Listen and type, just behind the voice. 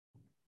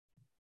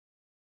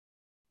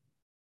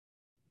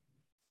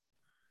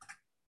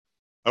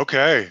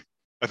Okay,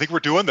 I think we're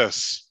doing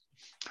this.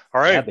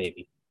 All Yeah, right.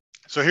 baby.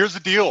 So here's the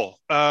deal.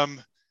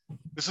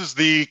 This is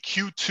the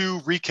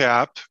Q2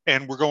 recap,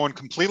 and we're going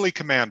completely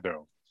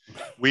commando.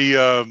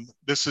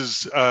 This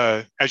is,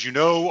 as you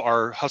know,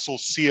 our Hustle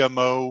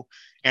CMO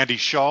Andy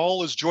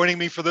Shaw is joining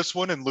me for this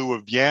one in lieu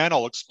of Yan.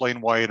 I'll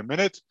explain why in a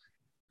minute.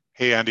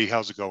 Hey, Andy,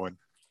 how's it going?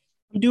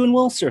 I'm doing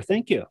well, sir.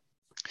 Thank you.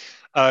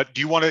 Do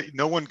you want to?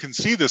 No one can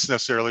see this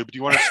necessarily, but do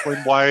you want to explain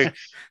why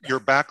your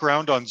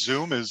background on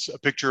Zoom is a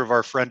picture of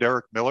our friend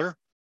Eric Miller?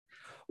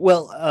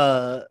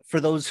 Well, for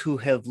those who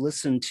have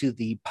listened to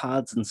the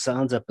Pods and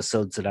Sounds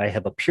episodes that I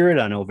have appeared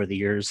on over the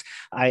years,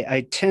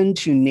 I tend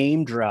to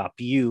name drop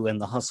you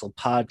and the Hustle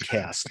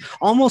podcast,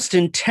 almost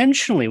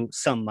intentionally,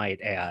 some might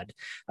add.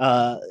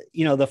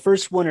 The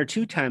first one or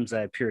two times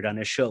I appeared on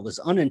a show, it was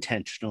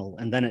unintentional,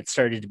 and then it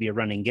started to be a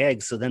running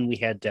gag. So then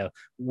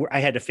I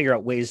had to figure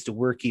out ways to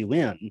work you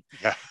in.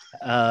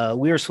 Yeah.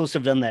 We were supposed to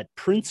have done that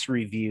Prince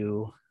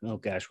review. Oh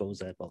gosh, what was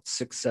that? About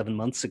 6, 7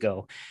 months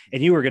ago,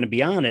 and you were going to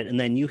be on it, and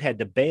then you had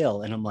to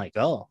bail. And I'm like,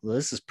 oh, well,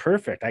 this is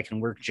perfect. I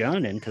can work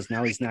John in because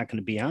now he's not going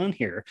to be on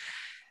here.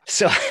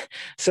 So,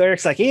 so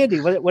Eric's like,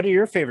 Andy, what are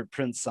your favorite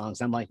Prince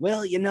songs? I'm like,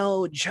 well,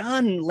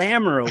 John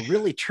Lamoureux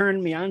really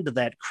turned me on to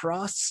that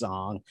Cross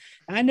song.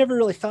 And I never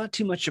really thought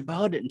too much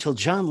about it until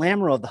John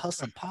Lamoureux of the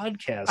Hustle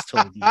podcast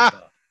told me about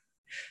it.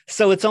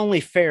 So it's only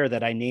fair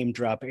that I name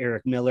drop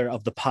Eric Miller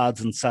of the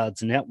Pods and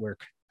Sods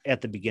Network at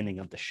the beginning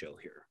of the show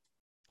here.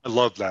 I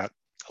love that.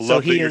 I So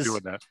love that he you're is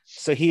doing that.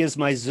 so he is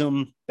my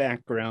Zoom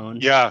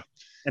background, Yeah.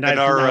 and And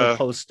I've our now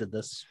posted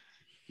this.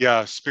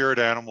 yeah, spirit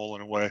animal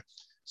in a way.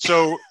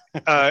 So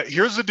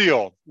here's the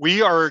deal.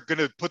 We are going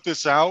to put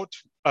this out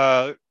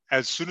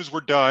as soon as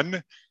we're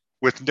done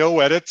with no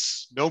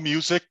edits, no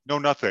music, no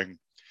nothing.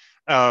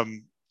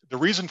 Um, the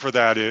reason for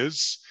that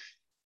is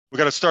we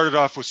got to start it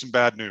off with some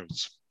bad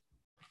news.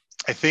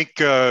 I think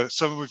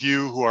some of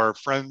you who are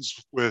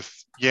friends with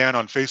Yan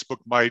on Facebook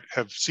might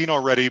have seen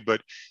already,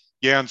 but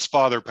Yan's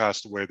father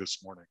passed away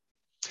this morning.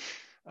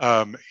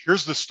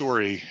 Here's the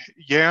story.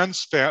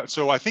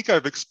 So I think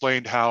I've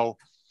explained how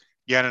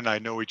Yan and I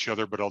know each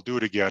other, but I'll do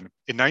it again.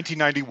 In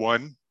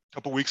 1991, a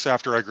couple weeks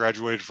after I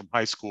graduated from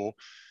high school,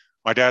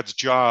 my dad's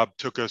job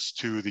took us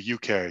to the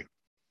UK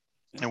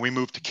and we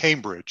moved to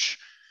Cambridge.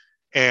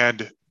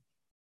 And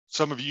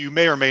some of you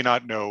may or may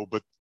not know,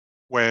 but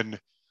when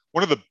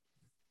one of the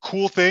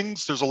cool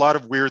things, there's a lot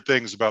of weird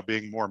things about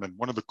being Mormon.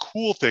 One of the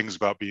cool things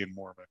about being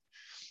Mormon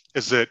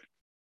is that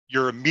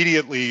you're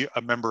immediately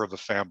a member of a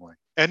family.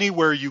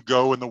 Anywhere you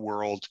go in the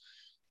world,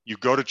 you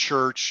go to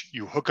church,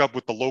 you hook up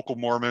with the local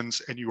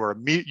Mormons, and you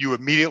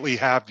immediately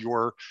have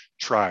your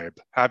tribe,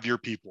 have your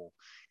people.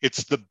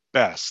 It's the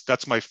best.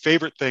 That's my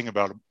favorite thing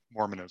about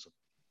Mormonism.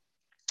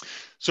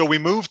 So we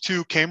moved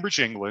to Cambridge,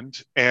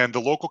 England, and the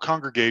local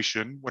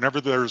congregation,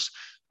 whenever there's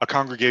a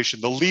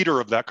congregation, the leader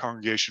of that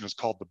congregation is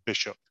called the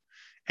bishop.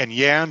 And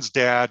Yan's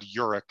dad,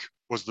 Uric,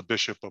 was the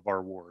bishop of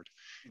our ward.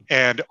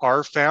 And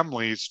our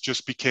families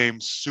just became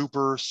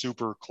super,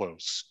 super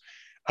close.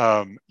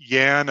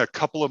 Yan, a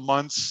couple of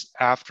months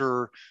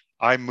after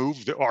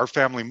our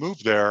family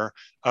moved there,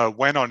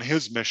 went on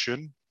his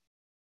mission.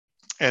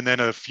 And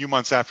then a few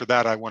months after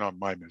that, I went on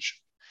my mission.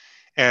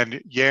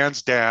 And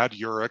Yan's dad,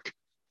 Uric,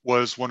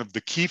 was one of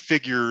the key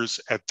figures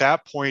at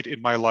that point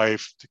in my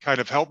life to kind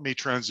of help me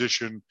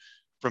transition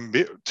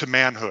to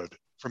manhood,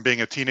 from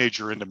being a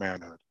teenager into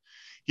manhood.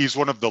 He's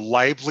one of the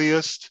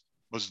liveliest,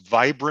 most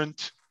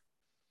vibrant,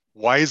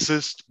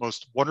 wisest,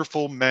 most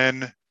wonderful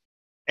men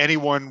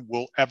anyone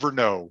will ever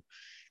know.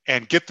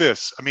 And get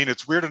this, I mean,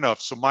 it's weird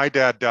enough. So my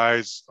dad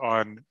dies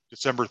on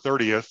December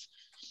 30th.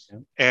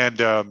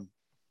 And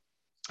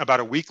about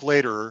a week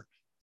later,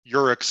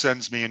 Uric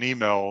sends me an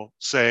email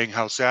saying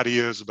how sad he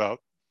is about,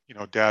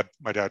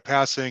 my dad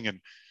passing, and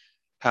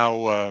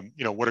how,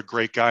 what a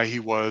great guy he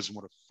was and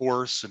what a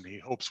force. And he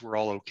hopes we're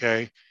all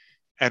okay.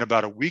 And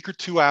about a week or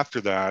two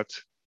after that,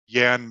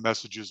 Yan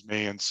messages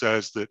me and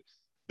says that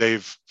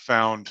they've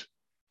found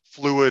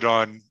fluid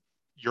on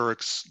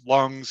Uric's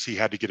lungs. He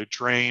had to get it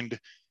drained.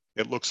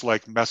 It looks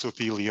like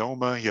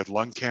mesothelioma. He had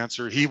lung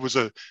cancer. He was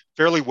a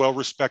fairly well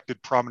respected,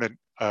 prominent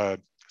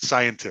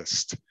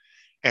scientist,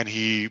 and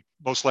he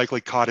most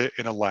likely caught it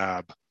in a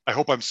lab. I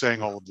hope I'm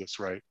saying all of this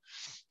right.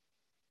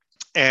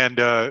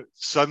 And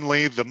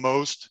suddenly, the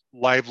most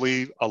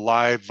lively,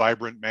 alive,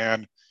 vibrant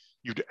man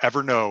you'd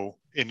ever know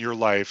in your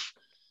life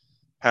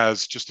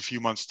has just a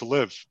few months to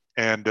live.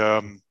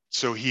 And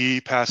so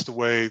he passed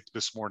away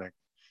this morning.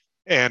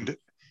 And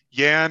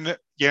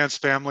Yan's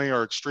family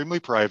are extremely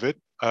private.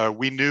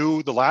 We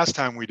knew the last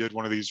time we did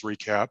one of these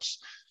recaps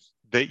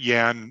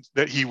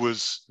that he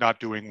was not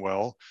doing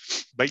well,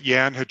 but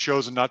Yan had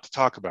chosen not to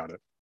talk about it.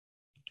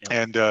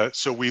 Yep. And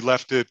so we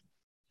left it.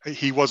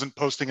 He wasn't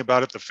posting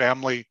about it. The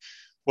family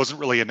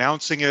wasn't really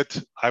announcing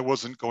it. I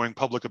wasn't going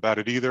public about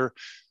it either.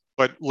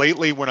 But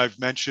lately, when I've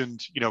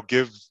mentioned,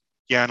 give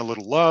Yan a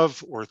little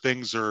love, or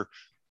things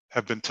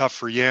have been tough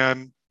for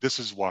Yan, this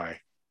is why.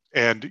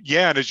 And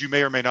Yan, as you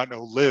may or may not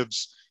know,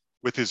 lives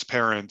with his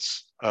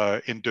parents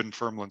in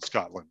Dunfermline,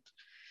 Scotland.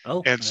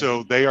 Oh, And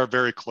so they are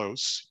very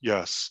close.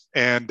 Yes.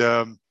 And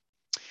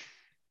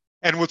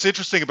what's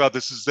interesting about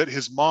this is that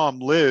his mom,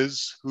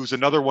 Liz, who's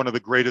another one of the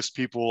greatest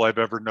people I've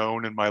ever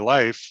known in my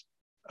life,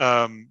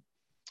 um,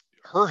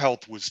 her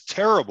health was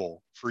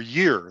terrible for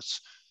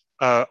years,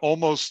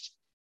 almost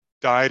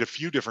died a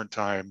few different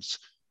times.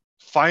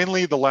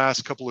 Finally, the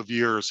last couple of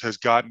years has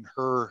gotten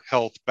her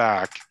health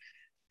back.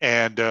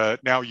 And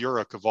now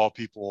Yurik, of all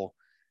people,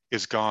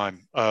 is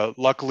gone.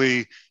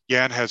 Luckily,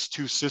 Yan has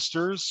two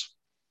sisters.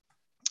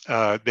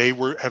 They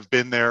have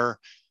been there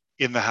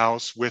in the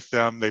house with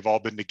them. They've all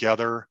been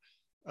together.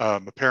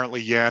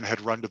 Apparently, Yan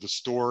had run to the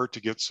store to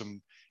get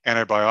some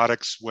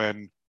antibiotics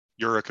when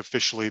Yurik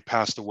officially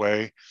passed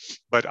away.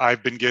 But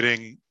I've been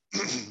getting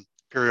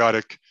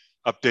periodic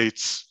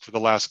updates for the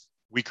last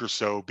week or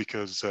so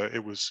because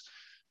it was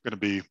going to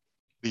be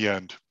the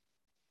end.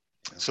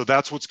 So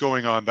that's what's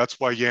going on. That's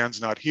why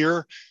Yan's not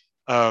here.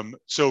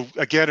 So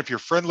again, if you're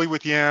friendly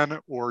with Yan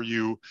or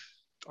you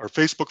are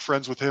Facebook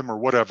friends with him or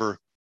whatever,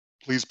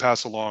 please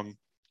pass along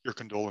your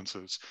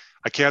condolences.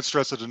 I can't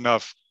stress it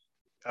enough.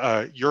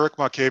 Yurik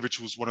Makevich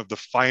was one of the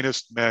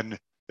finest men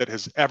that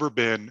has ever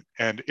been,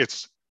 and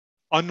it's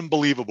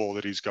unbelievable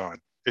that he's gone.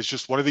 It's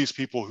just one of these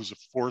people who's a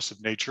force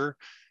of nature,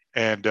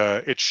 and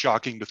it's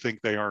shocking to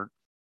think they aren't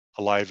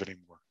alive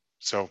anymore.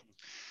 So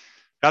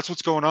that's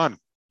what's going on.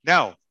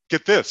 Now,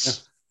 get yeah,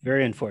 this.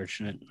 very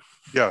unfortunate.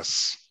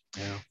 Yes.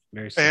 Yeah,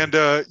 very sad.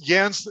 And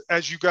Jans,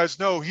 as you guys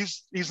know,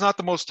 he's not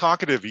the most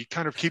talkative. He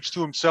kind of keeps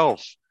to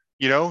himself.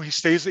 You know,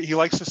 he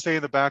likes to stay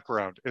in the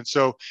background. And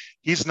so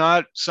he's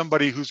not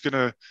somebody who's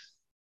going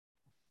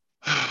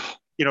to,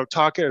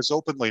 talk as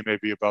openly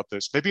maybe about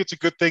this. Maybe it's a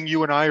good thing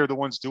you and I are the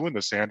ones doing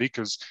this, Andy,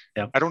 because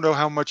Yeah. I don't know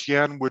how much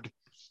Yan would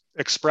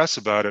express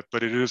about it,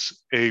 but it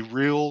is a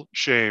real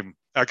shame.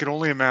 I can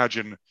only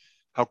imagine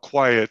how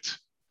quiet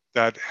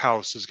that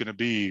house is going to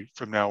be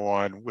from now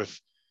on with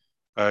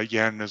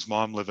Yan and his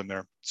mom living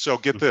there. So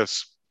get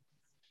this.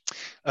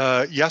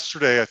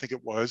 Yesterday, I think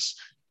it was,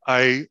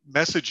 I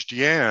messaged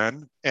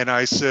Yan and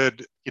I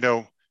said,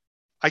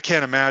 I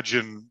can't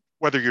imagine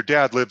whether your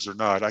dad lives or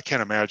not. I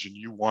can't imagine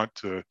you want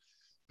to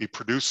be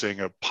producing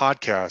a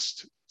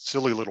podcast,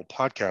 silly little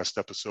podcast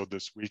episode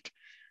this week.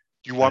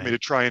 Do you want me to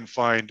try and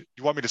do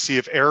you want me to see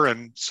if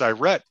Aaron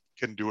Syret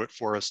can do it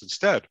for us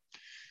instead?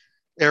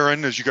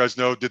 Aaron, as you guys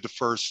know, did the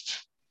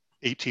first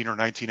 18 or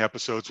 19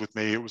 episodes with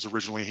me. It was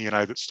originally he and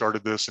I that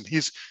started this, and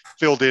he's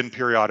filled in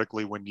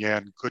periodically when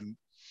Yan couldn't.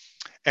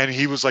 And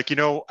he was like,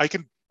 I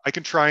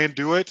can try and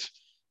do it,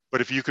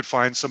 but if you could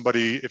find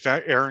somebody, if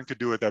Aaron could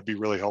do it, that'd be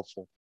really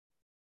helpful.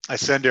 I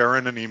send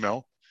Aaron an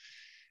email,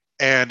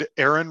 and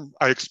I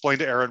explained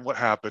to Aaron what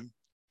happened.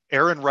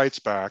 Aaron writes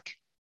back,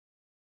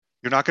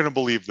 "You're not going to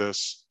believe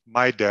this.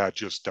 My dad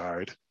just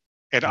died,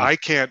 and I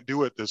can't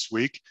do it this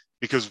week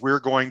because we're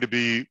going to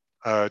be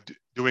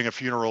doing a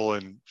funeral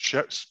and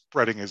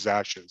spreading his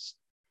ashes."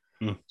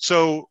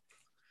 So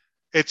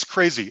it's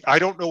crazy. I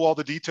don't know all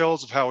the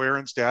details of how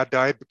Aaron's dad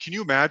died, but can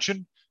you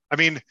imagine? I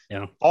mean,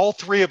 all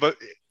three of us,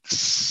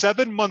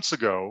 7 months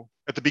ago,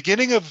 at the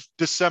beginning of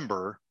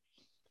December,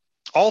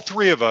 all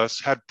three of us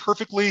had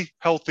perfectly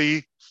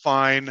healthy,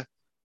 fine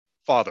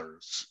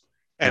fathers.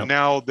 And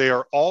now they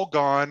are all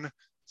gone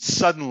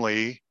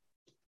suddenly,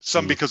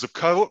 some because of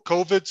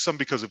COVID, some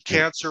because of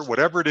cancer,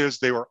 whatever it is,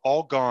 they were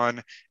all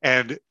gone.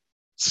 And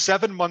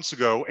 7 months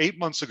ago, 8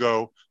 months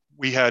ago,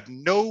 we had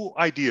no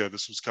idea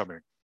this was coming.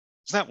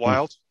 Isn't that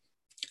wild?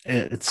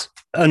 It's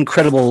an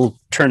incredible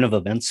turn of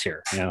events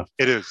here. Yeah,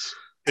 it is.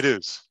 It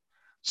is.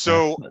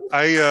 So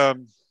I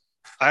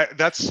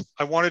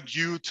wanted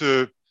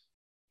to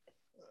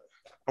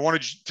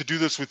do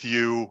this with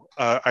you.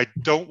 I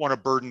don't want to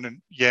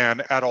burden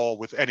Yan at all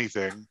with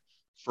anything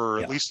for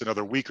at least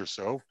another week or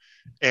so.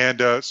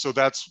 And so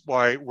that's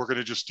why we're going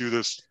to just do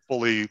this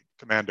fully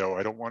commando.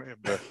 I don't want him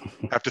to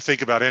have to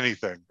think about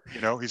anything.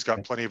 He's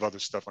got plenty of other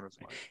stuff on his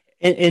mind.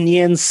 And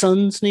Yan's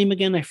son's name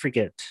again? I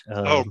forget.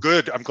 Oh,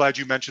 good. I'm glad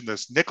you mentioned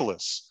this.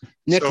 Nicholas.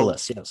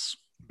 Nicholas, so, yes.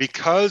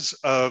 Because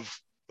of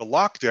the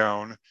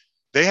lockdown,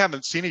 they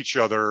haven't seen each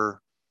other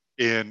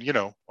in,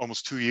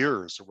 almost 2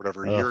 years or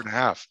whatever, a year and a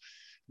half.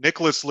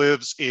 Nicholas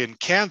lives in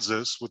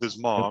Kansas with his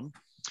mom.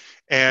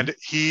 And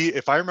he,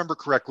 if I remember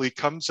correctly,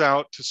 comes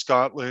out to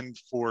Scotland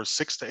for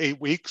 6 to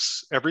 8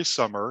 weeks every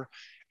summer.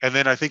 And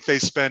then I think they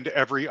spend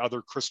every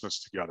other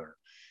Christmas together.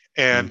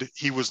 And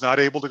he was not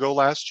able to go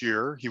last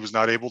year. He was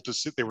not able to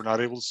sit. They were not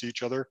able to see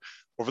each other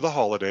over the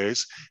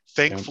holidays.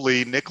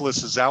 Thankfully,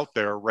 Nicholas is out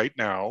there right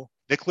now.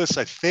 Nicholas,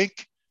 I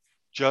think,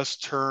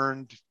 just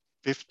turned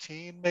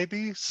 15,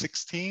 maybe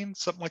 16,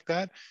 something like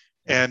that.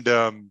 And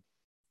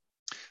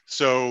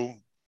so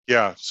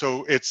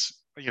it's,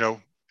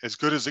 as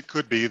good as it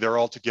could be. They're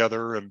all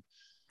together, and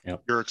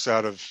Yurik's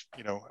out of,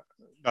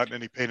 not in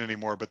any pain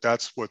anymore, but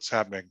that's what's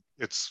happening.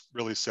 It's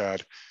really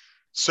sad.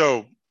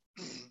 So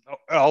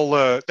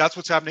that's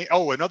what's happening.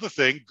 Oh, another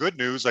thing, good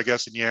news, I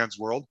guess, in Yan's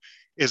world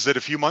is that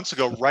a few months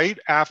ago, right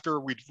after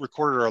we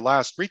recorded our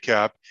last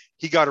recap,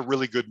 he got a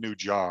really good new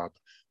job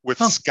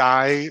with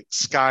Sky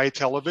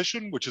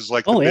Television, which is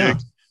like the big,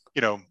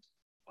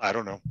 I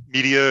don't know,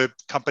 media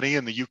company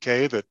in the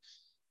UK that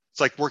it's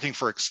like working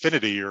for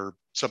Xfinity or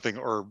something,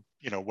 or,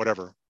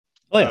 whatever,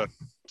 Oh yeah. uh,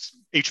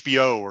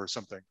 HBO or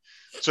something.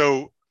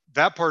 So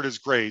that part is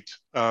great.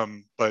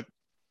 But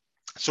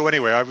so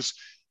anyway, the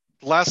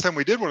last time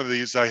we did one of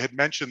these, I had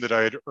mentioned that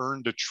I had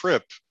earned a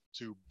trip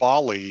to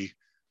Bali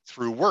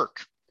through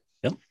work.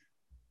 Yep.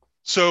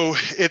 So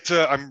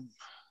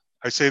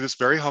I say this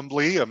very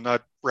humbly. I'm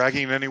not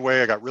bragging in any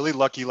way. I got really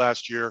lucky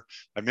last year.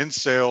 I'm in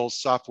sales,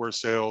 software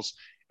sales.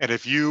 And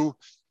if you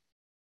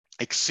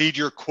exceed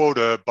your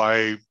quota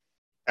by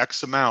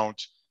X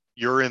amount,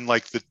 you're in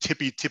like the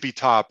tippy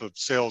top of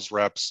sales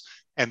reps,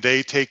 and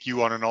they take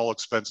you on an all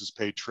expenses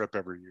paid trip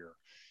every year.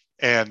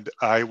 And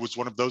I was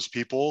one of those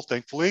people,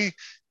 thankfully.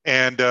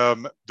 And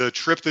the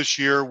trip this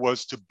year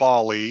was to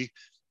Bali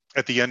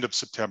at the end of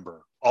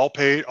September. All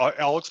paid,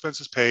 all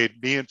expenses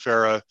paid. Me and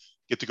Farah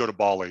get to go to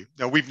Bali.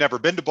 Now, we've never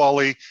been to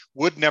Bali,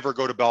 would never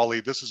go to Bali.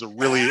 This is a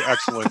really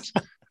excellent,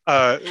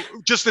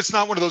 just it's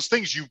not one of those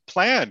things you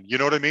plan. You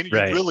know what I mean? You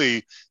Right.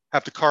 really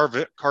have to carve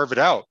it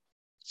out.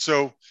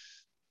 So,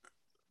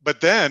 but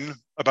then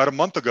about a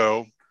month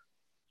ago,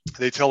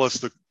 they tell us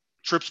the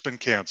trip's been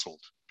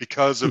canceled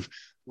because of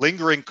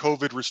lingering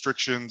COVID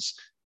restrictions.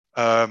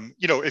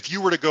 If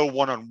you were to go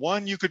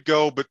one-on-one, you could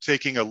go, but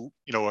taking a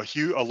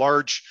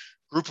large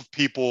group of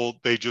people,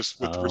 they just,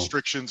 with Oh.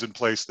 restrictions in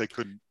place, they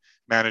couldn't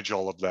manage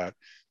all of that.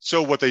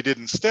 So what they did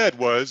instead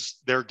was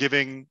they're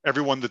giving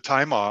everyone the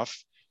time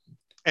off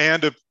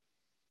and a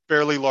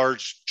fairly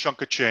large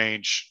chunk of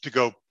change to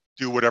go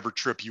do whatever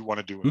trip you want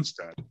to do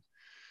instead.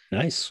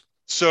 Nice.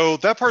 So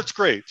that part's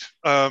great.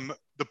 The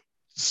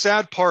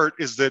sad part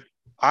is that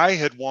I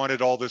had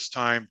wanted all this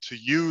time to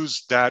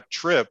use that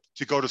trip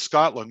to go to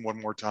Scotland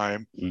one more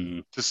time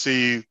to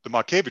see the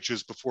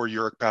Makeviches before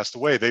Yurik passed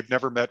away. They've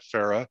never met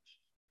Farah.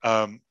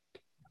 And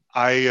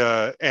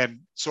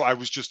so I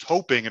was just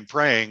hoping and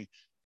praying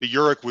that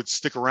Yurik would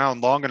stick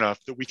around long enough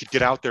that we could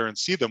get out there and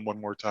see them one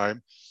more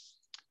time.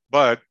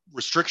 But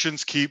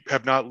restrictions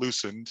have not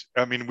loosened.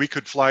 I mean, we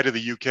could fly to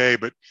the UK,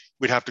 but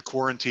we'd have to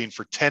quarantine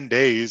for 10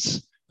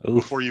 days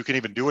before you can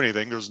even do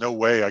anything. There's no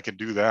way I can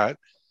do that.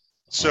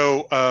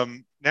 So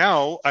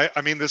now,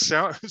 I mean, this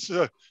is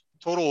a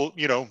total,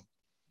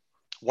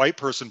 white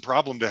person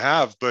problem to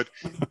have. But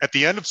at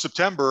the end of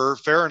September,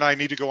 Farah and I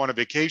need to go on a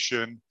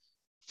vacation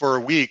for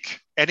a week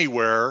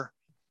anywhere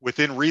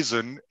within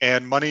reason,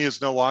 and money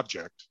is no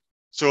object.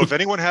 So if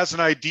anyone has an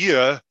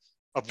idea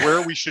of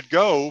where we should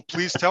go,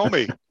 please tell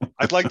me.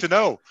 I'd like to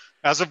know.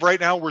 As of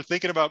right now, we're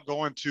thinking about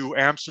going to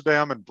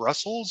Amsterdam and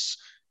Brussels.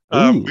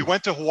 We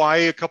went to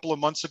Hawaii a couple of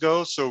months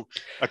ago, so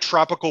a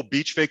tropical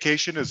beach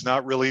vacation is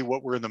not really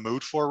what we're in the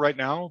mood for right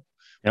now.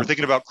 Yep. We're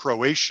thinking about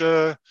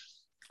Croatia.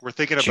 We're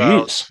thinking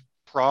about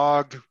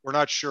Prague. We're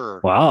not sure.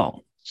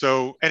 Wow.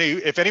 So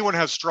if anyone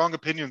has strong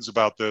opinions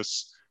about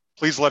this,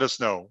 please let us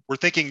know. We're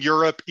thinking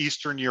Europe,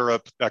 Eastern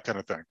Europe, that kind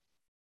of thing.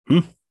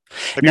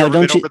 Have you ever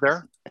been over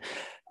there?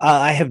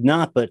 I have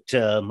not, but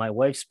my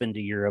wife's been to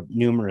Europe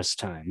numerous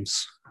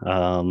times.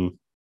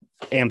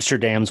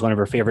 Amsterdam's one of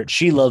her favorites.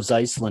 She loves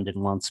Iceland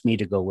and wants me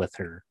to go with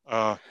her.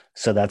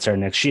 So that's our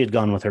next. She had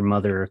gone with her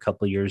mother a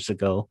couple of years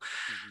ago.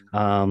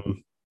 Yeah,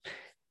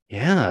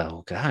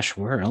 oh gosh,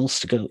 where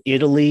else to go?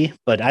 Italy,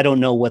 but I don't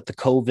know what the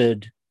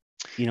COVID,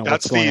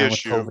 what's going on with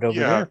COVID over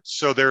there.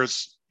 So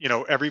there's,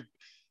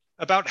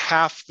 about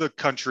half the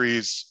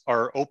countries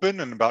are open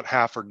and about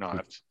half are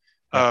not.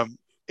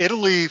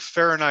 Italy,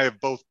 Farah and I have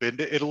both been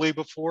to Italy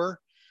before.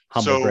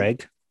 Humble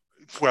brag.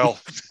 Well,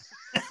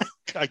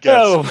 I guess.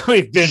 Oh,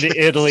 we've been to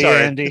Italy,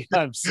 Andy.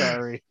 I'm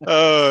sorry.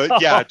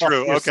 Yeah,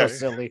 true. You're okay. So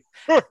silly.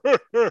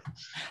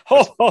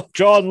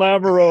 John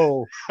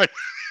Lamoureux.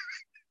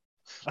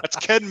 That's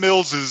Ken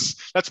Mills's.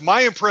 That's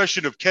my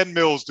impression of Ken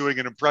Mills doing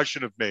an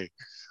impression of me.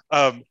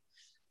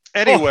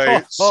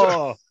 Anyway,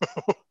 so,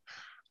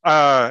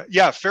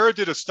 Farah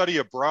did a study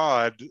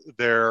abroad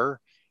there,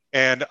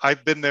 and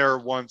I've been there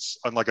once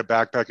on like a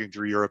backpacking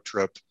through Europe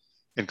trip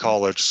in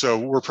college. So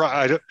we're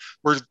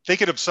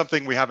thinking of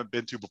something we haven't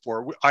been to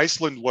before.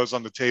 Iceland was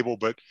on the table,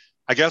 but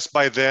I guess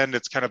by then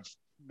it's kind of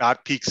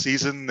not peak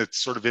season. It's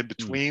sort of in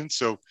between.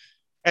 So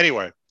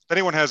anyway, if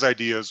anyone has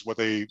ideas what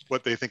they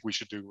think we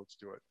should do, let's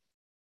do it.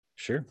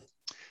 Sure.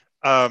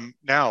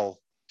 Now,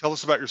 tell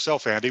us about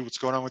yourself, Andy. What's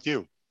going on with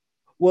you?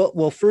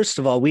 Well, first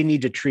of all, we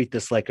need to treat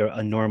this like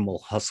a normal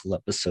hustle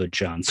episode,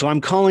 John. So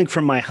I'm calling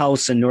from my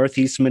house in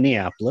Northeast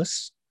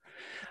Minneapolis.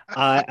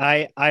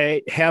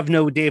 I have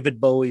no David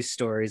Bowie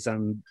stories.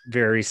 I'm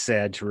very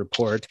sad to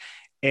report.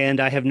 And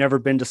I have never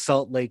been to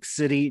Salt Lake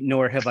City,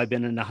 nor have I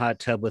been in a hot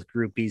tub with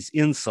groupies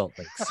in Salt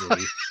Lake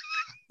City.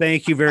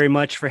 Thank you very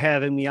much for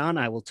having me on.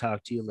 I will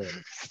talk to you later.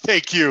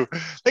 Thank you.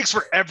 Thanks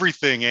for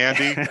everything,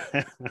 Andy.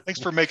 Thanks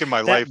for making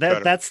my life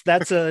better.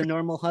 That's a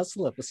normal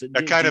hustle episode.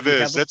 That kind of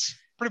is. That's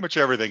pretty much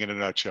everything in a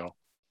nutshell.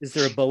 Is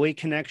there a Bowie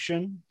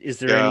connection? Is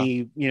there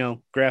any,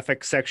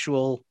 graphic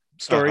sexual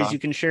stories you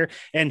can share?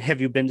 And have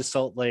you been to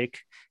Salt Lake?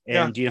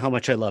 And do you know how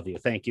much I love you?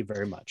 Thank you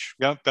very much.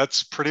 Yeah,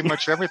 that's pretty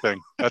much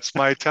everything. That's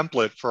my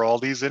template for all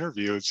these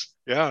interviews.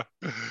 Yeah.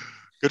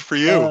 Good for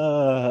you.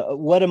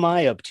 What am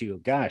I up to?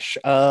 Gosh.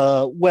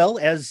 Well,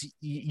 as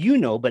you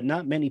know, but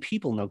not many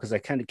people know because I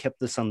kind of kept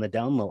this on the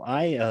down low.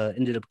 I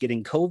ended up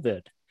getting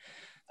COVID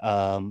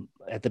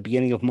at the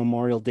beginning of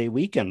Memorial Day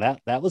weekend.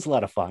 That was a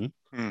lot of fun.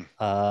 Hmm.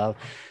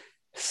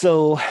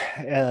 So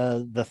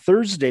the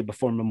Thursday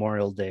before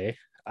Memorial Day,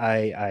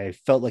 I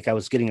felt like I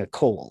was getting a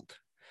cold.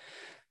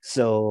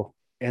 So,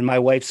 and my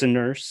wife's a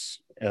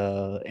nurse,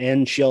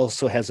 and she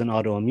also has an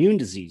autoimmune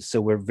disease. So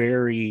we're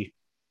very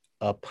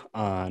up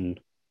on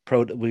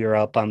we were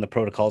up on the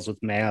protocols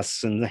with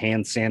masks and the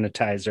hand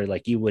sanitizer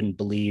like you wouldn't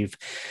believe,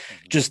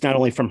 Mhm. just not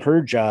only from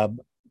her job,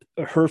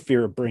 her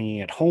fear of bringing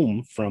it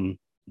home from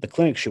the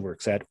clinic she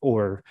works at,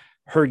 or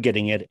her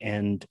getting it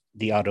and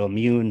the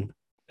autoimmune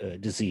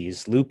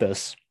disease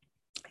lupus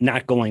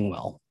not going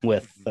well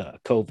with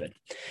COVID.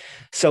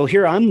 So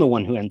here I'm the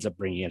one who ends up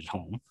bringing it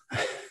home.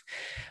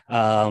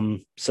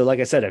 So like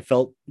I said,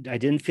 I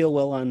didn't feel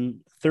well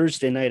on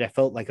Thursday night. I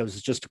felt like I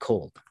was just a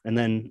cold. And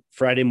then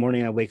Friday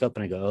morning I wake up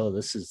and I go, oh,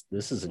 this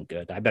isn't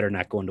good. I better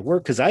not go into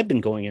work because I've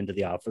been going into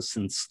the office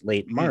since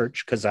late Hmm.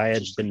 March because I had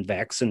Interesting. been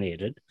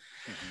vaccinated.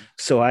 Hmm.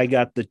 So I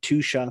got the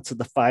 2 shots of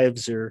the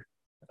Pfizer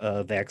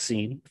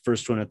vaccine,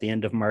 first one at the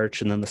end of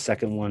March, and then the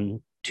second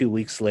one 2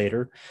 weeks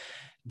later.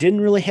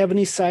 Didn't really have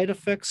any side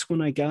effects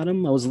when I got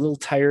them. I was a little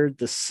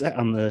tired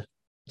on the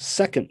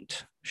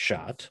second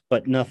shot,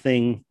 but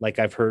nothing like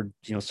I've heard,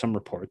 some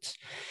reports.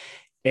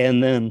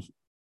 And then,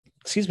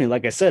 excuse me,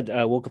 like I said,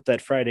 I woke up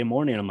that Friday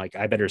morning. I'm like,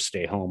 I better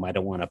stay home. I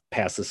don't want to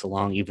pass this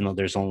along, even though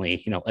there's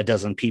only, a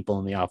dozen people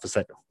in the office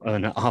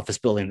an office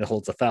building that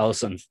holds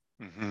 1,000.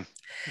 Hmm.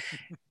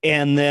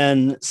 And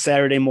then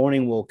Saturday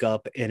morning woke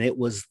up and it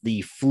was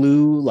the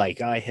flu like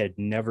I had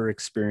never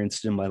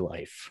experienced in my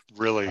life.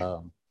 Really?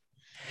 Um,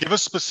 Give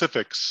us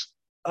specifics.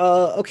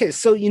 okay,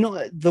 so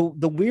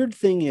the weird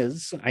thing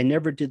is I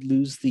never did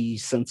lose the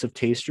sense of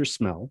taste or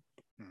smell.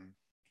 Mhm.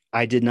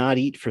 I did not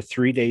eat for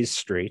 3 days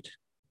straight.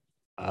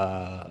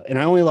 And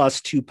I only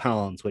lost 2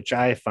 pounds, which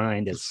I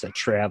find is a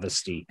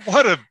travesty.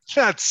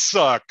 That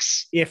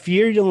sucks. If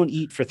you don't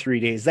eat for 3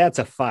 days, that's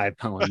a 5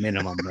 pound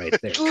minimum right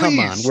there. At Come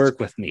on, least. work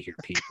with me here,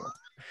 people.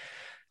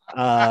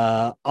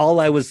 All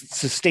I was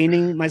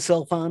sustaining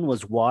myself on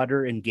was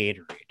water and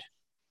Gatorade.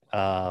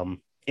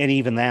 And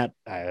even that,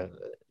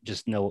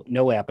 just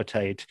no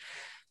appetite.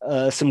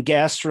 Some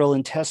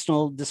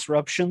gastrointestinal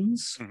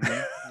disruptions,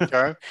 Hmm.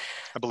 Okay.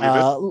 I believe it.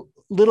 a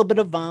little bit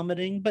of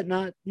vomiting, but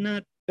not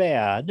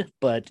bad,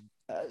 but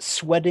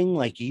sweating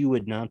like you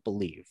would not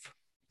believe.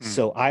 Mm.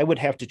 So I would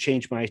have to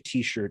change my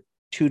t-shirt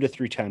 2 to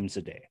 3 times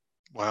a day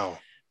Wow.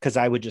 because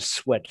I would just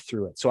sweat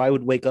through it. So I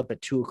would wake up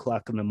at 2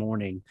 o'clock in the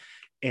morning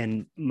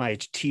and my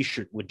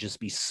t-shirt would just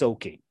be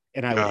soaking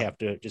and I would Yeah. have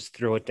to just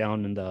throw it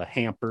down in the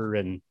hamper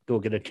and go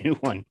get a new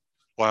one.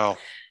 Wow.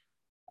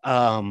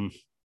 Um,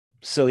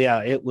 so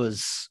yeah, it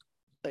was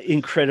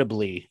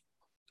incredibly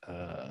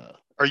uh,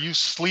 Are you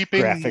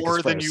sleeping graphic as more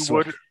far than as you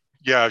sweat. would?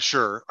 Yeah,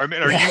 sure. I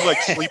mean, are you like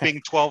Yeah.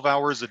 sleeping 12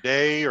 hours a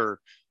day or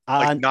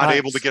like not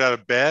able to get out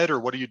of bed or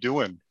what are you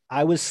doing?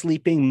 I was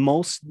sleeping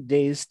most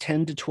days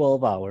 10 to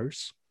 12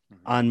 hours. Mhm.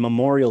 On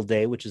Memorial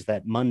Day, which is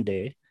that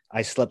Monday,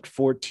 I slept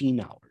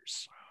 14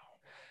 hours.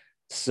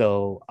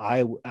 So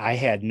I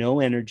had no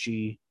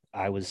energy.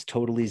 I was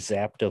totally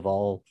zapped of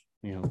all,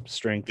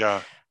 strength.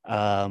 Yeah.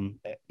 Um,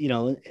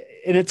 and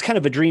it's kind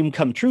of a dream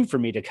come true for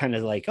me to kind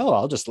of like, oh,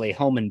 I'll just lay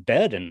home in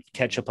bed and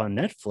catch Mhm. up on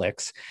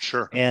Netflix.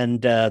 Sure.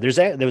 And there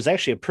was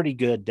actually a pretty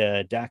good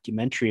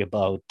documentary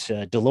about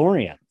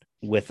DeLorean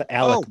with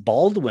Alec Oh,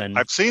 Baldwin.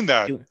 I've seen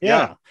that. Yeah.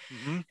 Yeah,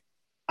 Hmm.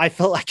 I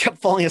kept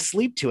falling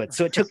asleep to it.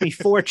 So it took me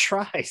 4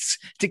 tries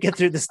to get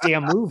through this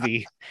damn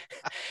movie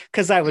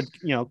because I would,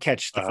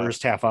 catch the Uh,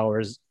 first half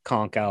hours,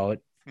 conk out,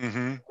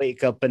 hmm.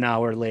 wake up an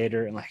hour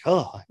later and like,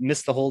 oh, I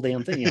missed the whole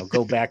damn thing,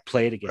 go back,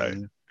 play it Right.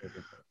 again.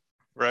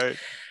 Right.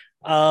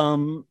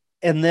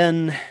 And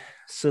then,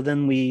 so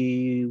then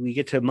we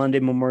get to Monday,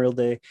 Memorial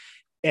Day,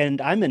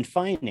 and I'm in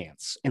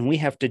finance and we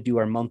have to do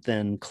our month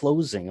end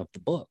closing of the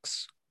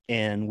books.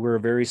 And we're a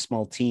very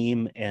small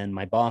team. And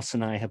my boss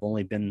and I have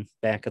only been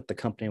back at the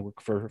company I work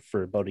for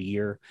about a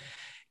year.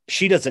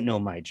 She doesn't know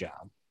my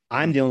job.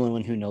 I'm Mm. the only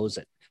one who knows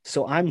it.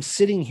 So I'm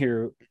sitting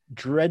here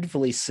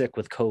dreadfully sick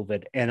with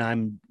COVID and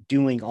I'm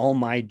doing all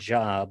my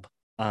job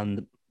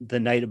on the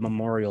night of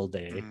Memorial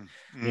Day. Mm.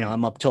 Mm.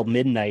 I'm up till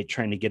midnight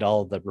trying to get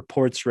all the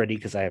reports ready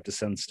because I have to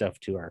send stuff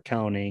to our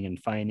accounting and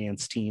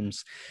finance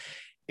teams.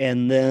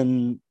 And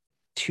then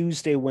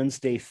Tuesday,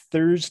 Wednesday,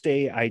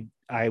 Thursday,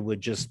 I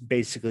would just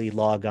basically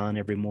log on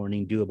every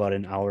morning, do about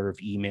an hour of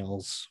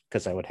emails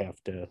because I would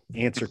have to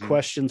answer Hmm.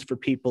 questions for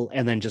people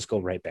and then just go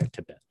right back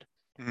to bed.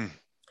 Mm.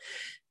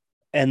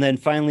 And then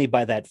finally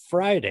by that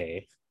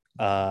Friday,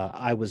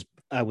 I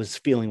was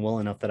feeling well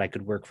enough that I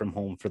could work from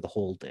home for the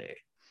whole day.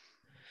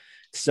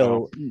 Wow.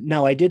 So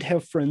now I did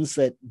have friends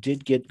that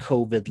did get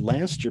COVID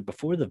last year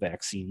before the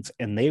vaccines,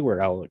 and they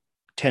were out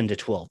 10 to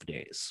 12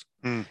 days.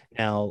 Mm.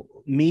 Now,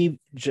 me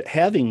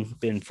having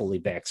been fully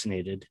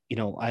vaccinated,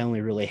 I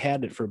only really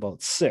had it for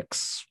about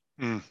 6.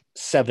 Mm.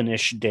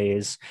 7-ish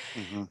days,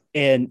 Hmm.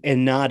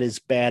 and not as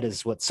bad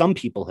as what some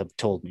people have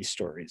told me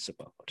stories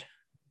about.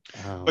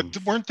 But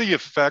weren't the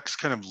effects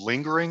kind of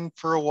lingering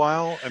for a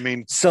while? I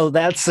mean, So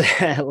that's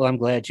well, I'm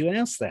glad you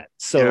asked that.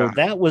 So yeah,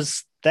 that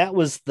was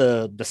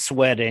the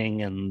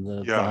sweating and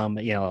the yeah.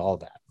 vomit, all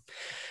that.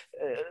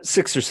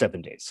 6 or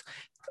 7 days.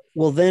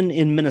 Well, then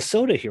in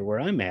Minnesota here where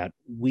I'm at,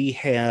 we're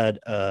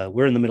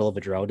in the middle of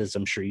a drought, as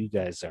I'm sure you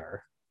guys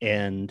are. Hmm.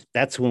 And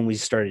that's when we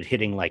started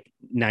hitting like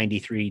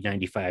 93,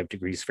 95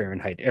 degrees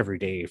Fahrenheit every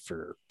day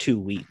for 2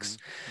 weeks.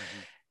 Hmm.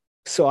 Hmm.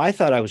 So I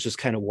thought I was just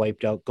kind of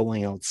wiped out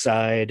going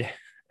outside,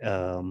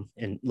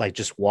 and like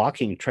just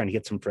walking, trying to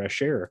get some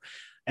fresh air.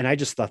 And I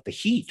just thought the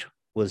heat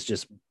was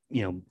just,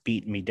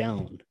 beating me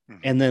down. Hmm.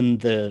 And then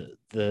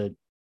the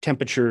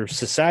temperature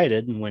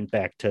subsided and went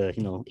back to,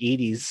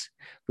 80s,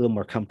 a little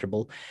more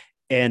comfortable.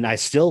 And I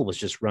still was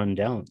just run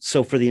down.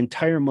 So for the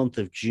entire month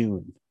of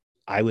June,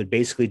 I would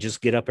basically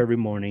just get up every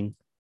morning,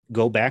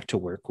 go back to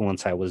work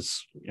once I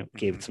was,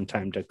 gave Hmm. it some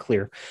time to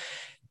clear,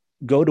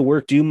 go to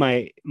work, do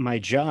my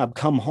job,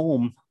 come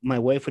home. My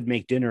wife would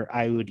make dinner.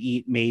 I would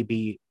eat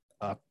maybe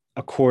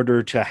a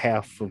quarter to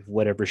half of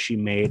whatever she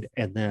made,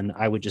 and then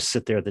I would just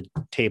sit there at the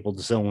table,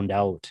 zoned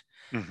out,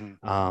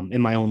 Hmm. in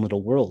my own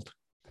little world.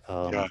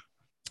 Yeah,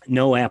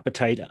 No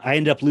appetite. I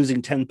ended up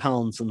losing 10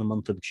 pounds in the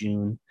month of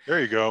June. there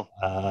you go.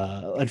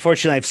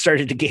 Unfortunately, I've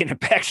started to gain it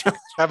back,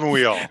 Haven't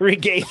we all?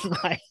 regain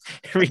my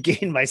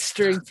regain my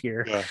strength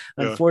here. Yeah,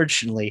 yeah.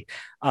 Unfortunately,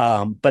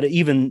 but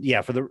even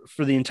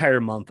for the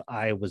entire month,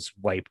 I was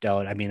wiped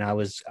out. I mean,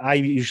 I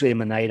usually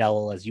am a night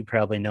owl, as you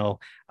probably know.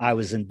 I Hmm.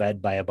 was in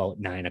bed by about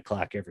 9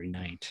 o'clock every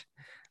night,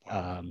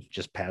 Wow.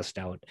 just passed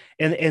out,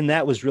 and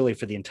that was really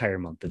for the entire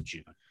month of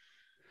June.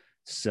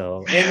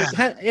 So, and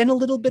Man, and a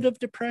little bit of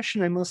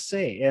depression, I must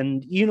say.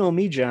 And you know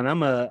me, John,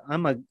 I'm a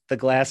the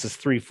glass is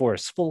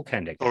 3/4 full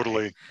kind of guy.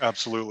 totally,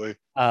 absolutely.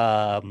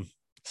 Um,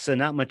 so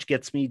not much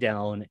gets me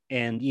down.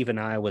 And even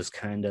I was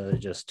kind of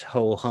just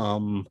ho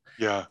hum.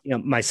 Yeah,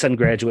 My son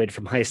graduated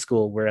from high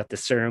school. We're at the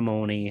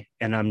ceremony,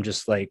 and I'm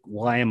just like,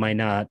 why am I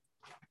not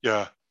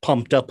yeah.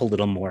 pumped up a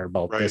little more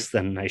about Right, this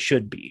than I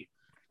should be?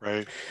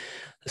 right.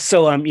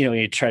 So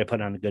you try to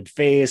put on a good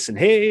face and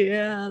hey,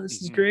 yeah,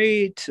 this is Hmm.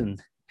 great. And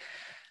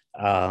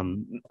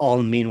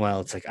all meanwhile,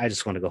 it's like I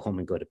just want to go home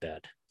and go to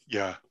bed.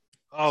 Yeah.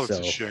 Oh, it's a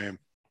So shame.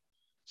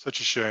 Such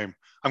a shame.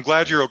 I'm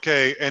glad you're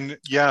okay. And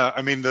yeah,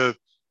 I mean the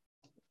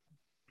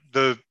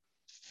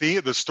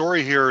the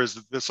story here is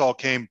that this all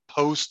came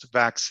post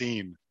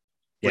vaccine,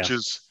 which yeah.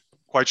 is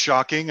quite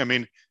shocking. I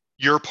mean,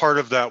 you're part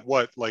of that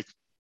what, like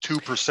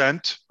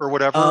 2% or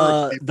whatever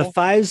of The people?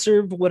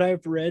 Pfizer, what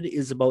I've read,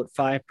 is about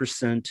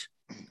 5%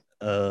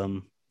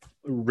 um,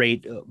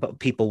 rate, but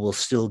people will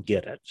still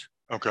get it.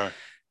 Okay.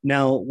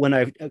 Now,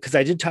 because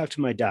I did talk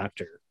to my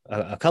doctor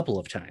a couple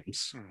of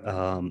times,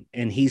 Hmm.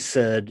 and he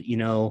said, you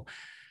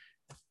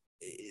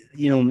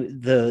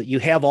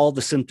have all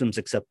the symptoms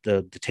except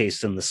the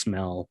taste and the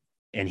smell.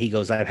 And he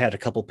goes, I've had a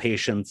couple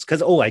patients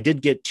because I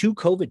did get 2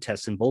 COVID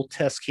tests, and both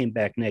tests came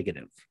back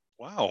negative.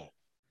 Wow.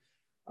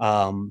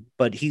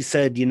 But he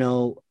said,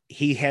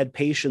 he had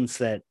patients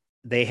that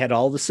they had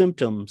all the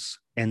symptoms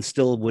and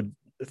still would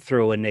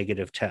throw a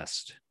negative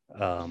test.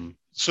 Um,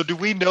 So do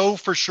we know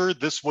for sure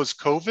this was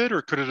COVID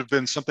or could it have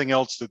been something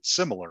else that's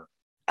similar?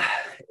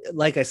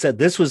 like I said,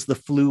 this was the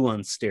flu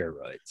on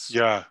steroids.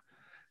 Yeah.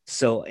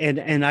 So,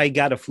 and I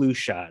got a flu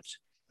shot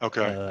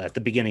Okay. at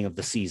the beginning of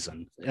the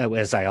season,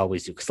 as I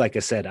always do. Because, like I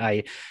said,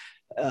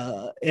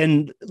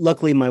 and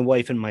luckily, my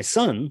wife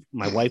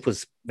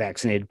was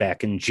vaccinated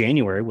back in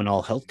January when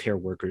all healthcare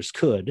workers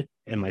could,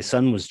 and my Hmm.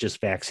 son was just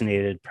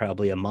vaccinated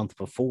probably a month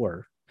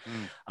before.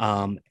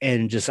 Mm.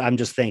 And I'm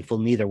just thankful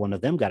neither one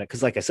of them got it.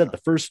 Cause like I said, Yeah. the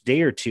first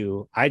day or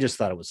two, I just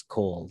thought it was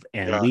cold,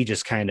 and Yeah. we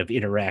just kind of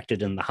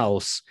interacted in the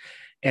house,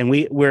 and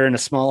we're in a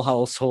small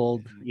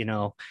household,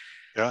 Mhm.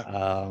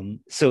 Yeah.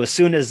 so as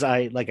soon as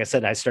like I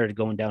said, I started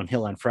going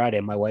downhill on Friday,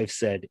 my wife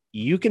said,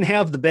 you can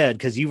have the bed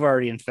because you've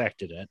already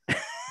infected it.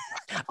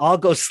 I'll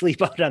go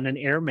sleep out on an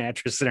air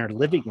mattress in our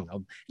living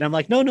room. And I'm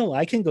like, no,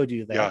 I can go do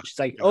Yeah. that. She's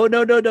like, Yeah. oh,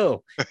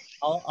 no.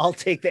 I'll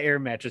take the air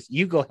mattress.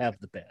 You go have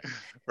the bed.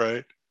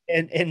 Right.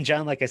 And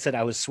John, like I said,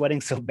 I was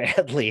sweating so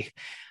badly.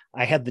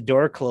 I had the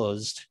door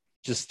closed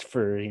just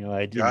for, I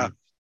Yeah. didn't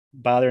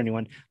bother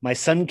anyone. My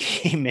son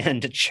came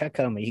in to check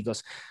on me. He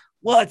goes,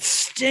 what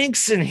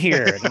stinks in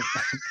here? And I'm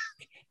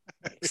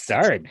like,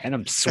 sorry, man.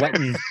 I'm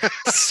sweating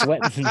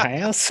my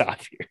ass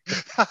off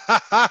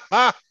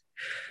here.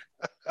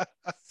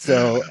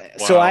 So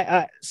Wow.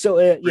 yeah,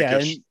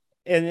 Freakish.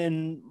 and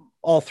then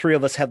all three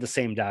of us have the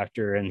same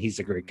doctor, and he's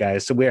a great Mhm. guy.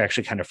 So we're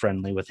actually kind of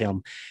friendly with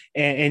him.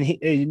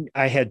 And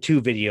I had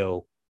 2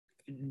 video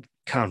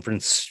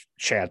conference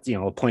chats,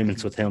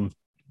 appointments Mhm. with him,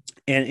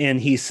 and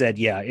he said,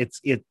 yeah,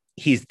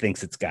 he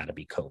thinks it's got to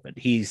be COVID.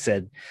 He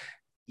said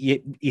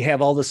you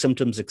have all the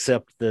symptoms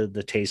except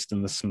the taste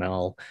and the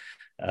smell.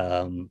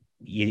 I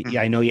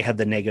Mhm. know you had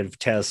the negative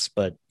tests,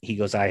 but he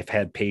goes,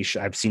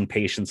 I've seen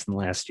patients in the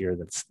last year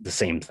that's the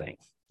same thing.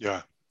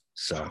 Yeah.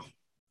 So,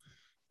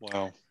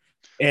 Wow.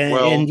 and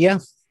Well, yeah.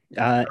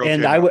 You're And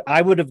okay now.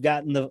 I would have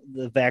gotten the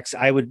vaccine.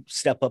 I would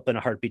step up in a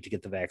heartbeat to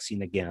get the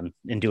vaccine again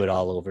and do it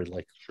all over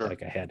Sure.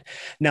 like I had.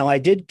 Now I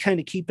did kind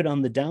of keep it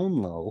on the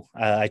down low.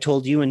 I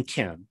told you and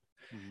Ken,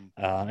 Mhm.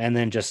 and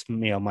then just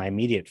my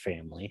immediate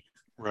family.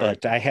 Right.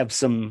 But I have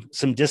some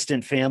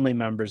distant family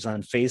members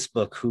on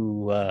Facebook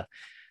who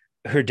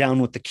are down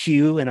with the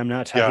Q, and I'm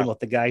not talking Yeah. about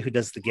the guy who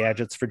does the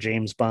gadgets for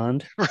James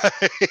Bond.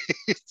 Right.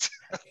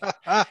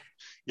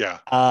 Yeah.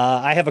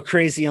 I have a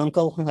crazy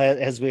uncle,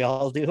 as we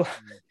all do,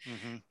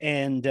 Mm-hmm.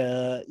 and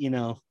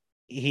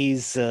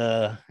he's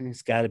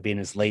got to be in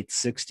his late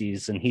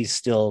 60s, and he's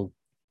still,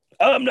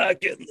 I'm not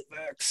getting the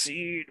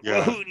vaccine. Well,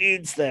 Yeah. who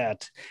needs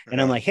that?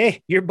 And I'm Yeah. like,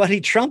 hey, your buddy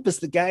Trump is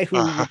the guy who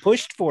Uh-huh.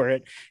 pushed for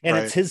it. And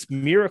it's Right. his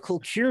miracle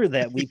cure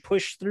that we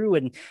pushed through,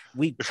 and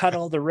we cut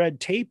all the red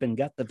tape and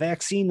got the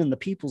vaccine in the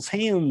people's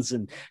hands,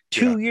 and Yeah.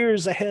 2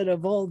 years ahead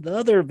of all the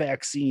other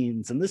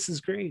vaccines. And this is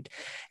great.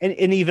 And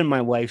even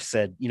my wife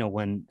said,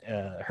 when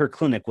her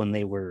clinic, when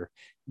they were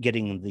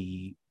getting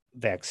the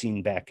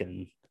vaccine back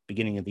in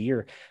beginning of the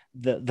year,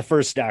 the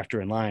first doctor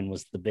in line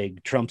was the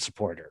big Trump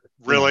supporter,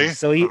 Really?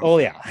 so he, Oh, oh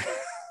okay. yeah,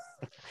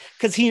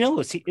 because he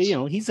knows,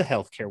 he's a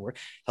healthcare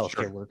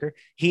Sure. worker.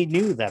 He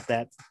knew that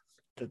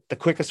the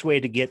quickest way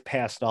to get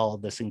past all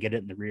of this and get it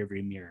in the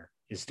rearview mirror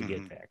is to get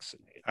Hmm.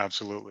 vaccinated.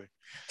 Absolutely.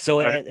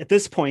 So I, at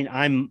this point,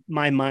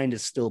 my mind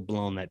is still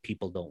blown that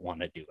people don't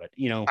want to do it.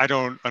 I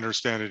don't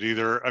understand it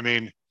either. I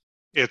mean,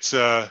 it's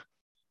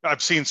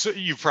I've seen,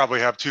 you probably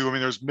have too. I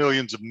mean, there's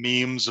millions of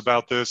memes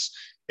about this.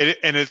 And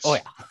Oh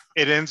yeah.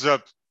 it ends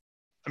up,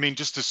 I mean,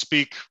 just to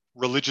speak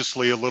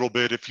religiously a little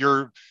bit, if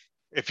you're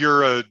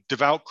a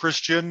devout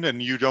Christian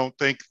and you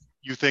think,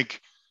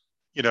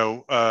 you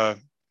know,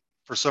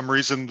 for some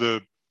reason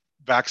the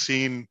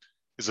vaccine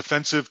is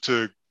offensive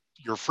to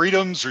your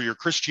freedoms or your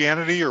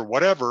Christianity or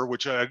whatever,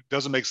 which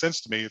doesn't make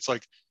sense to me. It's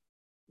like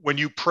when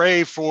you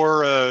pray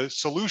for a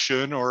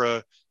solution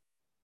or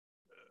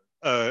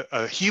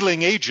a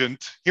healing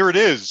agent, here it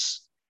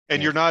is,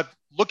 and Yeah. you're not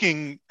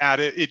looking at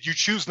it. You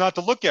choose not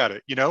to look at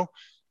it.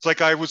 It's like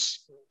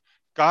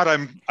God,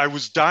 I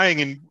was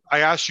dying, and I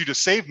asked you to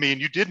save me, and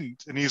you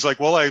didn't. And he's like,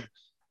 well, I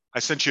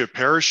sent you a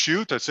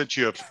parachute, I sent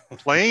you a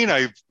plane,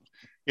 I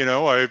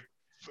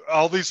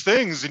all these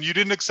things, and you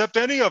didn't accept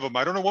any of them.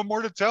 I don't know what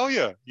more to tell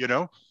you.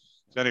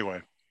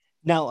 Anyway.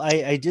 Now,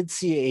 I did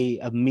see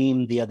a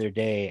meme the other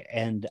day,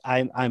 and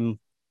I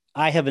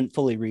haven't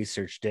fully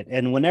researched it.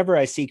 And whenever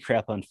I see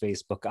crap on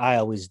Facebook, I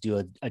always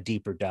do a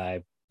deeper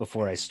dive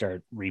before I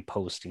start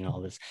reposting all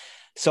this.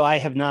 So I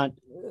have not,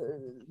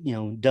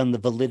 done the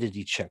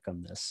validity check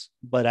on this.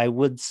 But I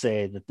would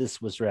say that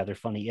this was rather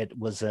funny. It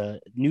was a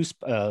news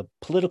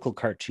political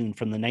cartoon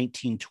from the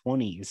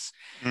 1920s,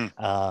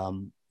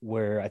 Mm,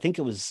 where I think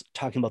it was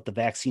talking about the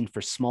vaccine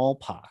for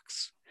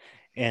smallpox,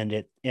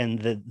 and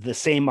the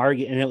same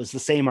argument, and it was the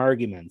same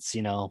arguments,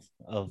 of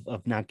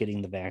not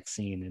getting the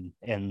vaccine,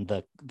 and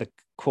the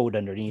quote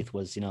underneath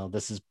was,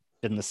 this has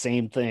been the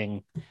same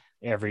thing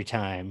every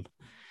time.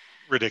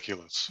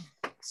 ridiculous.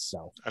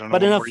 So, I don't know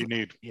but what more enough. you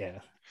need. Yeah.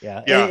 Yeah.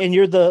 and, Yeah. and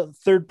you're the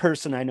third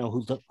person I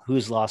know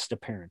who's lost a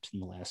parent in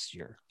the last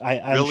year.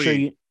 I'm sure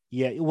Really. you.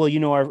 Yeah,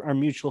 well, our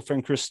mutual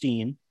friend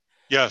Christine,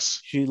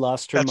 Yes. she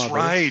lost her That's mother.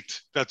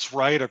 right. That's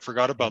right. I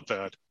forgot Yeah. about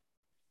that.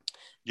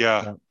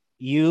 Yeah. Yeah.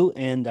 You,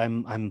 and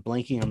I'm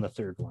blanking on the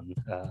third one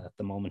at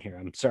the moment here.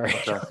 I'm sorry.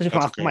 Okay. That's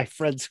okay. My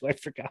friends who I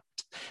forgot.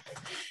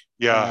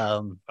 Yeah.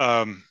 Um,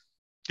 Um,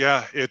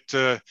 yeah.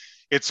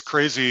 It's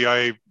crazy.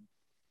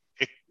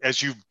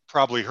 As you've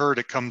probably heard,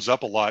 it comes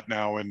up a lot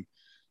now in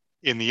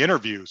the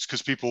interviews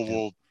because people yeah,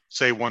 will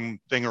say one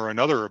thing or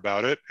another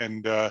about it,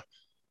 and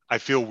I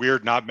feel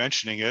weird not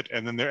mentioning it.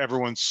 And then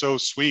everyone's so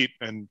sweet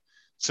and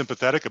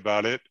sympathetic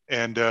about it.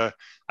 And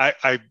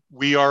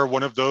we are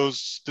one of those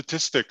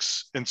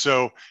statistics. And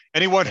so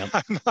anyone,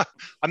 yeah.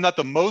 I'm not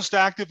the most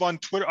active on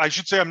Twitter. I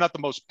should say I'm not the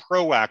most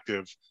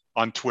proactive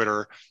on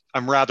Twitter.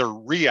 I'm rather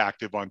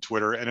reactive on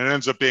Twitter, and it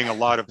ends up being a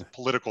lot of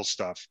political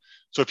stuff.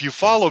 So if you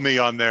Sure. follow me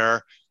on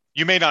there,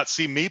 you may not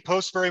see me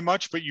post very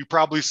much, but you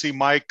probably see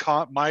my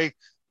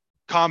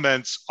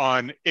comments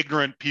on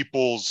ignorant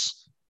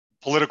people's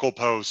political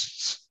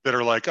posts that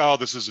are like, oh,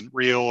 this isn't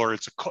real, or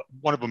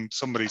one of them,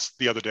 somebody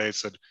the other day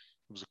said it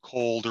was a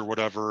cold or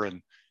whatever,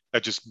 and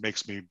that just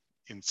makes me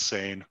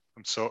insane.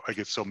 I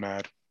get so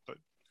mad. But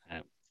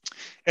Yeah.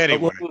 But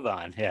anyway, we'll move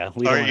on. Yeah,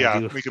 we all don't right, want to yeah,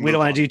 do we can we don't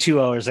move want on. to do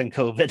 2 hours on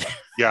COVID.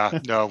 Yeah,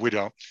 no, we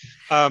don't.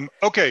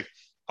 Okay,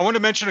 I want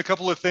to mention a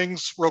couple of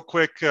things real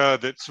quick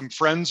that some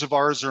friends of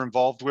ours are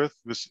involved with.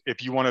 This,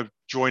 if you want to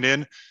join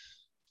in.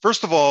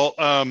 First of all,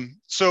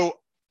 so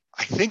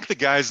I think the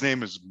guy's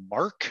name is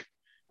Mark,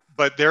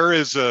 but there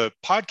is a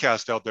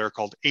podcast out there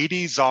called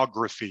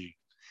 80sography,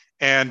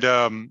 and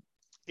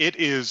it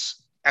is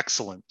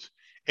excellent.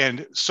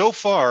 And so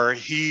far,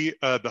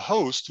 the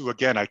host, who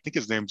again I think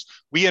his name's,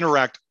 we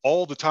interact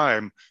all the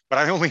time, but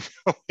I only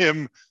know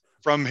him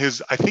from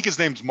I think his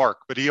name's Mark,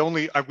 but we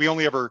only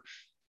ever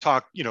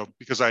talk,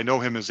 because I know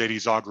him as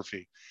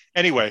 80sography.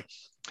 Anyway,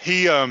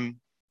 he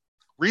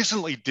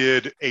recently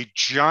did a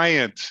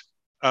giant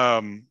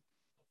um,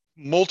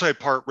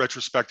 multi-part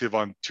retrospective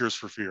on Tears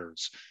for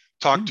Fears.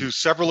 Talked to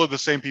several of the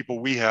same people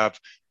we have.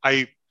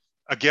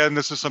 Again,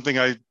 this is something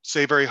I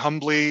say very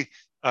humbly.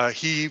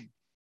 He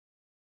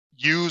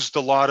used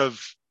a lot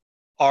of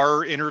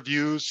our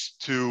interviews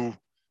to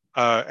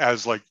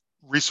as like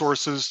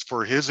resources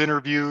for his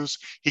interviews.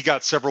 He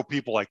got several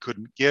people I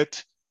couldn't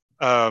get.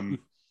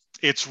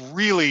 It's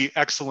really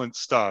excellent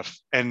stuff.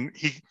 And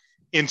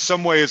in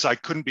some ways, I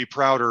couldn't be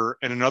prouder.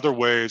 And in other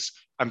ways,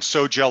 I'm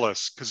so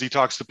jealous because he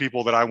talks to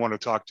people that I want to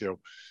talk to.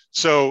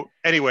 So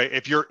anyway,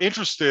 if you're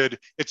interested,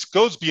 it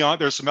goes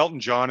beyond. There's some Elton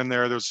John in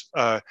there. There's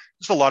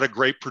just a lot of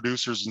great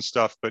producers and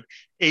stuff. But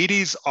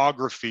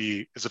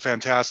 80sography is a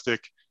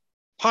fantastic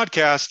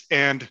podcast,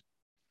 and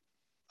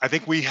I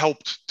think we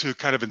helped to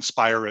kind of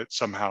inspire it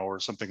somehow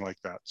or something like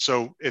that.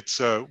 So it's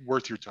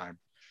worth your time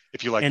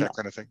if you like that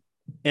kind of thing.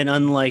 And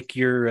unlike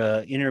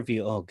your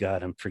interview, oh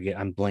God, I'm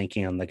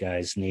blanking on the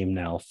guy's name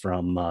now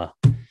from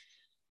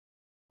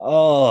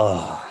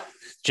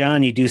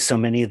John, you do so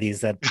many of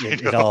these that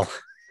it all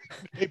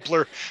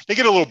they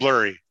get a little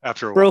blurry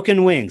after a while.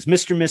 Broken Wings,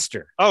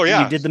 Mr. Oh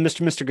yeah, you did the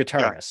Mr.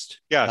 guitarist.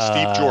 Yeah,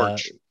 Steve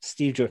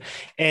George.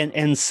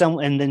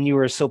 And then you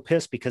were so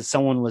pissed because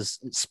someone was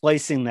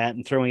splicing that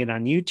and throwing it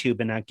on YouTube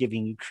and not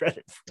giving you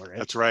credit for it.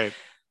 That's right.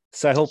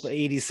 So I hope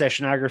 80s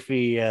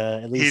Sessionography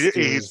at least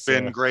he's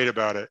been great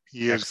about it.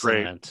 He is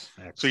great. Excellent.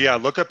 So yeah,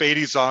 look up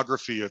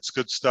 80sography. It's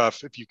good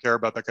stuff if you care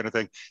about that kind of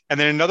thing. And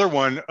then another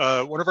one,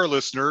 one of our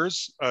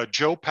listeners,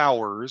 Joe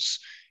Powers.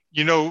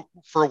 You know,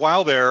 for a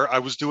while there, I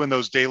was doing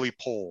those daily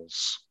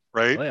polls,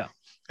 right? Oh yeah.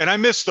 And I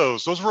missed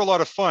those. Those were a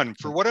lot of fun.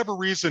 For whatever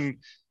reason,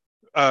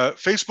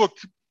 Facebook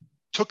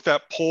took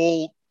that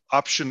poll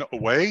option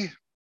away.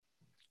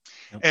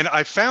 Yep. And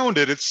I found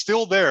it. It's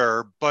still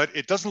there, but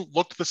it doesn't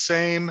look the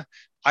same.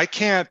 I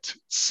can't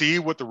see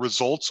what the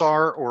results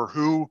are or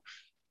who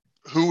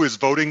is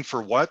voting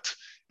for what.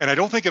 And I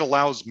don't think it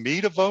allows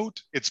me to vote.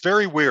 It's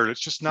very weird.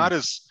 It's just not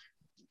as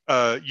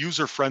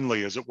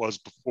user-friendly as it was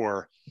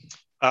before.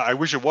 I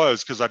wish it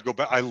was, because I'd go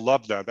back. I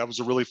love that. That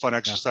was a really fun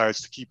exercise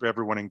to keep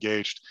everyone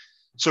engaged.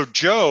 So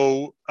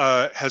Joe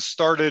has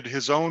started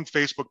his own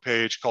Facebook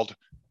page called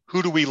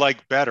Who Do We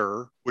Like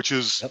Better, which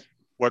is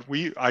what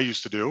I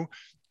used to do.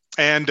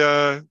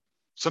 And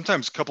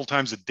sometimes a couple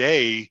times a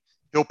day,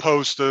 he'll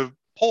post a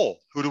poll.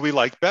 Who do we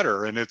like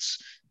better? And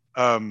it's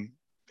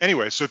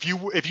anyway. So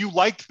if you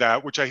liked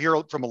that, which I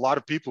hear from a lot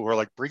of people who are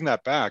like, bring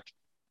that back.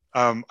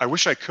 I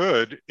wish I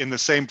could in the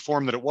same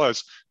form that it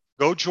was.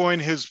 Go join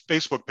his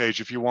Facebook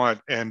page if you want,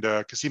 and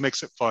because he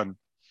makes it fun.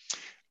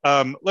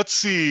 Let's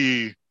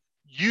see.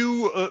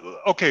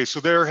 Okay,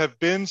 so there have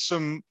been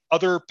some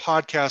other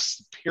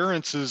podcast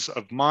appearances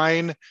of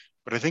mine,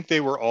 but I think they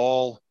were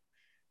all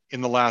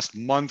in the last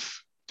month.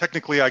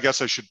 Technically, I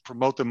guess I should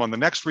promote them on the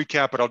next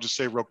recap, but I'll just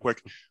say real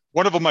quick.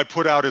 One of them I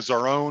put out as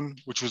our own,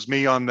 which was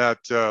me on that.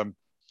 I'm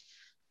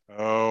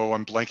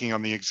blanking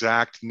on the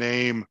exact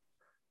name.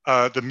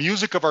 The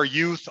Music of Our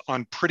Youth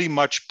on Pretty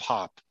Much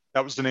Pop.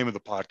 That was the name of the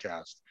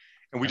podcast.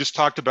 And we just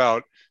talked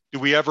about, do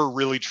we ever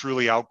really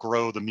truly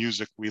outgrow the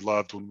music we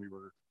loved when we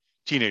were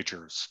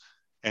teenagers?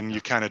 And you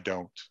kind of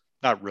don't.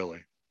 Not really.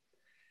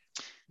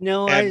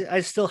 No,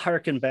 I still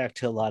hearken back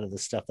to a lot of the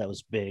stuff that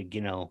was big,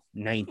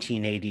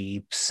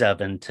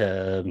 1987 to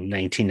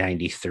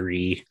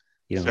 1993,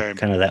 Same.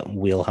 kind of that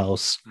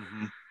wheelhouse.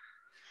 Mm-hmm.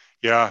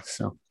 Yeah.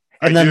 So,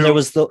 and then there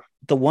was the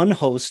one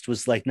host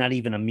was like not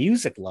even a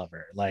music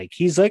lover. Like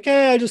he's like,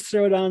 hey, I just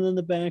throw it on in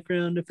the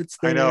background if it's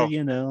there,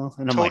 And I'm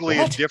totally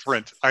like,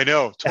 indifferent. I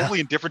know, totally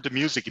indifferent to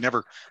music. He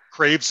never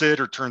craves it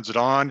or turns it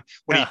on.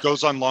 When he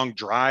goes on long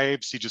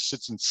drives, he just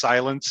sits in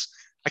silence.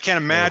 I can't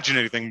imagine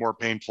anything more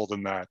painful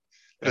than that.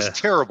 It is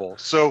terrible.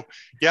 So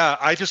yeah,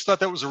 I just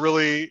thought that was a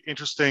really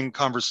interesting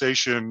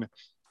conversation.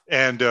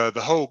 And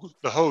the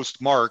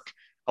host, Mark,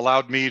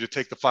 allowed me to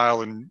take the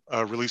file and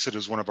release it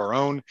as one of our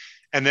own.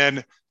 And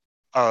then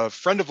a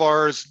friend of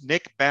ours,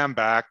 Nick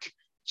Bamback,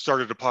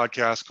 started a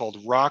podcast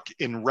called Rock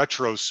in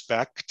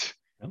Retrospect,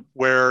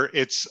 where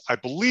it's, I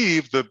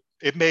believe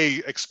it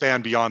may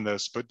expand beyond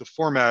this, but the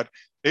format,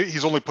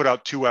 he's only put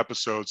out 2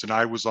 episodes and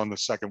I was on the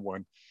second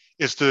one,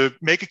 is to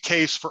make a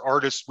case for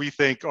artists we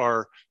think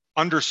are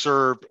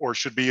underserved or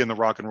should be in the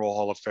Rock and Roll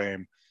Hall of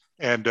Fame.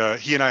 And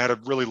he and I had a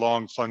really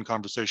long, fun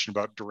conversation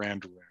about Duran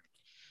Duran.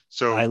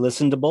 So I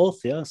listened to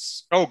both.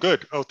 Yes. Oh,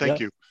 good. Oh, thank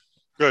you.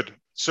 Good.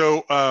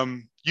 So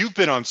you've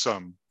been on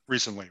some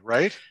recently,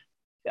 right?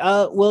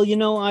 Well,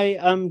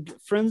 I'm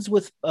friends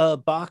with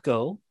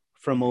Baco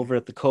from over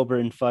at the Cobra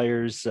and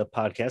Fires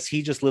podcast.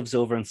 He just lives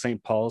over in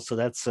St. Paul, so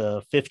that's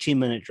a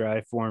 15-minute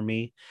drive for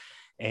me.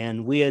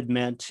 And we had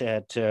met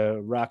at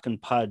Rock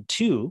and Pod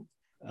 2,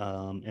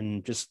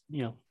 and just,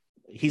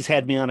 he's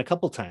had me on a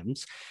couple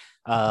times.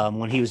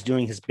 When he was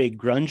doing his big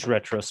grunge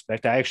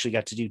retrospect, I actually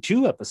got to do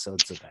 2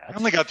 episodes of that. I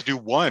only got to do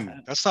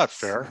 1. That's not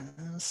fair.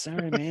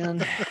 Sorry,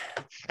 man.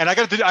 And I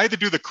had to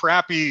do the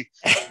crappy,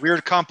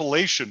 weird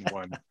compilation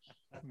one.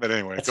 But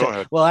anyway, That's go it.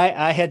 ahead. Well,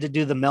 I had to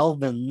do the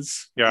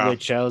Melvins, Yeah.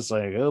 which I was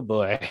like, oh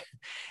boy.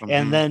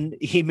 And Hmm. then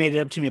he made it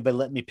up to me by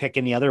letting me pick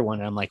any other one.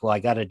 And I'm like, well, I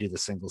got to do the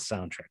single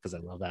soundtrack because I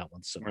love that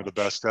one so We're the much.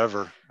 best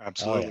ever. Oh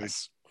Absolutely.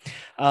 yes.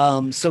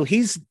 So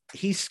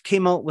he's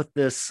came out with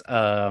this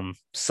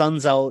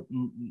Sun's Out,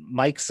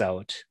 Mike's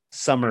Out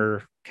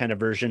summer kind of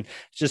version,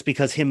 just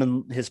because him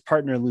and his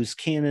partner Loose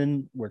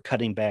Cannon were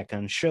cutting back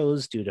on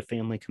shows due to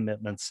family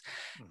commitments.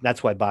 Mm-hmm.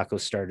 That's why Baco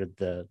started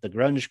the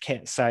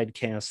grunge side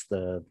cast,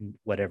 the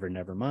whatever,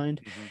 never mind.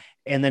 Mm-hmm.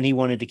 And then he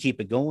wanted to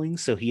keep it going,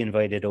 so he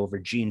invited over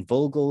Gene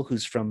Vogel,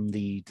 who's from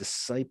the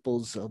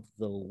Disciples of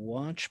the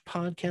Watch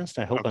podcast.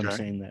 I hope I'm Okay.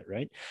 saying that right.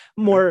 Right.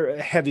 More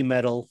heavy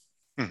metal.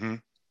 Mm-hmm.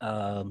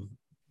 um,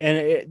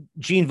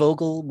 Gene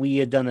Vogel, we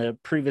had done a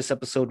previous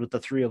episode with the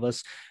three of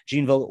us.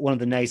 Gene Vogel, one of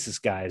the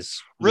nicest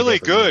guys you'd Really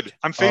ever good. meet.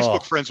 I'm Facebook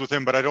Oh, friends with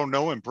him, but I don't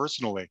know him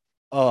personally.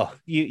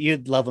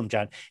 you'd love him,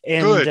 John.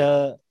 And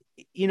Good.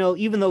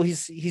 even though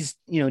he's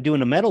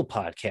doing a metal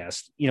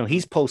podcast, Mhm.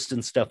 he's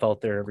posting stuff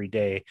out there every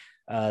day.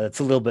 That's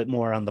a little bit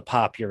more on the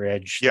popular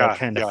edge that Yeah.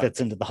 kind of Yeah.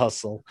 fits into the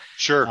hustle.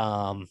 Sure.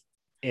 Um,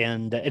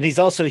 and he's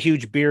also a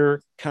huge beer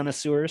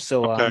connoisseur,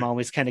 so Okay. I'm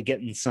always kind of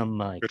getting some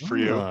like, Good for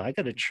oh, you. I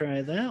got to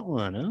try that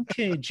one.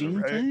 Okay, Gene,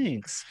 Right.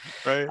 thanks.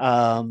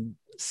 Right.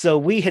 So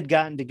we had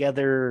gotten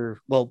together,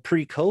 well,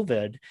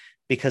 pre-COVID,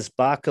 because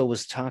Baco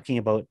was talking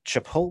about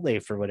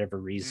Chipotle for whatever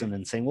Mm. reason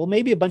and saying, well,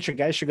 maybe a bunch of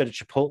guys should go to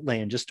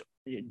Chipotle and just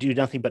do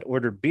nothing but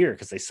order beer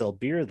because they sell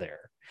beer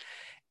there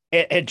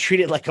and treat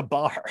it like a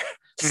bar.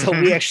 So we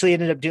Mm-hmm. actually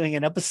ended up doing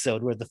an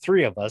episode where the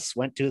three of us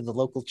went to the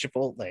local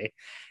Chipotle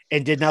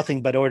and did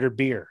nothing but order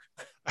beer.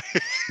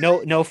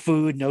 No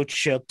food, no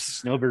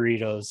chips, no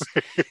burritos.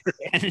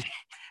 And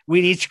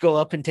we'd each go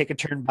up and take a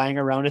turn buying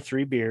a round of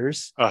three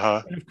beers.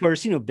 Uh-huh. And of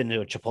course, been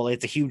to a Chipotle,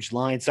 it's a huge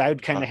line. So I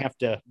would kind Uh-huh. of have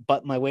to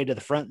butt my way to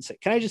the front and say,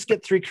 can I just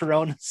get three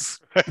Coronas?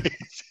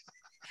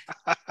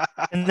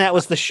 And that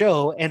was the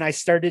show. And I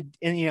started,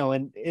 and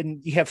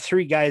you have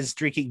three guys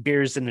drinking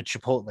beers in a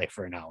Chipotle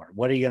for an hour.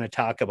 What are you going to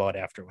talk about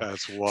afterward?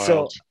 That's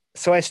wild.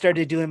 So I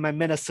started doing my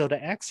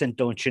Minnesota accent,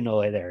 don't you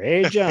know? There,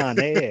 hey John,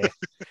 hey.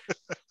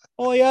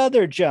 Oh yeah,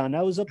 there, John.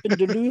 I was up in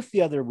Duluth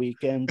the other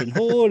weekend, and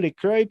holy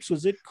cripes,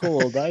 was it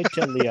cold! I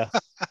tell you,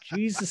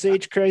 Jesus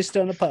H Christ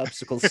on a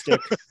popsicle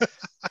stick.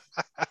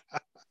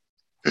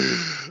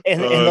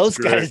 And Oh, that's those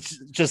great. guys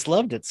just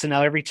loved it. So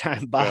now every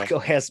time Yeah.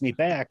 Baco has me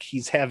back,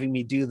 he's having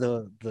me do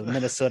the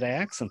Minnesota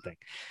accent thing.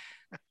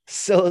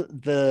 So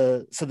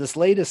this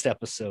latest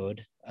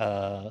episode,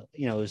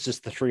 it was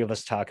just the three of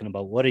us talking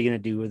about what are you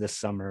going to do this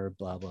summer,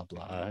 blah blah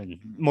blah, and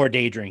more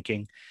day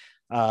drinking.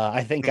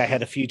 I think I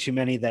had a few too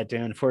many that day,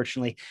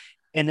 unfortunately.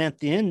 And at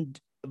the end,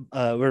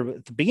 or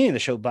at the beginning of the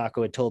show,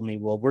 Baco had told me,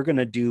 well, we're going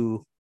to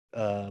do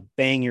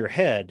Bang Your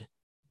Head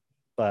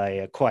by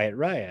a Quiet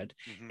Riot,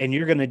 Mm-hmm. and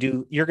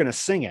you're going to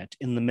sing it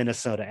in the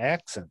Minnesota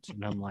accent.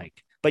 And I'm like,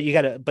 but you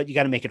got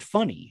to make it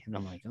funny. And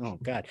I'm like, oh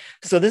God.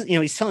 So this,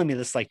 he's telling me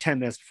this like 10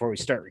 minutes before we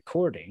start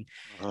recording.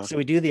 Uh-huh. So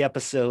we do the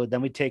episode,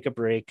 then we take a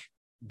break.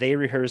 They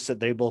rehearse it.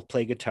 They both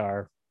play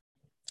guitar.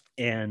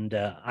 And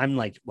I'm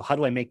like, well, how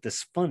do I make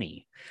this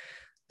funny?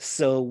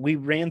 So we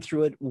ran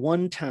through it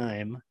one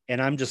time,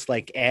 and I'm just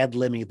like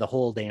ad-libbing the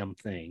whole damn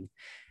thing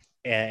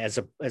as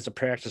a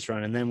practice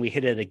run, and then we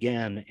hit it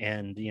again,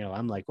 and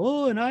I'm like,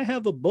 oh, and I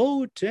have a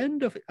boat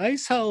and a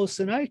ice house,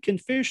 and I can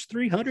fish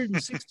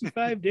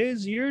 365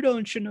 days a year,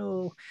 don't you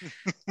know?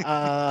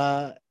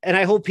 And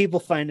I hope people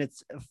find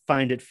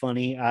it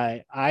funny.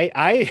 I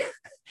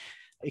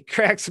it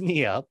cracks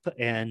me up,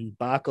 and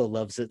Baco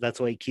loves it. That's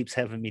why he keeps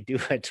having me do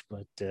it.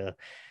 But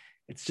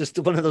it's just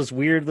one of those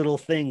weird little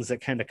things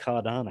that kind of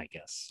caught on, I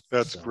guess.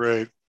 That's So,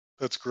 great.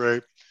 That's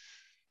great.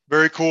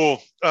 Very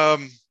cool.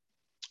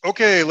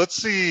 Okay, let's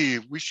see.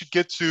 We should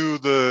get to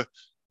the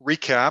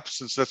recap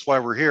since that's why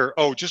we're here.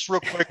 Oh, just real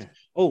quick,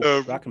 oh,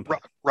 the Rock and Pod.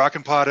 Rock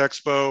and Pod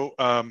Expo.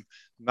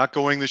 Not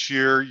going this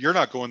year. You're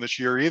not going this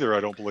year either,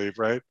 I don't believe,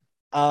 right?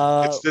 It's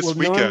Well, this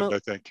weekend, normal. I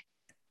think.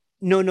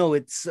 No,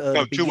 it's No,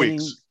 the 2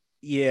 weeks. beginning.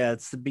 Yeah,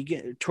 it's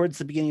towards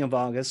the beginning of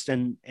August,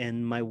 and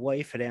my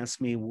wife had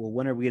asked me, well,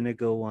 when are we going to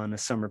go on a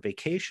summer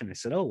vacation? I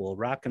said, oh, well,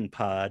 Rock and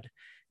Pod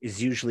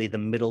is usually the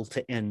middle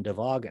to end of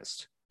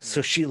August.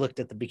 So she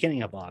looked at the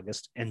beginning of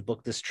August and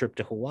booked this trip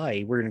to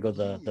Hawaii. We're going to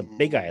go the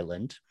Big Ooh.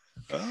 Island,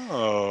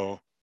 Oh,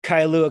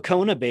 Kailua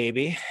Kona,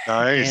 baby,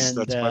 nice. and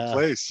That's my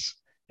place.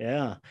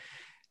 yeah.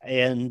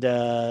 And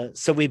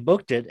so we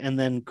booked it, and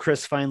then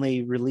Chris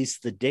finally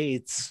released the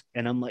dates,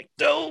 and I'm like,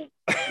 no,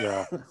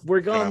 Yeah. we're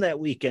gone Yeah. that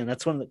weekend.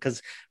 That's one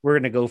because we're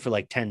gonna go for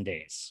like 10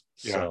 days.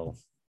 Yeah. So,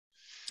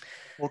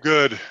 Well,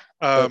 good.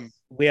 but Um,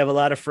 we have a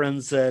lot of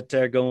friends that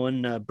are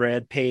going.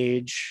 Brad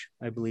Page,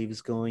 I believe,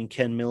 is going.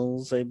 Ken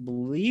Mills, I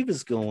believe,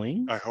 is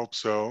going. I hope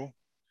so.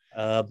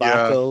 Yeah.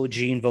 Baco,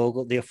 Gene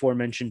Vogel, the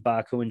aforementioned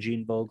Baco and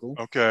Gene Vogel.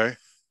 Okay.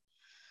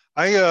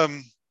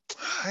 I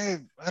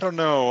I don't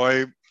know.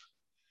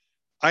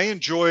 I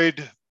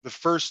enjoyed the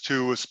first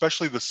two,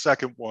 especially the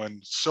second one,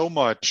 so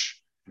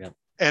much. Yep.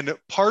 And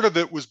part of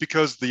it was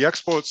because the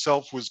expo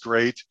itself was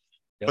great,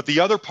 Yep. but the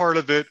other part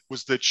of it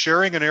was that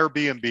sharing an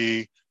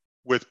Airbnb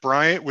with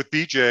Bryant, with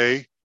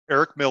BJ,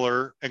 Eric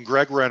Miller, and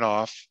Greg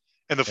Renoff,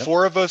 and the Yep.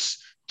 four of us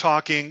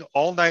talking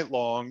all night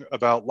long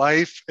about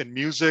life and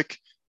music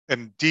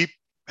and deep,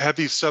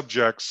 heavy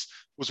subjects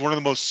was one of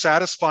the most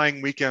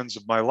satisfying weekends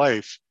of my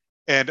life.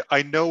 And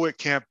I know it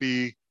can't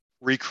be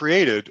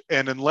recreated.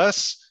 And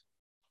unless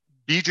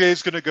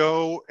BJ's going to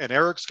go and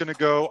Eric's going to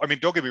go, I mean,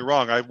 don't get me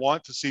wrong, I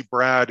want to see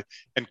Brad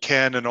and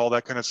Ken and all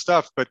that kind of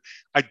stuff, but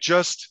I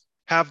just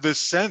have this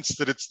sense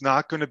that it's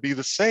not going to be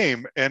the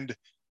same. And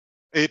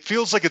it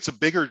feels like it's a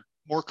bigger,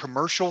 more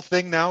commercial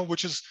thing now,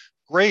 which is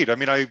great. I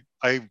mean,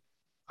 I'm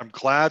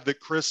glad that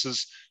Chris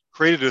has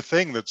created a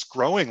thing that's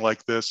growing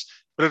like this,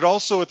 but it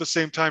also at the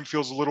same time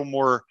feels a little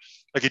more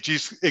like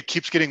it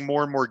keeps getting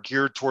more and more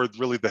geared toward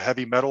really the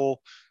heavy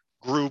metal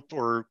group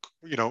or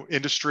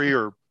industry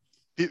or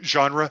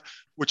genre,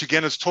 which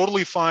again is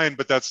totally fine,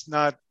 but that's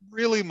not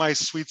really my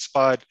sweet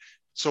spot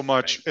so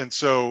much. Right. And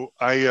so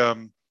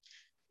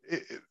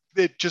it,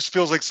 it just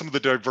feels like some of the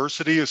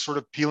diversity is sort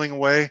of peeling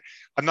away.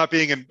 I'm not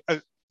being in,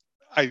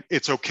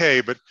 it's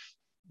okay, but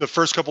the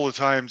first couple of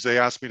times they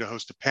asked me to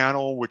host a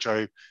panel, which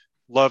I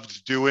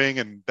loved doing,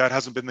 and that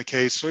hasn't been the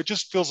case. So it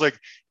just feels like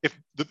if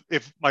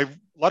a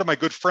lot of my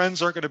good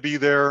friends aren't going to be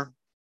there,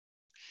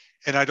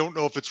 and I don't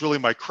know if it's really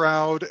my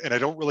crowd, and I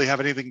don't really have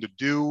anything to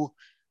do,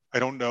 I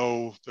don't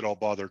know that I'll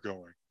bother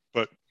going.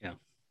 But Yeah.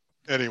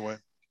 anyway.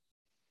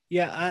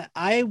 Yeah,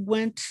 I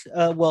went,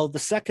 well, the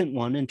second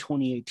one in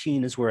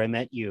 2018 is where I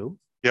met you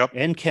Yep.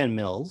 and Ken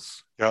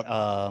Mills, Yep.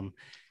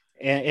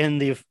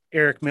 and the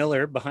Eric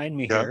Miller behind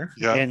me Yeah. here,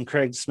 Yeah. and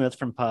Craig Smith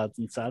from Pods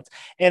and Sots.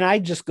 And I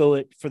just go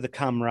it for the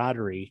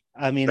camaraderie.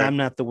 I mean, Okay. I'm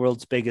not the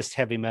world's biggest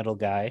heavy metal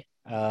guy.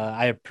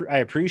 I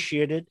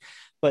appreciate it,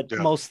 but Yeah.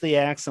 most of the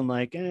acts, I'm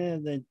like,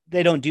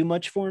 they don't do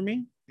much for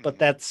me. But Mhm.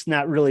 that's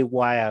not really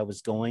why I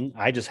was going.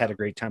 I just had a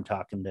great time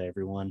talking to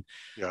everyone.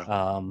 Yeah.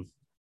 Um,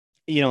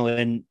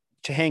 and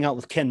to hang out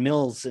with Ken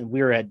Mills, and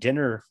we were at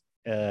dinner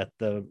at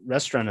the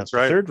restaurant at That's the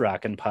right. Third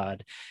Rockin'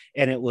 Pod,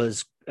 and it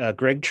was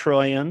Greg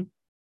Troyan,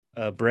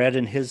 Brad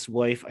and his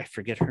wife, I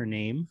forget her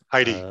name,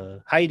 Heidi.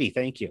 Heidi,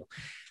 thank you,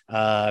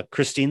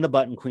 Christine the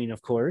Button Queen,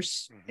 of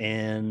course, Mhm.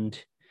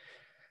 and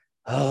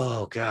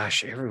oh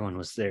gosh, everyone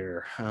was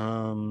there.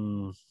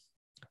 I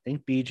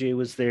think BJ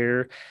was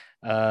there.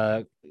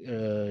 Oh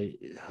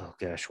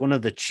gosh, one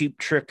of the Cheap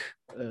Trick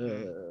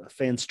Mhm.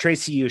 fans,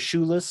 Tracy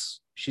Yoshulis.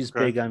 She's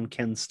Okay. big on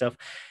Ken's stuff,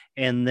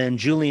 and then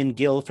Julian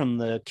Gill from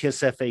the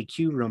Kiss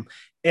FAQ Mhm. room,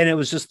 and it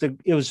was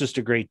just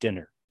a great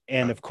dinner.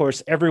 And Yeah. of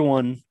course,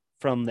 everyone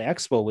from the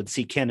expo would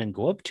see Ken and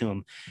go up to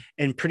him,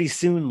 and pretty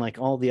soon, like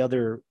all the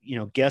other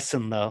guests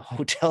in the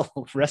hotel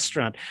Mhm.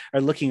 restaurant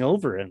are looking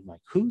over and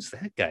like, who's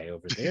that guy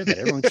over there that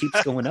everyone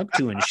keeps going up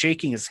to and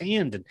shaking his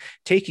hand and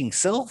taking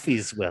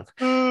selfies with?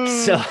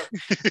 So,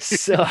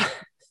 so,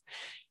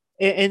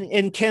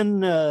 and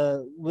Ken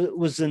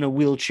was in a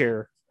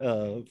wheelchair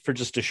for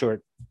just a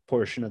short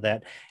portion of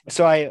that.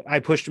 So I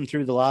pushed him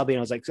through the lobby and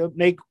I was like, so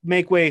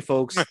make way,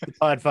 folks. The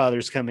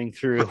Podfather's coming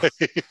through.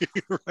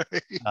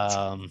 Right.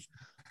 Um,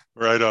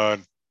 Right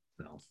on.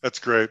 so, That's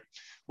great.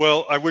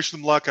 Well, I wish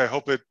them luck. I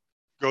hope it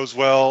goes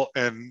well,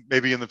 and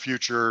maybe in the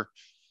future,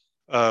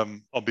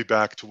 I'll be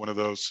back to one of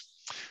those.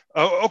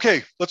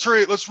 Okay, let's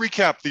hurry. Let's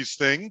recap these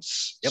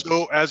things. yep.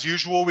 So, as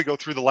usual, we go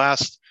through the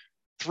last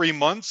 3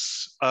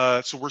 months.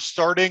 So we're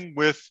starting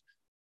with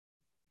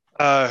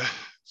uh,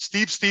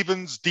 Steve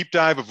Stevens' deep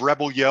dive of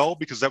Rebel Yell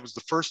because that was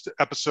the first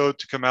episode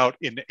to come out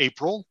in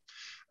April.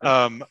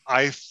 Yep.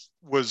 I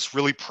was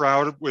really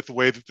proud with the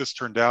way that this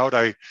turned out.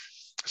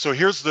 So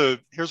here's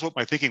what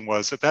my thinking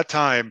was. At that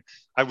time,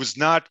 I was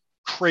not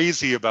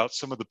crazy about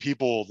some of the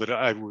people that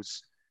I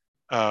was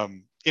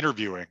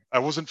interviewing. I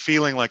wasn't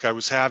feeling like I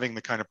was having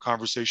the kind of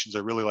conversations I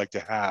really like to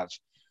have.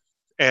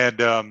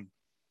 And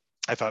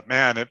I thought,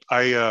 man,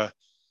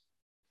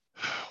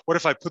 what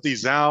if I put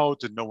these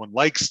out and no one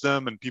likes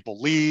them and people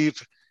leave?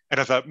 And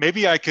I thought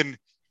maybe I can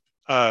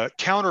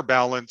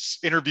counterbalance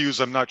interviews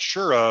I'm not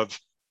sure of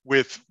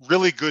with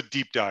really good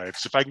deep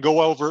dives. If I can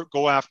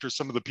go after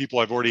some of the people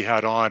I've already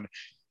had on,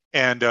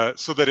 and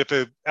so that if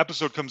an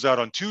episode comes out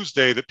on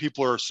Tuesday that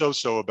people are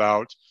so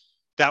about,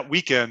 that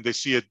weekend they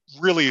see a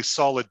really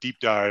solid deep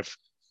dive,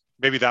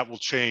 maybe that will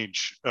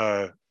change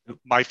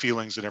my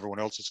feelings and everyone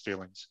else's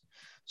feelings.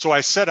 So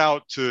I set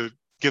out to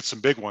get some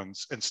big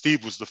ones, and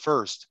Steve was the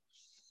first,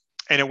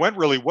 and it went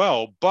really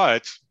well.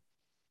 But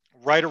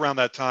right around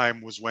that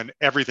time was when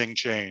everything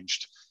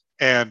changed,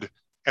 and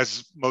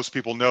as most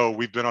people know,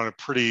 we've been on a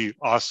pretty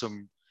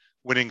awesome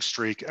winning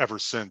streak ever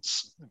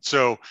since.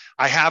 So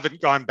I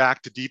haven't gone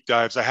back to deep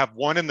dives. I have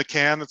one in the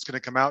can that's going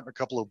to come out in a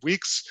couple of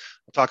weeks.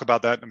 I'll talk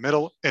about that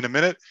in a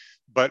minute.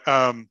 But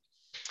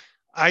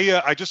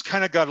I just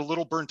kind of got a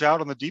little burnt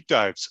out on the deep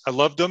dives. I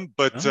loved them,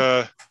 but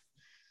Oh,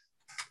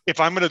 if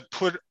I'm going to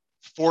put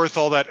forth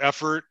all that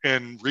effort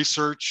and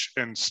research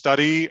and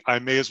study, I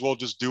may as well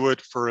just do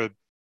it for a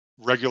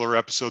regular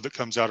episode that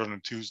comes out on a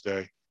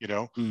Tuesday.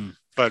 hmm.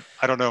 But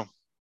I don't know.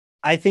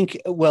 I think,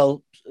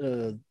 well,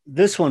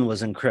 this one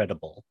was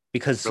incredible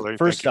because Really, thank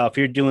first you. off,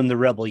 you're doing the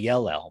Rebel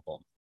Yell album.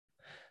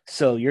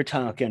 So you're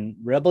talking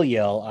Rebel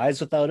Yell, Eyes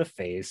Without a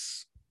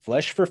Face,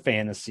 Flesh for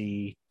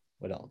Fantasy.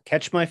 What else?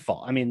 Catch My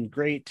Fall. I mean,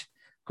 great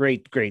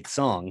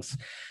songs.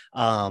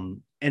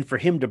 And for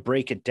him to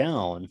break it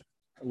down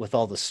with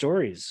all the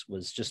stories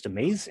was just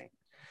amazing.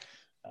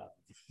 Uh,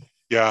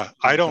 Yeah,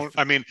 the, the,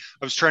 I mean,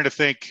 I was trying to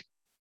think.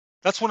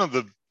 That's one of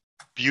the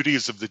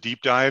beauties of the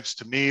deep dives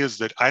to me is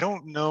that I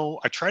don't know.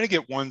 I try to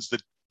get ones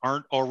that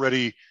don't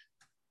already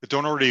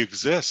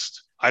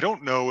exist. I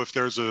don't know if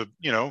there's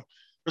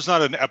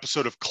not an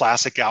episode of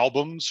classic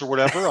albums or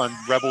whatever on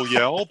Rebel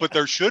Yell, but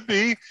there should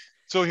be.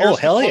 So oh, here's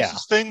the hell yeah.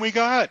 closest thing we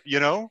got.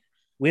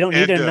 We don't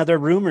need And another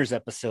rumors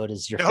episode,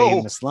 is your no,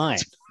 famous line.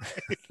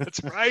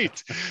 that's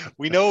right.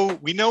 We know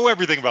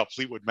everything about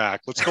Fleetwood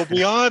Mac. Let's go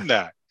beyond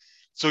that.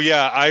 So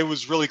yeah, I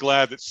was really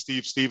glad that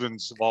Steve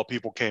Stevens of all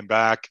people came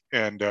back,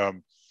 and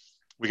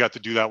we got to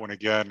do that one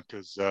again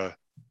because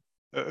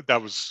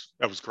that was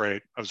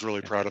great. I was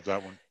really proud of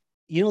that one.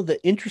 The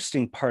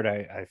interesting part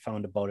I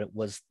found about it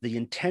was the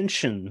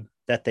intention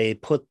that they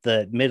put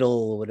the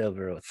middle,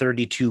 whatever,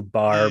 32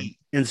 bar Mm,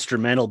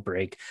 instrumental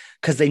break,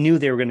 because they knew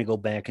they were going to go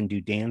back and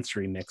do dance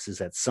remixes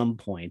at some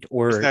point, isn't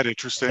or that the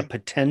interesting?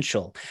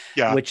 potential,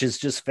 Yeah, which is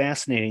just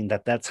fascinating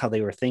that that's how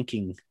they were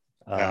thinking.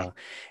 yeah.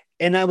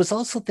 And I was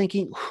also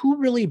thinking, who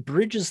really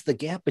bridges the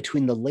gap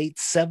between the late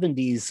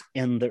 70s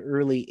and the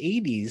early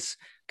 80s,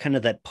 kind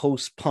of that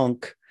post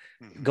punk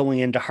Mm-hmm. going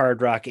into hard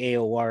rock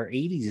AOR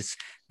 80s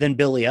than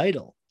Billy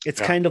Idol.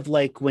 It's Yeah. kind of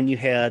like when you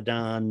had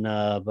on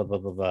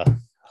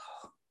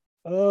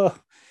oh,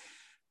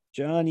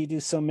 John, you do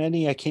so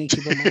many, I can't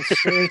keep them all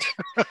straight.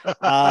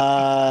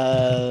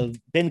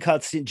 Ben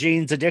Cutts,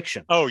 Jane's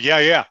Addiction. Oh yeah,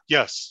 yeah,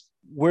 yes.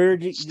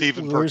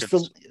 Stephen Where's the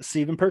Perkins.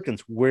 Stephen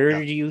Perkins? Where Yeah.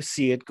 do you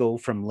see it go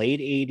from late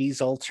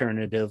 80s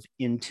alternative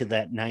into Mm-hmm.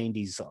 that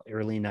 90s,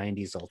 early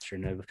 90s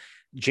alternative?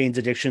 Jane's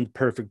Addiction,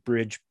 perfect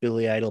bridge.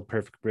 Billy Idol,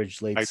 perfect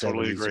bridge. Late I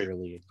totally 70s, agree.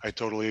 early. I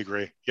totally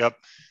agree. Yep.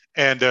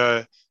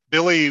 And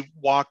Billy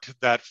walked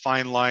that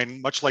fine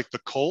line, much like the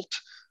Cult,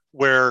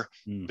 where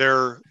Mm.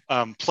 they're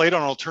played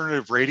on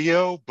alternative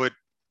radio, but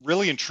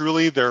really and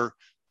truly they're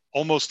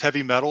almost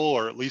heavy metal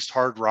or at least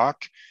hard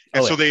rock.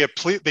 And Oh so yeah.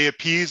 they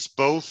appease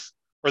both,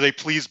 or they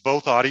please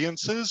both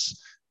audiences.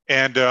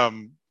 And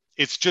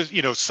it's just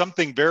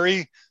something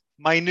very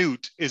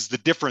minute is the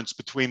difference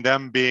between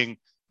them being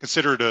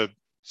considered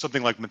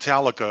something like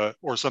Metallica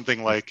or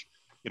something like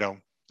you know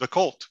the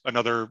Cult,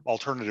 another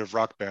alternative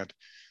rock band.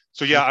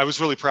 So yeah, Sure. I was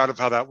really proud of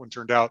how that one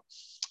turned out.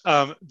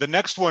 The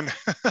next one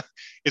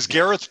is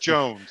Gareth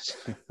Jones,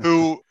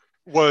 who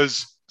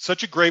was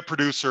such a great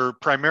producer.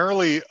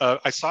 Primarily,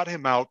 I sought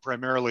him out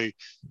primarily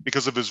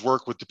because of his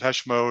work with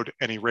Depeche Mode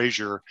and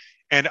Erasure.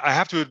 And I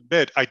have to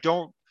admit, I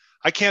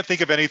can't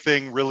think of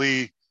anything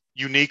really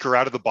unique or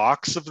out of the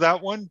box of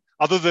that one,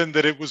 other than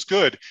that it was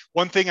good.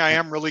 One thing I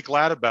am really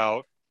glad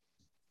about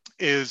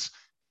is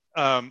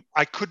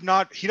I could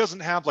not, he doesn't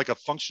have like a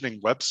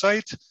functioning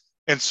website.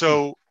 And Hmm.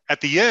 so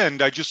at the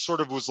end, I just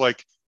sort of was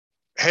like,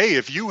 hey,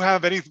 if you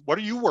have what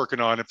are you working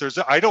on? If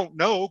I don't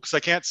know, because I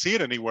can't see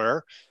it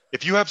anywhere.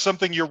 If you have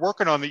something you're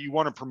working on that you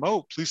want to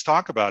promote, please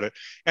talk about it.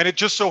 And it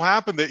just so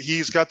happened that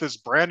he's got this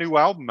brand new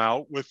album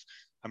out with,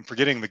 I'm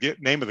forgetting the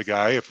name of the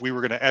guy. If we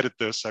were going to edit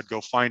this, I'd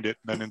go find it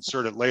and then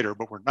insert it later,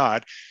 but we're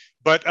not.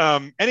 But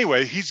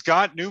anyway, he's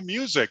got new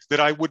music that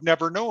I would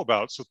never know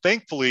about. So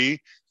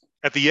thankfully,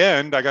 at the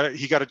end,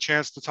 he got a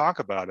chance to talk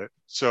about it.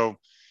 So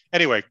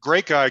anyway,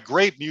 great guy,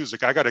 great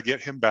music. I got to get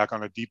him back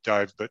on a deep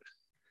dive, but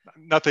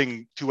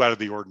nothing too out of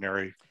the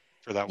ordinary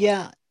for that one.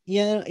 Yeah,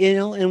 yeah,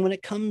 and when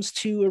it comes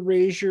to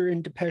Erasure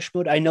and Depeche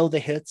Mode, I know the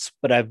hits,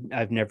 but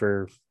I've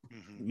never,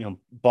 Mm-hmm.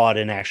 bought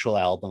an actual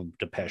album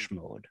Depeche Mm-hmm.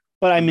 Mode.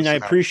 But I You're mean, I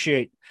missing out.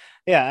 appreciate,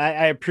 yeah,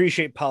 I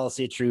appreciate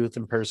Policy of Truth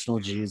and Personal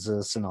Mm-hmm.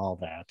 Jesus and all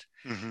that.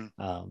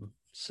 Mm-hmm.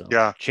 So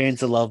Yeah,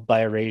 Chains of Love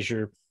by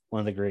Erasure, one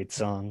of the great it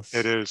songs.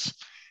 is.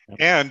 Yep.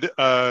 And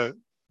a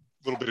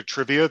little bit of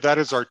trivia, that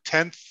is our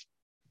 10th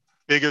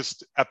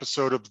biggest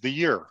episode of the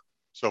year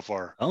so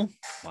far. Oh,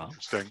 wow.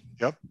 Interesting.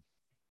 Yep.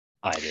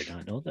 I did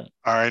not know that.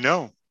 I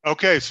know.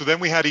 Okay, so then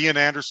we had Ian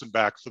Anderson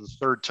back for the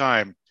third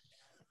time.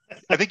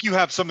 I think you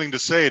have something to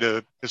say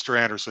to Mr.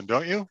 Anderson,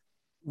 don't you?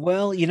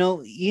 Well,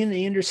 Ian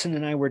Anderson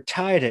and I were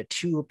tied at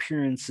 2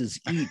 appearances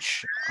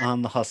each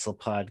on the Hustle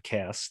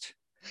podcast,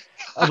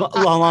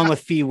 along with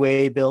Fee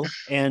Waybill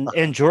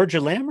and Georgia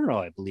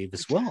Lamoureux, I believe,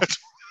 as well.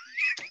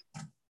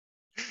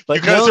 You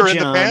But guys no, are in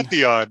the John,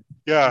 pantheon.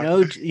 Yeah.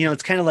 no,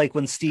 it's kind of like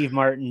when Steve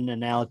Martin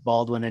and Alec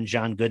Baldwin and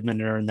John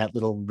Goodman are in that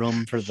little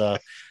room for the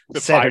The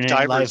Five Saturday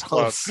Night Timers Live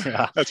Club. hosts.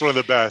 Yeah. That's one of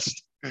the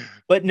best.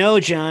 But no,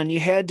 John, you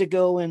had to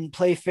go and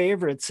play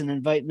favorites and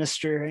invite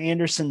Mr.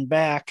 Anderson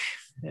back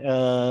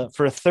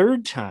for a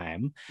third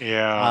time.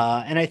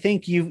 Yeah. And I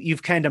think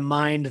you've kind of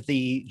mined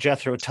the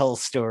Jethro Tull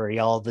story,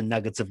 all the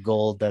nuggets of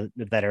gold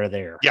that are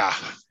there. Yeah.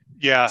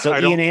 Yeah. So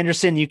Ian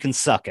Anderson, you can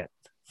suck it.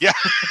 Yeah.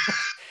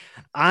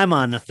 I'm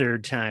on the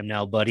third time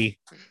now, buddy.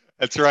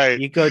 That's right.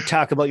 You go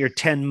talk about your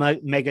 10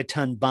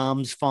 megaton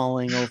bombs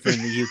falling over in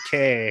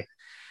the UK.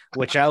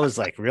 which I was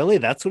like, really?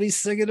 That's what he's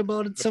singing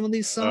about in some of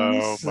these Oh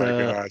songs? my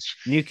gosh.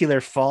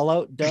 Nuclear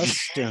fallout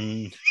dust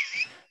and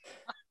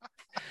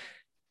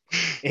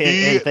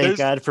He thank there's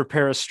God for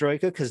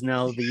perestroika, because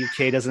now the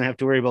UK doesn't have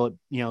to worry about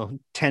 10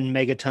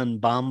 megaton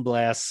bomb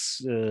blasts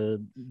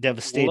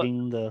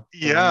devastating the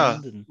yeah,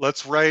 land. And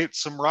let's write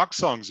some rock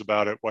songs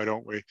about it. Why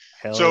don't we?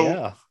 hell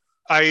So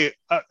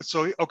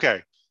yeah,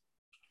 okay,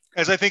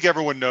 as I think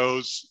everyone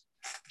knows,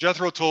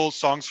 Jethro Tull's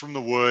Songs from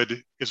the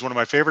Wood is one of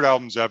my favorite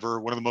albums ever,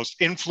 one of the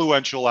most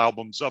influential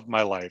albums of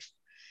my life.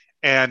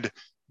 And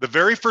the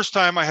very first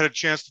time I had a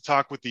chance to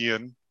talk with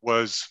Ian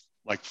was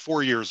like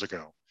 4 years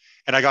ago,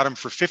 and I got him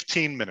for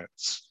 15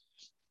 minutes.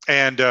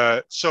 And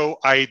so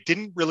I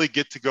didn't really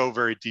get to go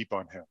very deep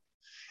on him.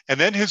 And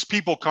then his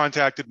people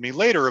contacted me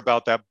later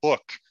about that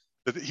book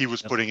that he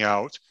was yep. putting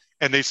out,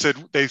 and they said,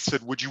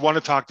 would you want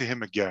to talk to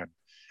him again?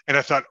 And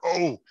I thought,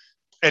 oh,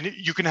 and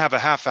you can have a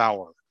half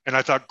hour. And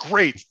I thought,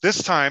 great,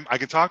 this time I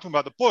can talk to him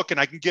about the book, and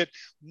I can get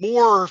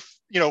more,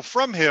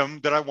 from him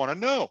that I want to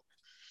know.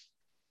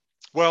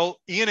 Well,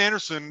 Ian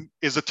Anderson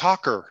is a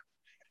talker,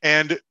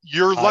 and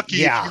you're lucky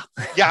if Yeah.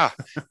 you, yeah,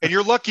 and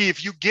you're lucky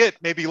if you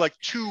get maybe like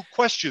 2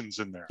 questions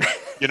in there,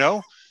 you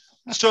know?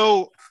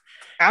 So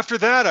after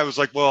that, I was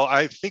like, well,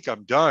 I think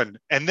I'm done.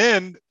 And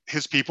then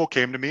his people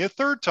came to me a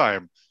third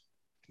time.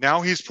 Now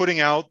he's putting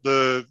out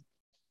the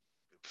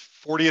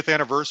 40th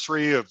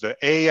anniversary of the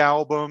A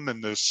album,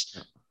 and it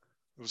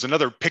was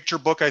another picture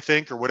book, I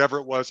think, or whatever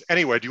it was.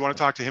 Anyway, do you want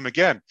to talk to him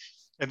again?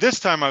 And this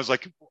time I was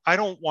like, I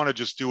don't want to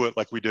just do it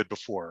like we did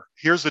before.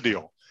 Here's the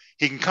deal.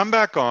 He can come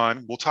back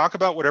on. We'll talk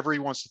about whatever he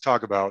wants to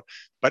talk about,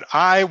 but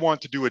I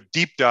want to do a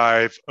deep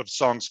dive of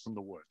Songs from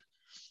the Wood,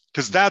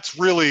 because that's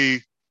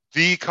really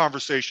the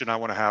conversation I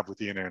want to have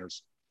with Ian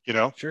Anderson.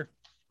 Sure.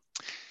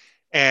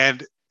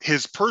 And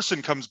his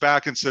person comes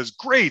back and says,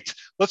 great,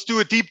 let's do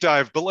a deep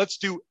dive, but let's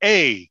do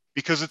A,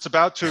 because it's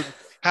about to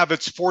have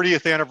its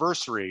 40th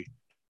anniversary.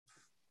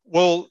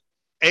 Well,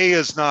 A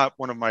is not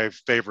one of my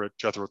favorite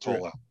Jethro Tull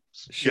albums.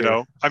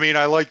 Sure. I mean,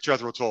 I like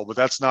Jethro Tull, but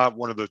that's not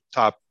one of the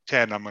top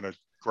 10 I'm going to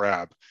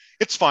grab.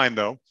 It's fine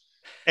though.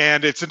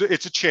 And it's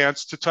a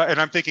chance to talk. And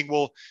I'm thinking,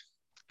 well,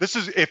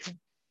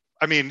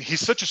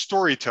 he's such a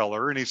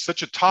storyteller and he's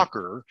such a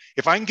talker.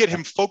 If I can get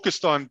him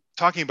focused on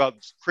talking about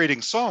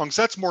creating songs,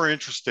 that's more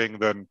interesting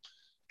than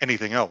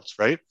anything else,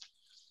 right?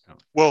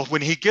 Well,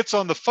 when he gets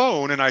on the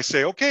phone and I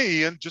say, okay,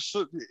 Ian,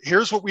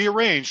 here's what we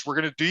arranged. We're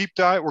going to deep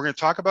dive. We're going to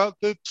talk about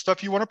the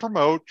stuff you want to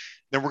promote.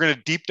 Then we're going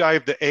to deep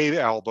dive the A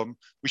album.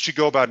 We should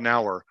go about an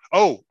hour.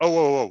 Oh.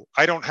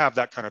 I don't have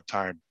that kind of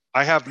time.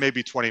 I have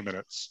maybe 20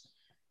 minutes.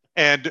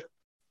 And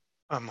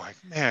I'm like,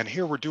 man,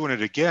 here we're doing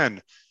it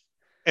again.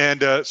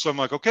 And so I'm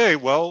like, okay,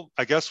 well,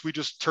 I guess we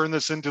just turn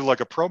this into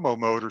like a promo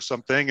mode or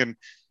something,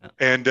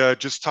 and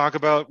just talk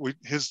about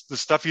the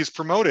stuff he's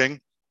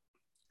promoting.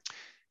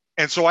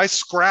 And so I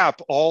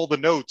scrap all the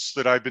notes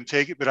that I've been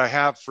taking that I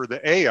have for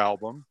the A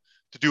album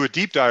to do a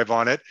deep dive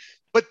on it.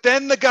 But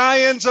then the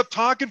guy ends up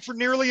talking for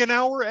nearly an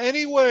hour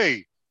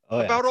anyway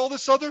about all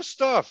this other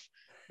stuff.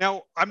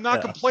 Now, I'm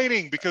not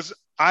complaining, because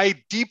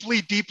I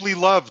deeply, deeply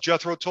love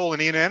Jethro Tull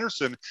and Ian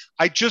Anderson.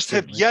 I just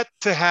have yet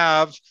to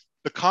have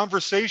the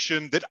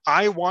conversation that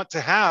I want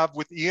to have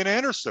with Ian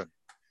Anderson.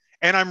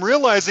 And I'm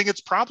realizing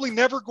it's probably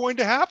never going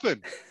to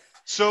happen.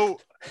 So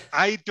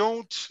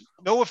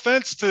no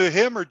offense to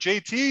him or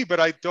JT, but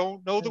I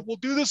don't know that we'll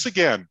do this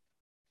again,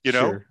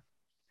 Sure.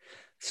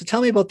 So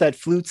tell me about that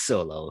flute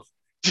solo,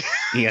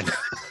 Ian.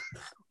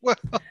 Well,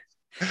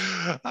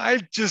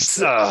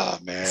 oh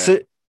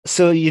man.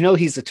 So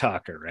he's a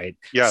talker, right?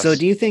 Yes. So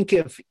do you think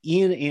if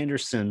Ian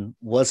Anderson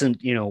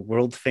wasn't,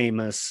 world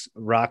famous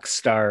rock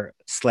star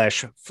 /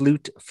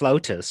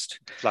 flautist,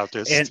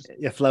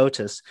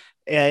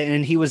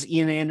 and he was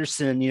Ian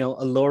Anderson, a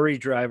lorry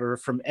driver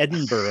from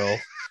Edinburgh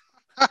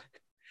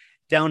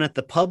down at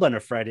the pub on a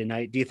Friday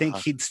night, do you think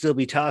he'd still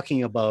be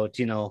talking about,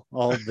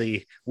 all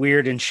the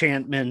weird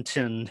enchantment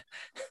and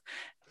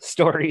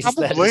stories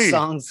that his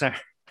songs are?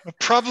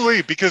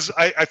 Probably, because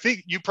I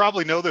think you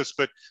probably know this,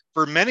 but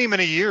for many,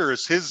 many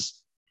years,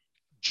 his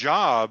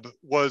job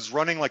was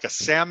running like a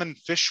salmon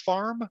fish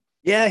farm.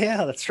 Yeah,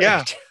 that's right.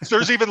 Yeah. So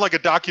there's even like a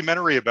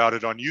documentary about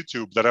it on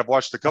YouTube that I've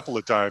watched a couple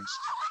of times.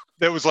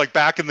 That was like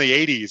back in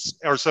the 80s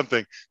or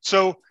something.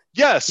 So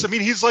yes, I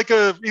mean, he's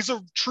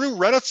a true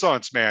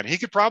Renaissance man. He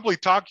could probably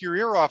talk your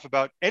ear off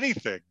about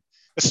anything,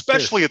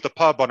 especially at the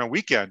pub on a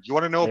weekend. You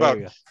want to know about,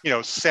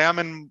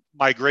 salmon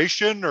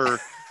migration or,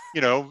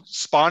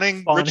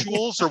 spawning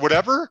rituals or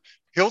whatever?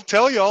 He'll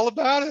tell you all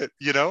about it.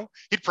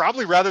 He'd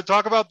probably rather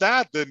talk about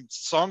that than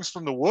Songs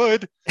from the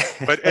Wood.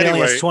 But anyway, it only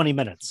has 20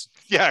 minutes.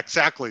 Yeah,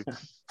 exactly.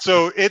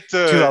 So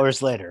 2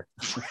 hours later.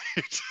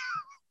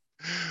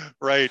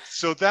 Right.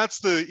 So that's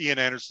the Ian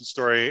Anderson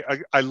story.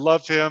 I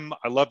love him.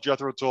 I love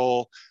Jethro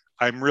Tull.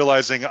 I'm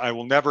realizing I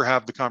will never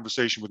have the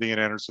conversation with Ian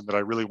Anderson that I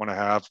really want to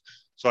have.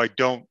 So I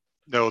don't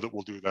know that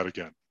we'll do that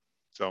again.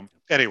 So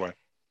anyway.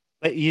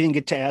 But you didn't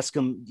get to ask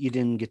him. You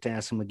didn't get to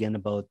ask him again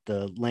about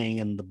the laying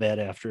in the bed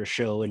after a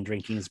show and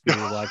drinking his beer,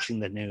 watching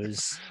the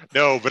news.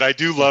 No, but I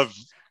do love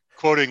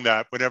quoting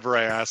that whenever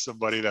I ask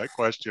somebody that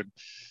question.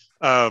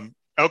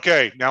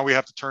 Okay, now we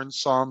have to turn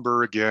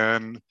somber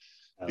again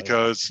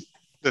because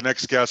the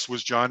next guest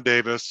was John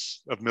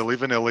Davis of Milli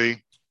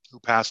Vanilli, who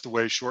passed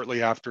away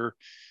shortly after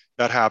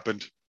that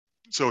happened.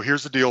 So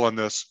here's the deal on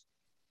this.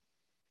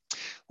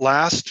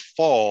 Last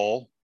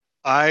fall,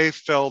 I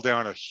fell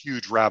down a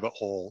huge rabbit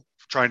hole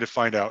trying to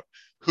find out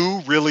who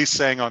really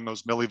sang on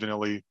those Milli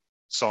Vanilli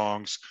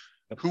songs,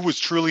 who was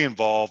truly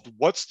involved,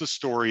 what's the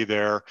story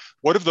there,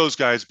 what have those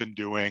guys been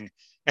doing?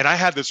 And I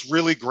had this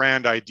really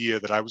grand idea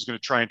that I was going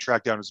to try and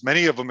track down as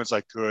many of them as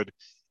I could,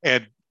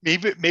 and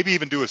maybe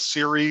even do a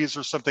series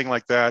or something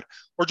like that,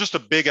 or just a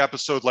big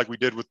episode like we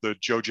did with the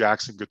Joe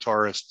Jackson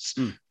guitarists.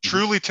 Mm-hmm.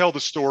 Truly tell the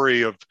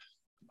story of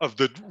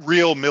the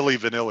real Milli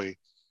Vanilli.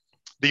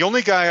 The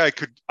only guy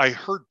I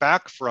heard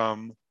back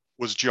from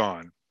was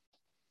John.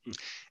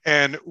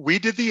 And we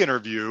did the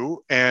interview,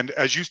 and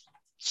as you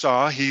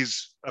saw,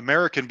 he's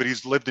American, but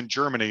he's lived in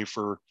Germany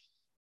for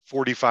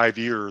 45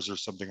 years or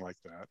something like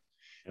that.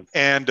 Yep.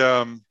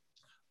 And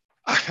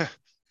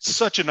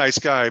such a nice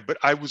guy, but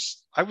I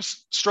was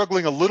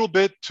struggling a little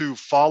bit to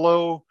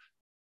follow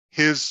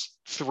his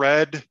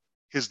thread,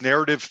 his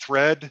narrative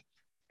thread,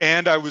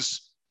 and I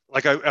was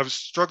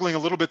struggling a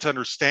little bit to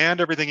understand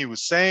everything he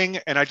was saying,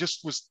 and I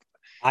just was.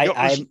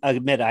 I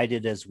admit I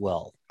did as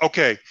well.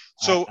 Okay,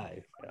 so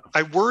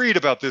I worried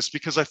about this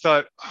because I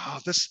thought, oh,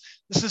 this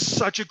is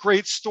such a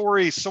great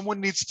story.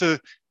 Someone needs to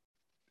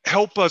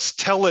help us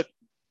tell it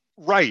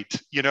right,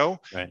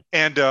 Right.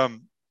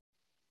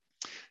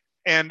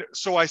 And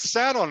so I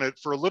sat on it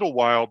for a little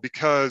while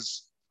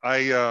because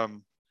I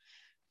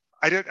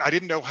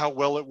didn't know how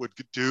well it would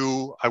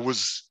do. I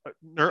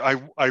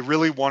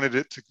really wanted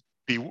it to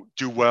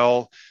do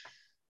well.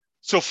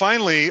 So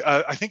finally,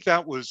 I think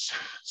that was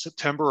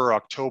September or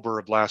October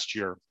of last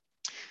year.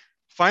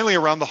 Finally,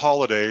 around the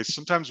holidays,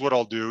 sometimes what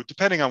I'll do,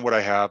 depending on what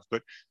I have,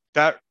 but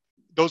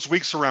those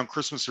weeks around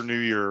Christmas or New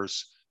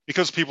Year's,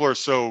 because people are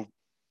so,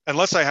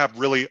 unless I have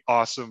really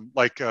awesome,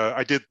 like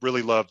I did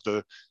really love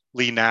the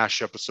Lee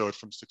Nash episode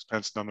from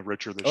Sixpence None the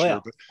Richer this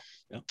year.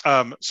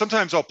 But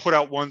sometimes I'll put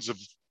out ones of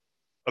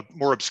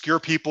more obscure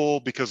people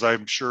because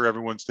I'm sure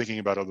everyone's thinking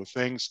about other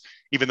things,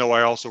 even though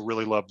I also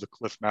really loved the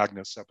Cliff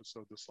Magnus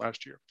episode this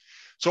last year.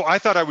 So I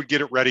thought I would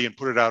get it ready and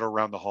put it out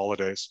around the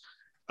holidays,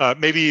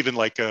 maybe even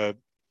like a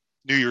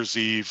New Year's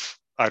Eve,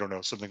 I don't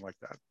know, something like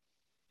that.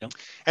 Yep.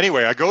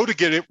 Anyway, I go to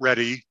get it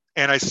ready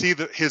and I see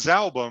that his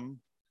album,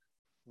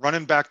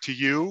 Running Back to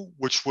You,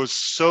 which was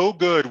so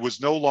good,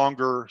 was no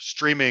longer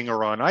streaming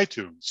or on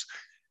iTunes.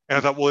 And I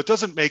thought, well, it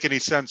doesn't make any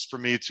sense for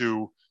me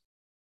to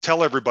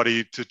tell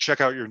everybody to check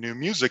out your new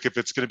music if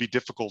it's going to be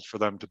difficult for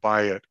them to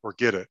buy it or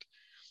get it.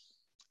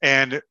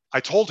 And I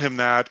told him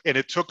that, and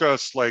it took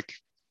us like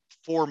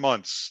 3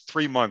 months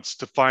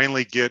to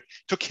finally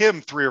took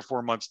him 3 or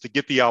 4 months to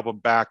get the album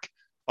back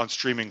on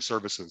streaming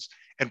services.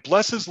 And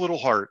bless his little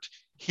heart,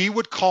 he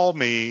would call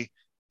me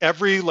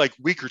every like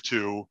week or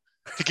two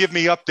to give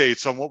me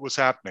updates on what was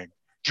happening.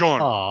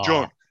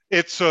 John,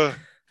 it's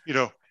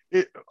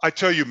I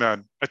tell you,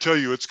 man,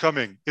 it's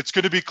coming. It's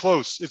going to be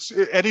close. It's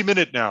any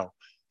minute now.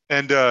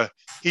 And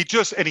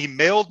he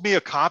mailed me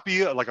a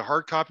copy, like a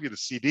hard copy of the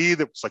CD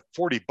that was like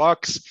 $40.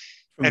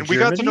 From and Germany? We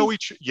got to know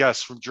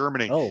yes, from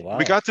Germany. Oh, wow.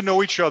 We got to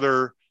know each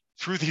other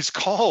through these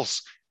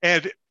calls.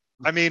 And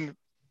I mean,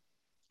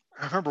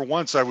 I remember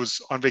once I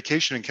was on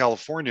vacation in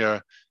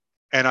California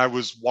and I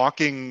was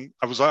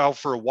out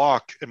for a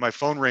walk and my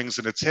phone rings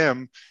and it's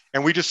him.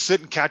 And we just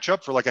sit and catch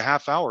up for like a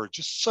half hour.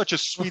 Just such a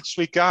sweet,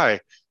 sweet guy.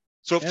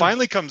 So it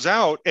finally comes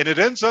out and it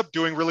ends up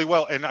doing really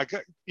well. And I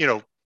got,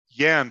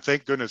 Yan,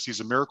 thank goodness,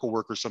 he's a miracle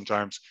worker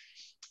sometimes.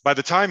 By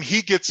the time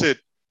he gets it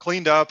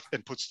cleaned up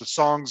and puts the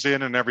songs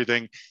in and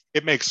everything,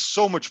 it makes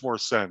so much more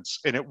sense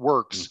and it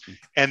works.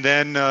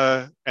 Mm-hmm.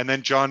 And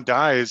then John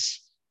dies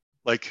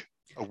like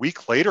a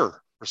week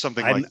later or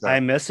something like that. I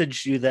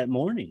messaged you that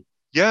morning.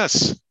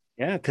 Yes.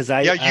 Yeah, because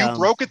you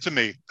broke it to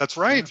me. That's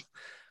right.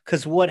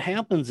 Because what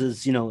happens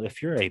is,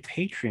 if you're a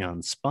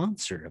Patreon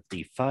sponsor of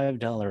the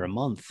 $5 a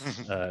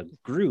month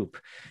group,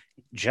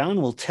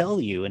 John will tell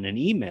you in an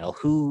email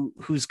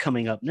who's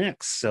coming up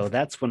next. So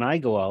that's when I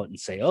go out and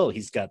say, oh,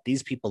 he's got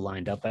these people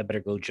lined up. I better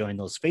go join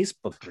those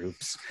Facebook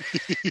groups.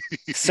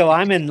 So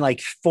I'm in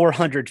like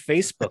 400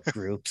 Facebook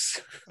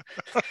groups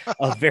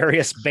of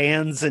various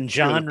bands and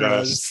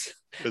genres.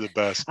 You're the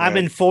best. Man. I'm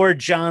in 4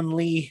 John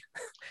Lee.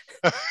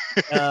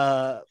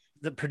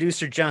 The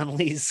producer John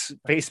Lee's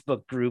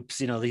Facebook groups,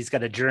 he's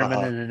got a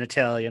German and an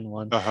Italian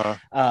one.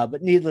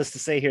 But needless to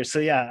say here, so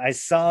yeah, I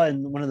saw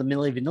in one of the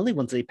Milli Vanilli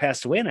ones that he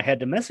passed away, and I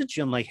had to message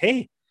you. I'm like,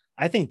 hey,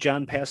 I think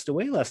John passed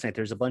away last night.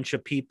 There's a bunch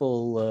of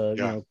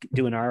people,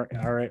 doing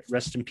our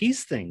rest in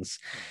peace things,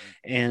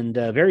 and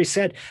very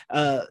sad.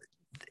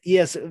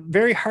 Yes,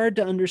 very hard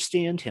to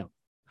understand him.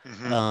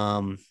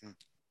 Mm-hmm.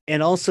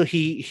 And also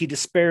he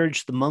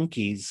disparaged the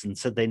Monkees and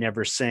said they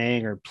never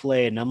sang or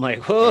played. And I'm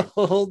like, whoa,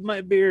 hold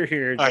my beer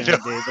here, John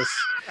Davis.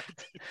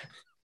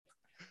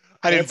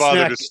 I didn't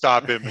bother to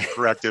stop him and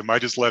correct him. I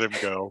just let him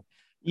go.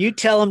 You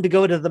tell him to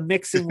go to the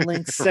Mixing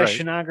Links Right.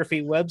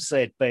 Sessionography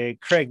website by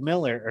Craig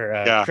Miller or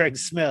Yeah. Craig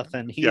Smith,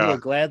 and he will Yeah.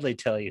 gladly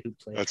tell you who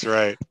played. That's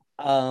right.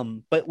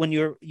 But when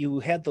you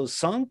had those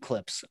song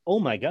clips, oh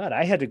my God,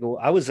 I had to go.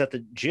 I was at the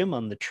gym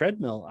on the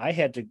treadmill. I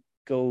had to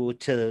go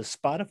to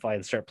Spotify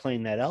and start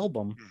playing that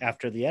album Mhm.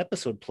 after the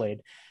episode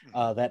played.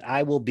 Mhm. That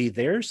I Will Be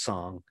There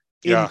song,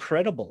 Yeah.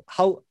 incredible.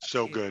 How,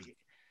 So good.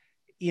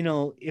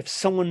 if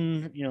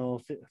someone,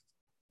 if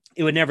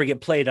it would never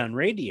get played on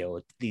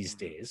radio these Mhm.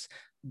 days,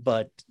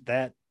 but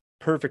that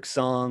perfect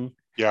song,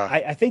 Yeah.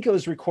 I think it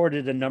was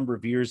recorded a number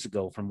of years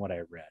ago from what I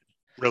read.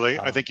 Really?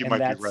 I um, think you and might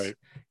be that's right.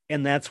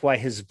 and that's why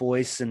his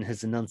voice and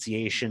his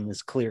enunciation Mhm.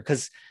 is clear,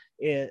 because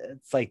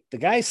it's like the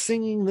guy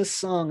singing this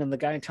song and the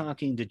guy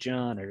talking to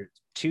John are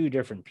two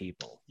different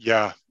people.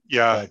 Yeah.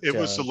 Yeah. But It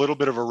was a little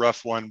bit of a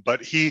rough one,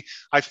 but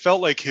I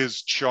felt like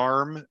his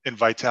charm and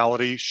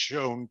vitality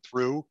shined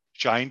through,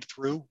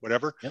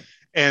 whatever. yep,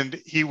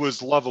 And he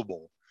was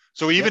lovable.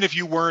 So even yep, if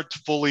you weren't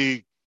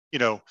fully, you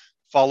know,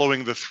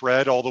 following the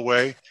thread all the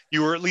way,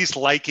 you were at least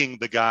liking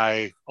the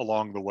guy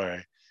along the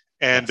way.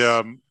 yes,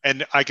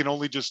 And I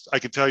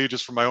can tell you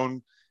just from my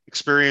own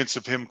experience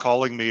of him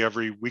calling me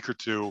every week or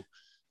two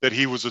that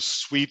he was a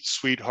sweet,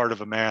 sweetheart of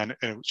a man.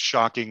 And it was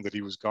shocking that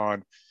he was gone.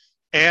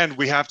 yep, And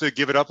we have to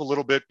give it up a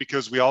little bit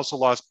because we also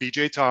lost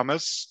BJ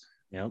Thomas,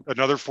 yep,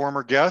 another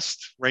former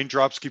guest.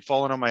 Raindrops keep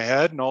falling on my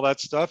head and all that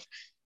stuff.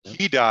 yep,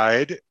 He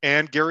died,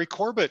 and Gary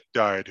Corbett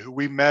died, who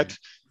we yep, met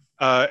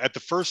at the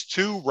first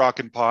two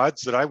Rockin'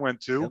 Pods that I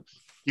went to. yep,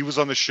 He was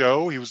on the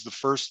show. He was the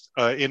first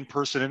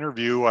in-person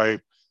interview I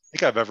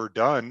think I've ever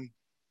done.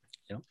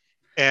 yep.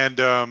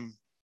 And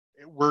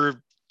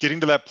we're getting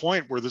to that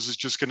point where this is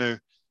just going to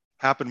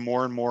happen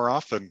more and more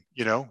often.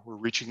 We're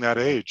reaching that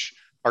Right. age.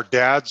 Our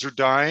dads are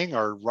dying.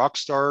 Our rock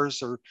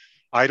stars or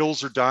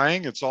idols are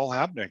dying. It's all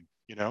happening.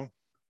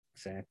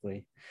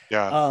 Exactly.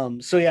 Yeah,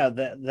 So yeah,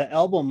 the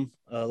album,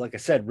 like I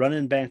said,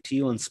 Running Back to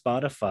You on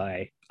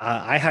Spotify,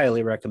 I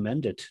highly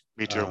recommend it.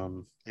 me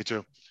too. Me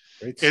too.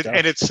 Great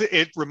And stuff.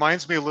 it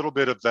reminds me a little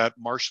bit of that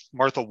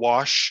Martha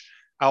Wash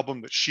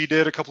album that she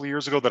did a couple of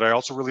years ago that I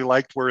also really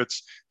liked, where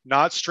it's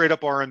not straight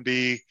up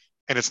R&B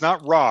and it's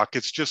not rock,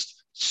 it's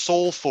just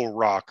soulful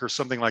rock or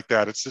something like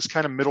that. It's this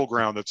kind of middle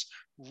ground that's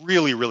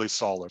really, really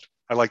solid.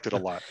 I liked it a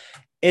lot.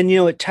 And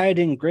it tied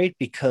in great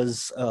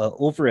because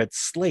over at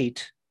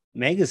Slate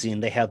magazine,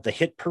 they have the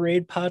Hit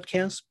Parade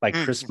podcast by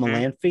Chris Mm-hmm.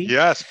 Melanphy.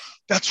 Yes,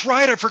 that's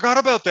right. I forgot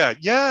about that.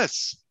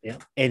 Yes. Yeah.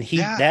 And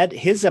Yeah.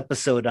 his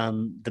episode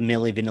on the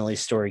Milli Vanilli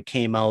story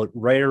came out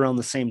right around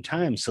the same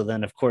time. So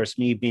then, of course,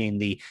 me being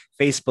the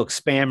Facebook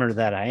spammer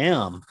that I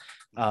am,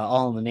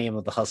 all in the name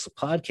of the Hustle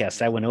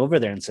podcast, I went over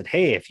there and said,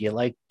 "Hey, if you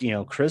like,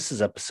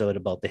 Chris's episode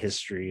about the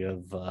history of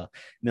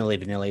Milli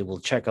Vanilli, we'll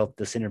check out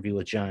this interview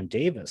with John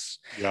Davis."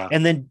 Yeah.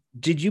 And then,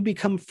 did you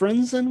become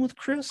friends then with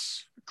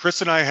Chris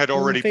Chris and I had on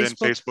already been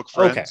Facebook? Facebook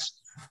Okay,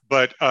 friends,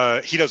 but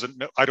he doesn't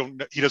know. I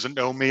don't. He doesn't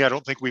know me. I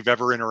don't think we've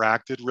ever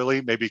interacted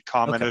really. Maybe okay.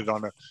 commented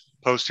on a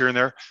post here and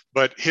there.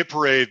 But the Hit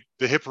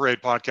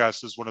Parade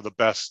podcast is one of the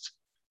best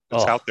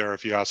that's Oh, out there,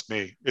 if you ask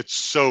me. It's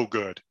so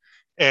good,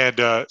 and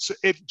so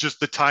it just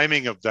the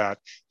timing of that.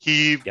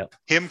 yep,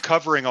 Him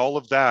covering all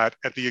of that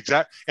at the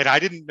exact. And I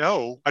didn't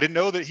know. I didn't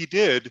know that he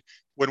did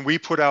when we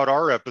put out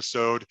our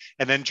episode,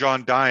 and then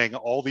John dying.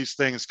 All these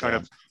things kind yeah.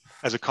 of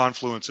as a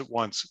confluence at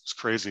once. It's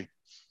crazy.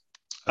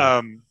 Oh,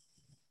 Um,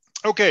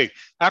 okay.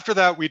 After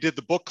that, we did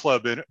the book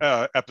club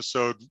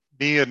episode,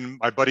 me and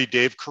my buddy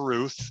Dave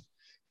Caruth,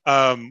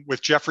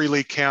 with Jeffrey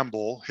Lee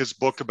Campbell, his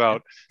book yep,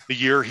 about the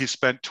year he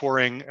spent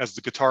touring as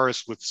the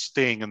guitarist with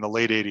Sting in the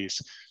late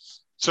 80s.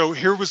 So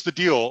here was the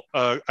deal.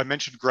 I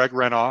mentioned Greg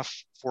Renoff,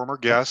 former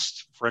yep.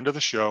 guest, friend of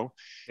the show.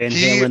 Van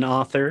He, Halen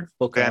author,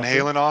 book Van author.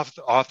 Halen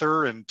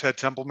author and Ted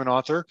Templeman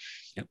author.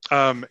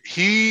 Yep.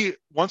 He,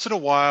 once in a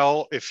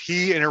while, if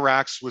he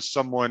interacts with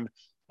someone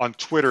on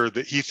Twitter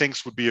that he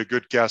thinks would be a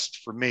good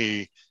guest for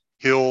me,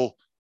 he'll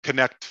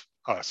connect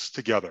us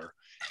together.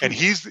 And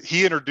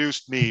he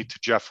introduced me to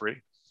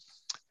Jeffrey.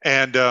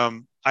 And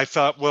I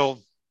thought,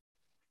 well,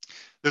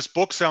 this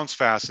book sounds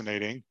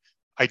fascinating.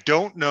 I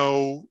don't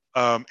know.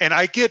 And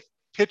I get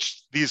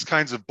pitched these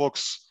kinds of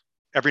books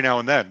every now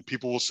and then.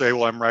 People will say,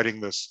 well, I'm writing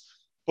this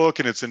book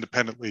and it's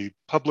independently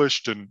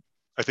published and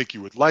I think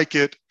you would like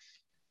it.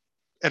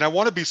 And I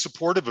want to be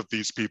supportive of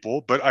these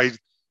people, but I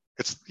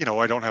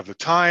don't have the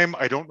time.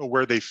 I don't know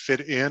where they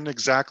fit in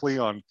exactly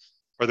are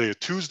they a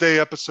Tuesday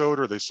episode?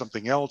 Or are they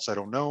something else? I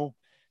don't know.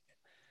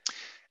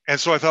 And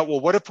so I thought, well,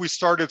 what if we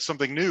started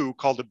something new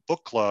called a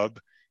book club?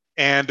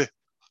 And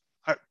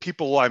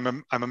people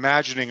I'm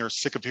imagining are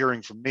sick of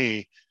hearing from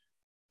me.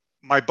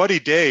 My buddy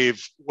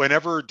Dave,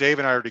 whenever Dave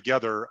and I are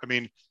together, I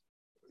mean,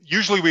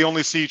 usually we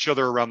only see each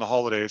other around the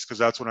holidays because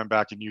that's when I'm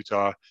back in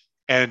Utah.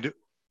 And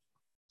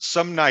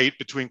some night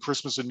between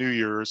Christmas and New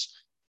Year's,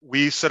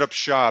 we set up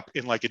shop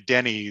in like a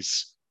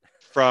Denny's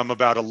from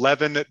about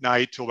 11 at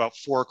night till about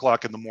 4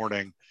 o'clock in the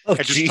morning Oh,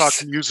 and just talk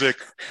geez. music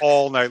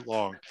all night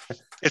long.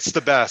 It's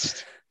the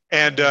best.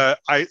 And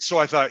I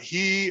thought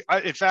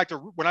in fact,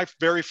 when I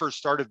very first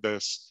started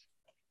this,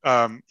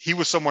 he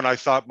was someone I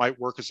thought might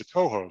work as a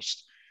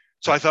co-host.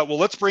 So I thought, well,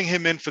 let's bring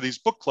him in for these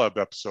book club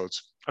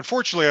episodes.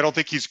 Unfortunately, I don't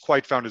think he's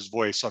quite found his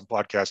voice on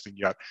podcasting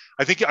yet.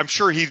 I'm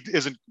sure he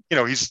isn't,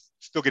 he's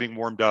still getting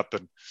warmed up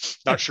and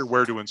not sure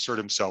where to insert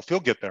himself. He'll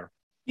get there.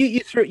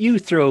 You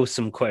throw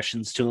some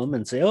questions to him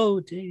and say, "Oh,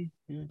 do you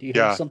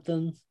have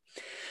something?"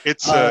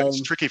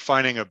 It's tricky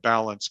finding a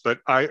balance, but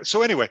I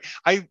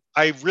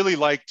really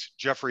liked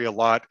Jeffrey a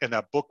lot, and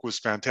that book was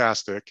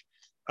fantastic.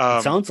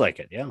 It sounds like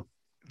it, yeah.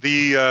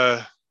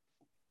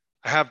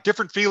 I have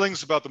different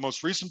feelings about the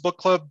most recent book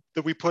club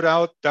that we put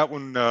out. That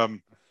one,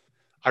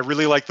 I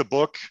really like the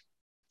book.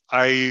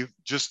 I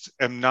just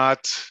am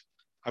not.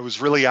 I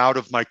was really out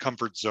of my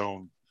comfort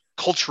zone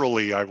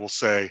culturally, I will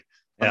say,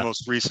 on the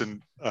most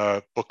recent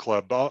book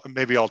club.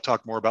 Maybe I'll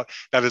talk more about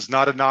that. Is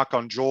not a knock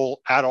on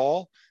Joel at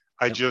all.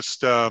 I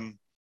just I'm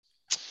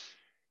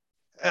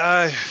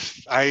a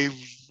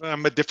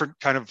different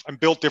kind of. I'm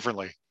built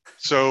differently,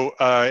 so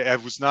I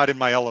was not in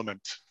my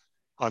element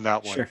on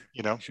that one. Sure.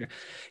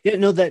 Yeah,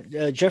 no,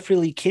 that Jeffrey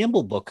Lee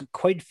Campbell book,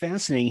 quite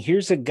fascinating.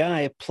 Here's a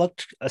guy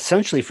plucked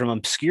essentially from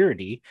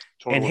obscurity,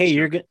 and hey,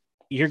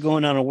 you're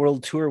going on a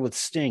world tour with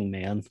Sting,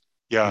 man.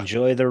 Yeah,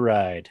 enjoy the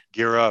ride.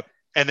 Gear up,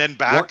 and then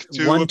back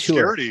to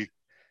obscurity,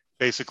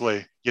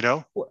 basically.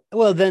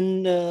 Well,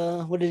 then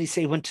what did he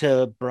say? Went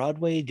to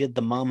Broadway, did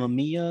the Mamma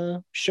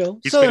Mia show.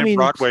 He's been in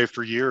Broadway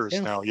for years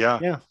now.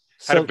 Yeah.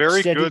 So, had a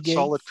very good,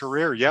 solid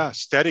career. Yeah,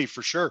 steady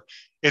for sure.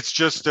 It's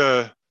just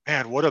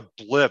man, what a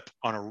blip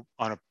on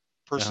a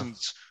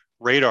person's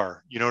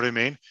radar. You know what I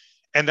mean?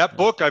 And that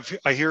book,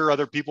 I hear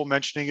other people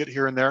mentioning it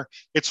here and there.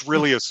 It's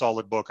really a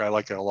solid book. I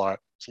like it a lot.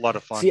 It's a lot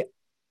of fun. See,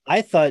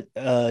 I thought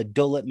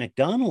Dolett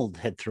McDonald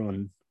had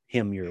thrown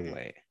him your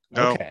way.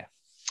 No. Okay.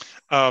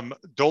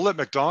 Dolett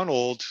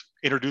McDonald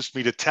introduced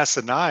me to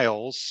Tessa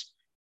Niles,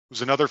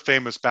 who's another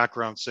famous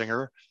background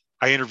singer.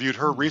 I interviewed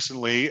her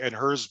recently, and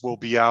hers will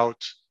be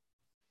out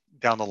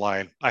down the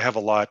line. I have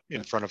a lot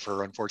in front of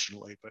her,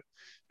 unfortunately, but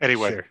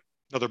anyway,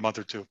 another month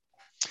or two.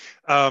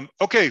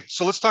 Okay,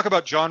 so let's talk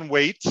about John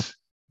Waite.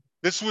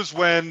 This was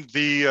when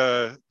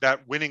that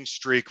winning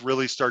streak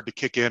really started to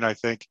kick in, I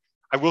think.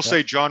 I will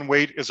say John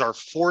Waite is our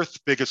fourth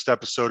biggest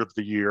episode of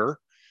the year.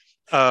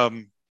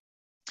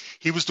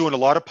 He was doing a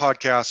lot of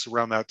podcasts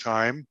around that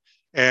time,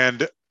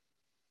 and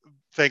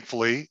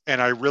thankfully,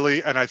 and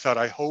I thought,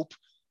 I hope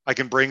I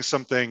can bring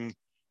something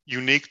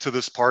unique to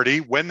this party.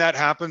 When that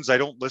happens, I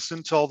don't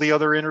listen to all the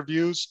other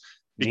interviews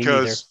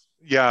because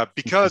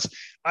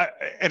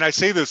I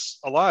say this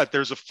a lot,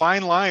 there's a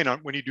fine line on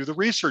when you do the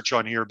research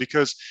on here,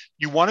 because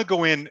you want to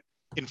go in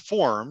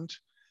informed,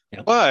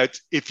 but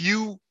if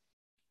you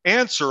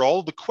answer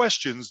all the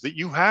questions that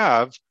you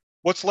have,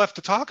 what's left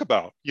to talk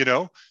about,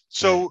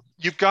 So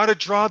you've got to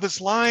draw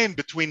this line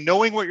between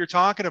knowing what you're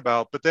talking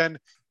about, but then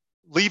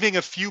leaving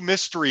a few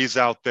mysteries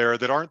out there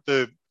that aren't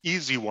the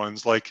easy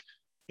ones. Like,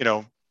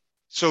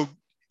 so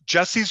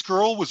Jesse's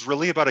Girl was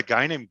really about a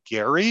guy named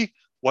Gary.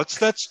 What's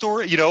that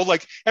story?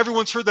 Like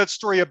everyone's heard that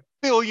story a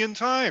billion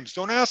times.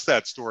 Don't ask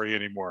that story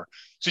anymore.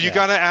 So you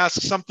got to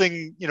ask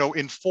something,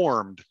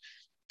 informed.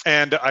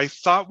 And I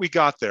thought we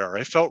got there.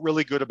 I felt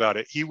really good about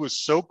it. He was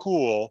so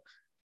cool,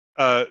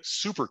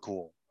 super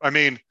cool. I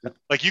mean,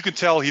 like you can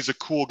tell he's a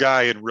cool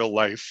guy in real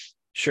life.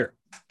 Sure.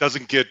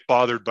 Doesn't get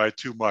bothered by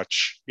too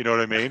much. You know what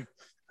I mean?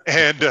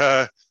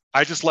 And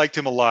I just liked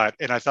him a lot.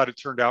 And I thought it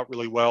turned out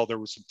really well. There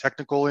was some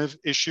technical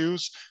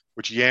issues,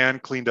 which Yan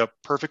cleaned up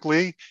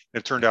perfectly.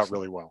 And it turned out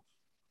really well.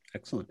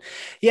 Excellent.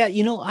 Yeah.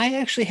 I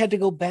actually had to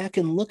go back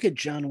and look at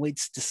John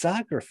Waite's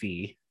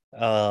discography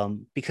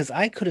because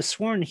I could have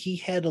sworn he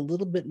had a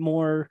little bit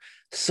more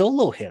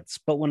solo hits,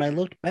 but when I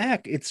looked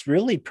back, it's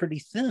really pretty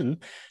thin.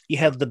 You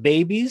have The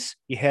Babies,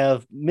 you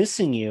have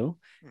Missing You,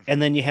 and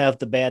then you have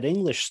the Bad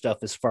English stuff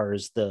as far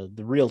as the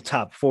real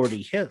top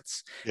 40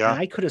 hits. Yeah.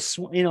 And I could have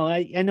sworn,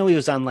 I know he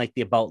was on like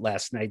the About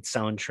Last Night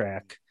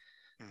soundtrack.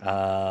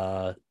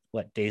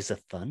 What, Days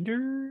of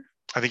Thunder?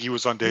 I think he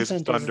was on Days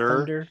of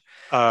Thunder.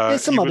 He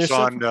was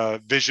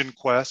on Vision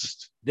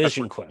Quest.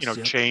 Vision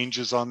Quest. Change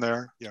is on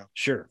there. Yeah.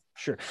 Sure.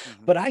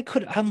 But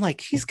I'm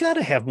like, he's got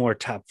to have more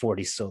top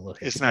 40 solo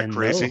hits. Isn't that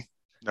crazy?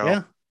 No.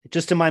 Yeah.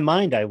 Just in my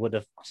mind, I would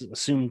have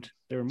assumed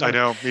there were more. I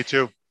know. Me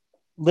too.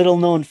 Little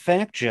known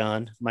fact,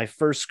 John, my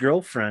first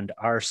girlfriend,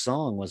 our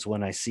song was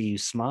When I See You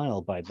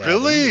Smile by Bad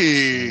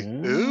Really?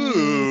 English.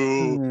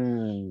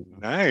 Ooh.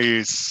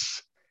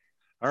 Nice.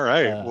 All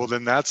right. Well,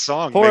 then that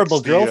song.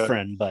 Horrible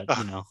girlfriend, but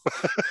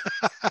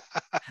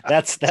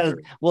that's that.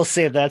 We'll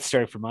save that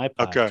story for my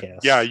podcast. Okay.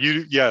 Yeah.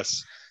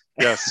 Yes.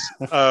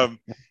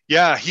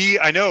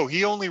 I know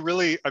he only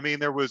really,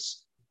 there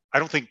was, I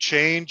don't think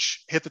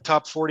Change hit the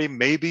top 40,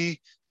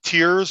 maybe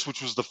Tears,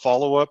 which was the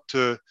follow-up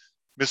to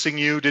Missing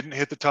You, didn't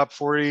hit the top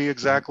 40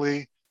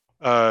 exactly.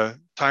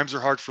 Times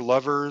Are Hard for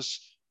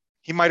Lovers.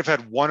 He might've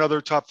had one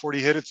other top 40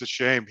 hit. It's a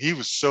shame. He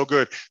was so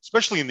good,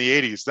 especially in the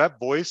 80s.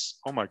 That voice,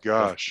 oh my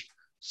gosh,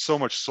 so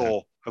much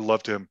soul. I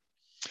loved him.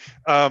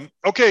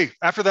 Okay.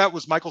 After that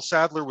was Michael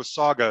Sadler with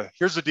Saga.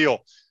 Here's the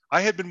deal.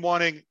 I had been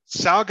wanting,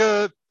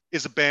 Saga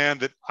is a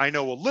band that I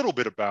know a little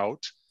bit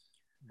about,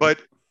 but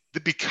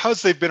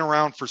because they've been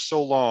around for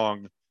so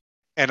long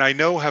and I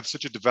know have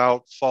such a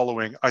devout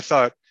following, I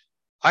thought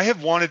I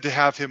have wanted to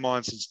have him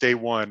on since day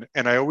one.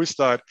 And I always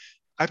thought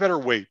I better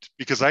wait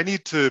because I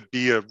need to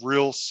be a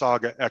real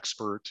saga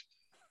expert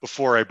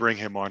before I bring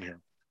him on here.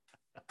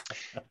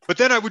 But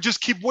then I would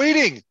just keep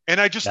waiting. And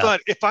I just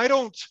thought, if I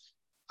don't,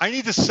 I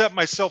need to set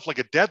myself like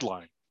a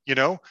deadline.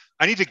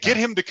 I need to get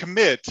him to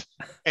commit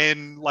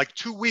in like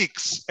 2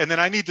 weeks. And then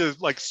I need to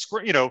like,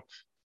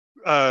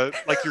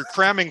 like you're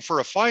cramming for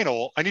a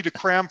final. I need to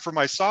cram for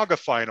my saga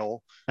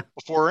final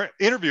before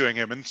interviewing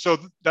him. And so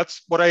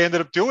that's what I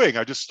ended up doing.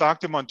 I just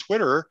stalked him on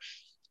Twitter.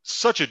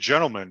 Such a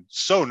gentleman,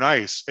 so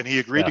nice. And he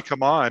agreed to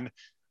come on.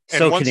 And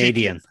so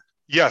Canadian.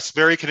 Yes,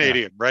 very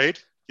Canadian,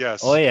 right?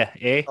 Yes. Oh, yeah.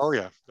 Eh? Oh,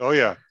 yeah. Oh,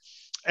 yeah.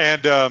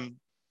 And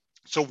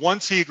so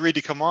once he agreed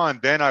to come on,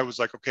 then I was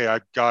like, okay, I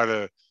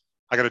gotta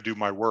do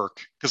my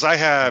work. Because I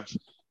have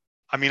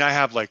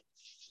like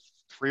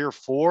 3 or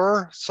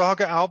 4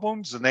 saga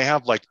albums and they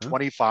have like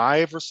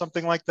 25 or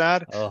something like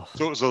that. Oh.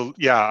 So it was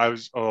I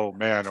was, oh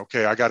man,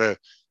 okay, I gotta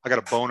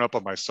bone up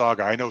on my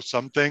saga. I know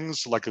some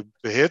things like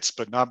the hits,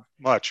 but not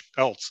much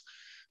else.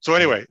 So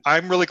anyway,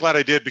 I'm really glad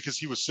I did because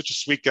he was such a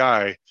sweet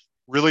guy,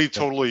 really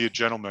totally a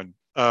gentleman.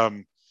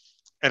 And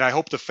I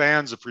hope the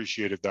fans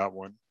appreciated that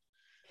one.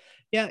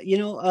 Yeah,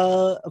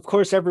 of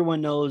course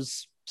everyone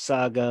knows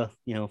Saga,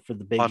 for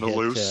the big On the hit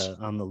Loose.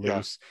 On the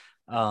Loose.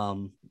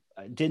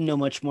 I didn't know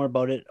much more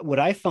about it. What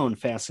I found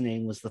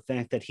fascinating was the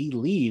fact that he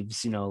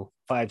leaves,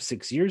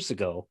 5-6 years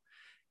ago,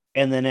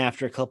 and then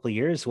after a couple of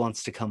years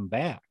wants to come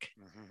back.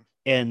 Mm-hmm.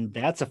 And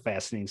that's a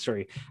fascinating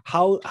story.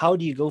 How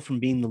do you go from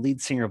being the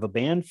lead singer of a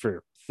band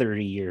for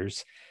 30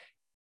 years,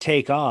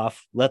 take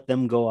off, let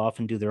them go off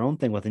and do their own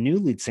thing with a new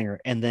lead singer,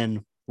 and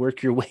then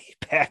work your way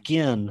back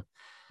in?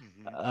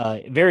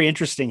 Very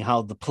interesting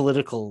how the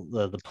politics of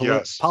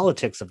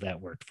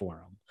that worked for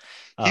him.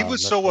 He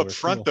was so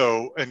upfront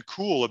though and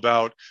cool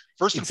about,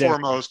 first and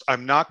foremost,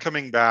 I'm not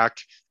coming back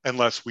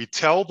unless we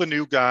tell the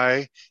new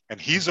guy and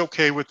he's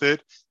okay with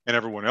it and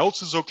everyone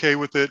else is okay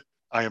with it.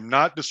 I am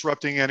not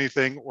disrupting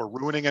anything or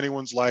ruining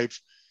anyone's life.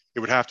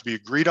 It would have to be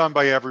agreed on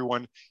by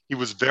everyone. He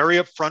was very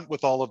upfront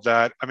with all of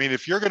that. I mean,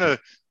 if you're gonna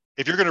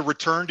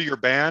return to your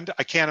band,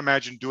 I can't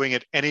imagine doing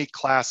it any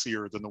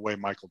classier than the way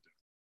Michael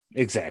did.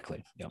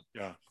 Exactly. Yeah.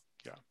 Yeah.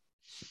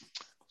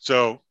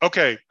 So,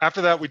 okay.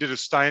 After that, we did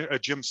a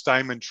Jim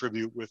Steinman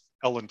tribute with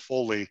Ellen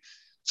Foley.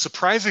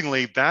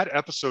 Surprisingly, that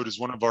episode is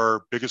one of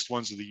our biggest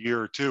ones of the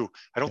year too.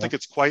 I don't think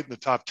it's quite in the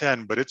top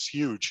 10, but it's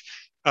huge.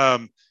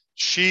 And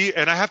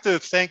I have to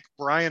thank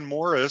Brian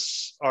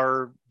Morris,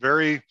 our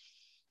very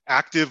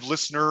active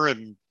listener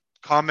and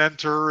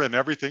commenter and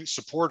everything,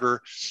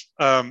 supporter,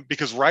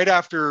 because right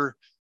after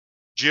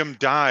Jim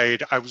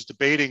died, I was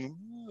debating,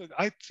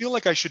 I feel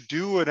like I should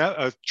do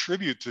a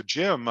tribute to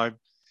Jim.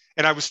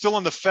 And I was still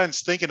on the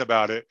fence thinking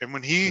about it. And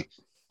when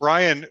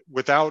Brian,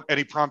 without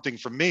any prompting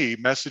from me,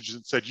 messaged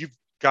and said, you've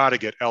got to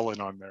get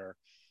Ellen on there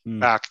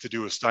back to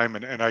do a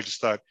Steinman. And I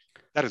just thought,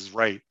 that is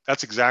right.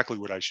 That's exactly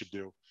what I should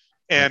do.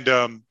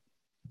 And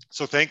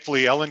so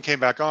thankfully, Ellen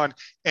came back on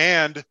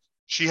and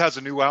she has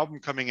a new album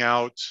coming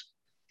out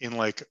in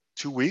like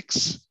 2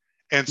 weeks.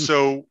 And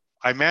so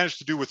I managed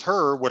to do with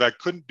her what I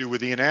couldn't do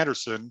with Ian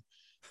Anderson,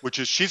 which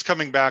is she's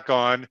coming back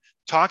on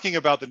talking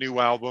about the new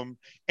album.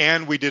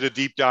 And we did a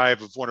deep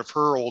dive of one of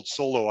her old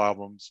solo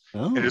albums.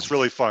 And it's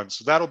really fun.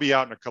 So that'll be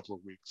out in a couple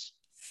of weeks.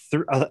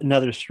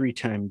 Another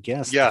 3-time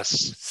guest.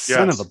 Yes.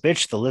 Son of a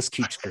bitch. The list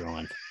keeps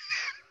growing.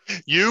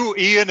 You,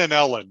 Ian, and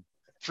Ellen,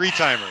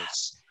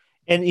 3-timers.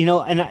 And,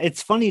 and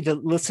it's funny to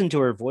listen to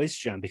her voice,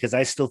 John, because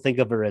I still think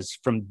of her as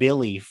from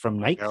Billy from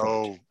Night Court.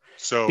 Oh,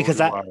 so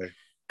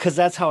because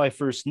that's how I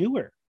first knew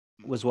her,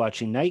 was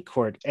watching Night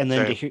Court. And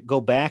then to go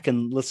back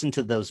and listen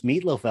to those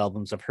Meatloaf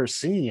albums of her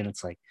singing, and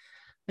it's like,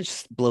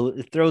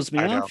 it throws me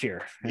off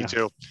here. Me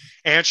too.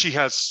 And she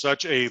has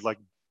such a like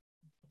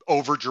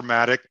over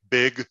dramatic,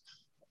 big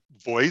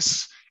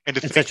voice. And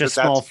to think such a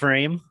small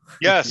frame.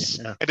 Yes.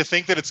 Yeah. And to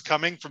think that it's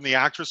coming from the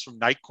actress from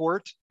Night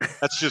Court,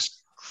 that's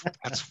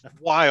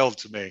wild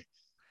to me.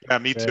 Yeah,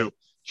 me too.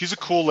 She's a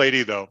cool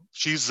lady though.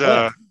 She's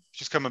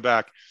coming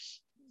back.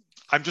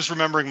 I'm just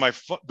remembering my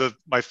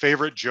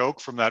favorite joke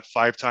from that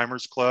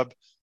 5-timers club.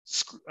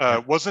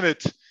 Wasn't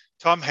it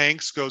Tom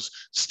Hanks goes,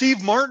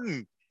 Steve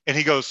Martin? And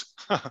he goes,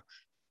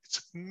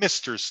 it's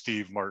Mr.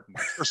 Steve Martin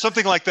or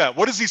something like that.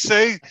 What does he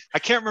say? I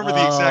can't remember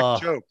the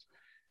exact joke.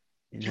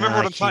 Do you remember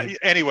what I'm talking?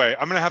 Anyway,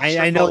 I'm going to have to.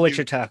 I know what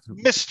you're talking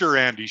about. Mr.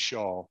 Andy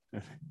Shaw.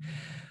 Well,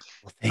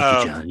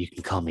 thank you, John. You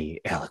can call me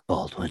Alec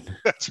Baldwin.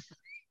 That's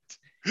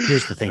right.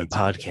 Here's the thing,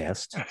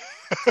 podcast.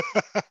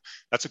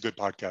 That's a good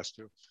podcast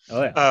too.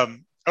 Oh yeah.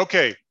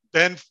 Okay,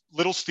 then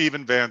little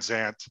Steven Van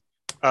Zandt.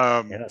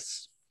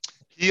 Yes.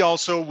 He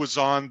also was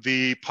on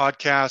the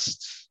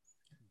podcast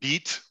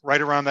Beat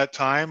right around that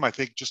time. I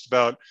think just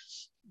about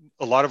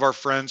a lot of our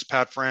friends,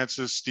 Pat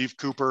Francis, Steve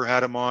Cooper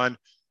had him on.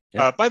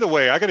 Yep. By the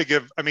way, I got to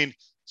give,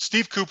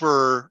 Steve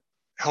Cooper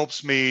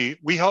helps me.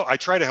 I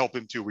try to help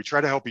him too. We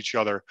try to help each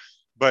other,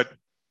 but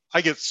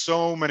I get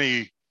so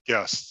many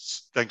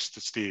guests thanks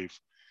to Steve.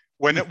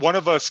 when one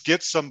of us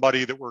gets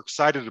somebody that we're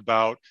excited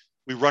about,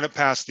 we run it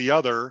past the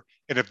other.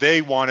 And if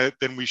they want it,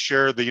 then we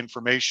share the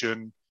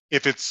information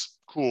if it's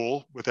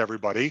cool with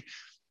everybody.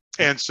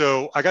 And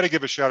so I got to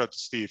give a shout out to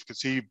Steve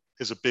because he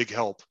is a big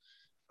help.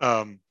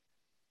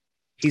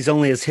 He's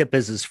only as hip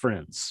as his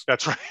friends.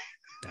 That's right.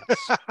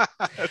 Yes.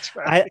 That's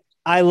right.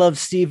 I love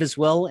Steve as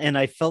well. And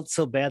I felt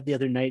so bad the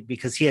other night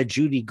because he had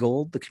Judy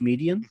Gold, the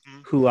comedian,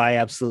 who I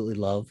absolutely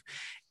love.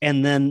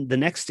 And then the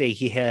next day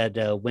he had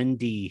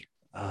Wendy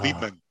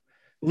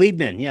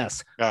Liebman,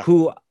 yes, Yeah.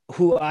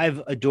 who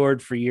I've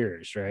adored for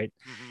years, right?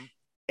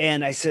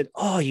 And I said,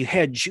 "Oh, you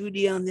had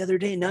Judy on the other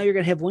day. Now you're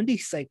gonna have Wendy."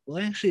 He's like,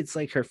 "Well, actually, it's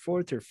like her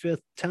fourth or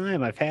fifth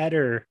time. I've had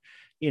her,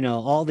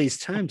 all these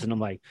times." And I'm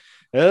like,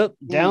 "Oh,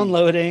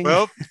 downloading."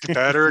 Well,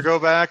 better go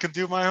back and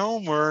do my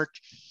homework.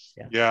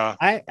 Yeah.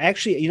 I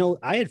actually,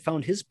 I had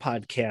found his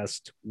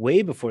podcast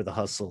way before The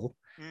Hustle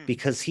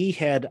because he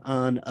had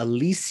on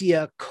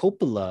Alicia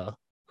Coppola,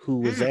 who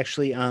was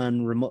actually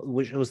on remote,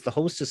 which was the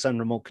hostess on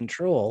Remote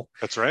Control.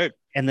 That's right.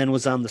 And then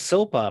was on the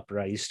soap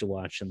opera I used to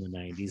watch in the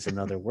 90s,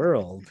 Another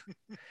World.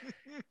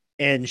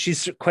 And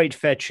she's quite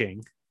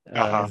fetching.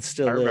 And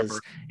still is.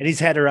 And he's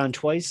had her on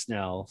twice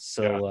now.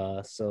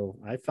 So so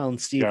I found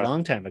Steve a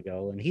long time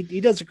ago, and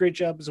he does a great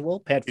job as well.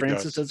 Pat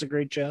Francis does a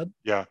great job.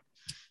 Yeah.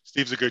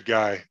 Steve's a good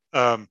guy.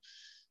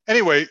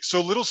 Anyway,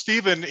 so little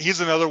Steven,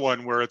 he's another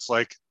one where it's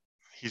like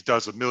he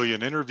does a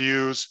million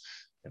interviews.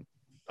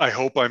 I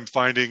hope I'm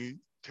finding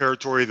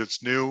territory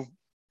that's new.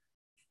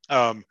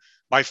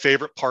 My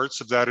favorite parts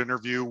of that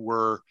interview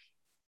were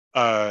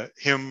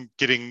him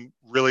getting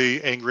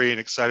really angry and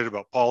excited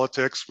about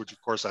politics, which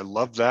of course I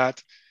love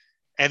that.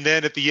 And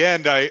then at the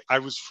end, I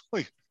was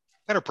really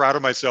kind of proud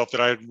of myself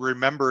that I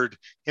remembered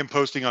him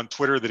posting on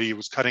Twitter that he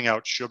was cutting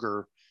out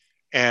sugar.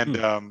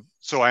 And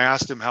so I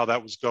asked him how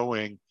that was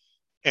going.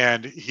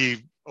 And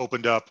he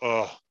opened up,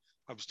 "Oh,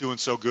 I was doing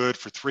so good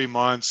for 3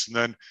 months. And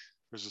then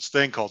there's this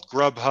thing called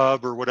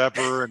Grubhub or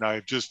whatever. And I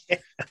just,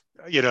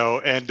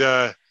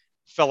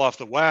 fell off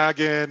the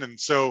wagon." And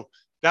so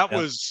that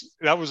was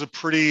a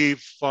pretty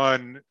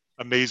fun,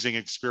 amazing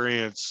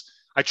experience.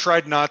 I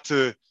tried not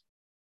to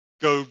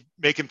go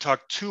make him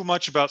talk too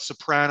much about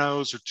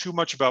Sopranos or too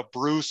much about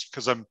Bruce,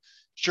 because I'm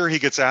sure he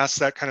gets asked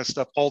that kind of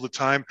stuff all the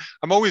time.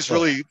 I'm always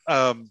really,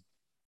 I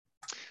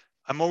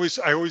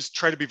always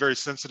try to be very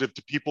sensitive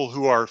to people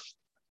who are,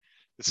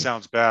 this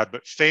sounds bad,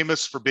 but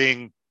famous for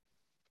being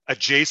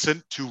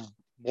adjacent to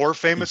more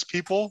famous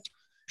people.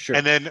 Sure.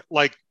 And then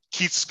like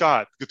Keith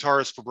Scott,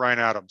 guitarist for Bryan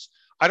Adams.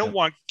 I don't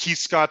want Keith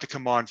Scott to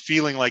come on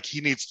feeling like he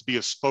needs to be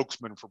a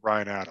spokesman for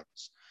Bryan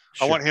Adams.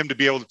 Sure. I want him to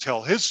be able to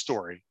tell his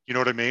story. You know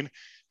what I mean?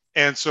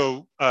 And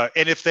so,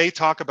 and if they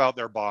talk about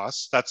their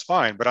boss, that's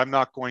fine, but I'm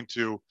not going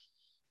to,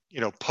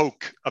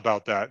 poke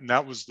about that. And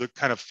that was the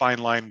kind of fine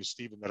line with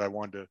Stephen that I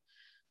wanted to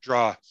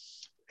draw.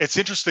 It's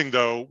interesting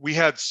though. We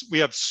have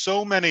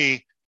so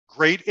many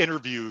great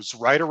interviews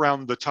right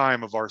around the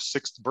time of our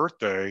 6th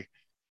birthday.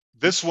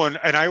 This one,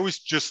 and I always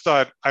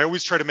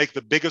try to make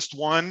the biggest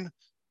one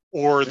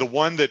or the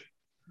one that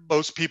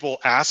most people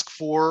ask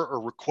for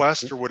or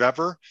request or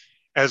whatever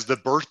as the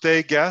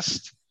birthday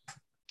guest.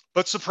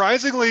 But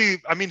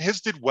surprisingly, I mean,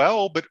 his did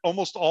well, but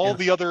almost all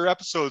the other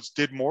episodes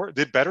did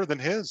better than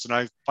his. And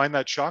I find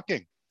that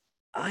shocking.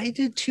 I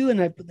did too.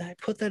 And I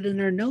put that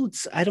in our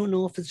notes. I don't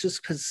know if it's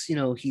just because,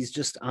 he's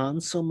just on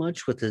so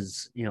much with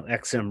his,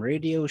 XM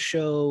radio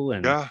show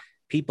and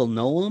people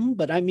know him.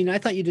 But I mean, I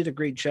thought you did a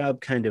great job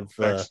kind of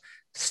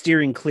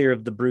steering clear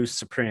of the Bruce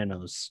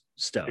Sopranos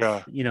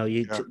stuff. Yeah.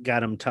 You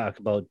got him talk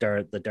about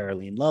the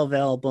Darlene Love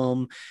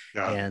album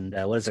and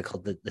what is it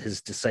called?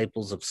 His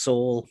Disciples of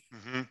Soul.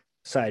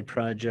 Side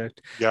project.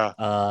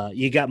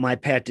 You got my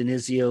Pat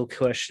Denizio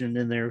question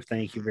in there.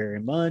 Thank you very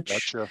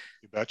much. You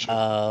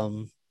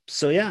betcha.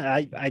 So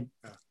I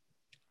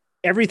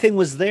everything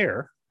was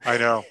there. I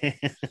know.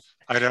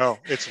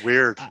 It's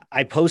weird.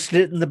 I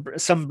posted it in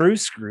some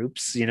Bruce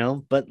groups,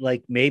 but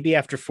like maybe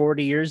after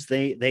 40 years,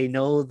 they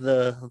know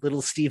the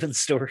little Steven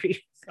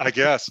story. I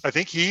guess. I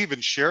think he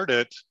even shared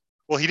it.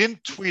 Well, he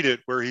didn't tweet it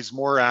where he's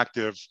more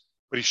active,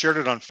 but he shared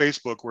it on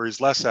Facebook where he's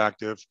less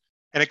active.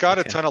 And it got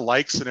a ton of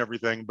likes and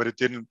everything, but it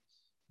didn't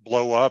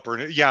blow up.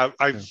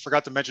 I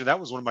forgot to mention that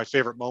was one of my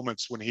favorite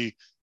moments when he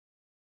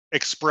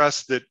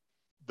expressed that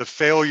the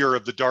failure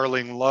of the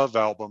Darling Love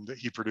album that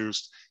he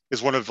produced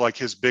is one of like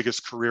his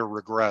biggest career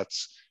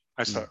regrets.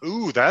 I thought,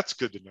 ooh, that's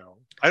good to know.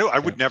 I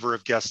would never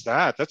have guessed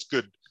that. That's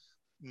good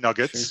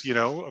nuggets,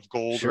 of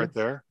gold right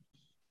there.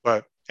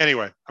 But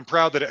anyway, I'm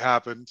proud that it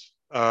happened.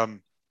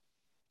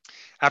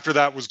 After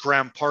that was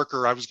Graham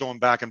Parker. I was going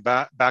back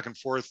and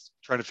forth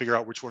trying to figure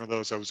out which one of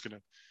those I was going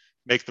to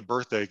make the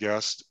birthday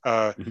guest.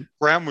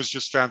 Graham was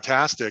just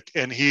fantastic.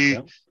 And he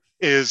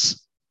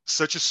is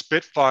such a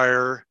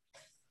spitfire,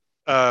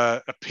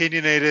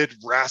 opinionated,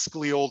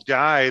 rascally old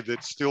guy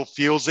that still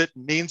feels it,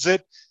 means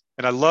it.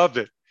 And I love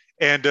it.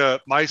 And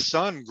my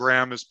son,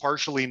 Graham, is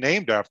partially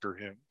named after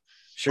him,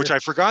 which I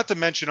forgot to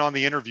mention on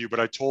the interview,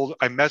 but I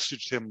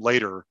messaged him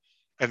later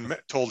and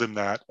told him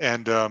that.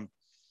 And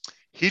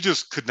he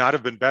just could not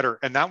have been better.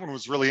 And that one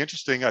was really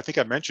interesting. I think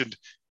I mentioned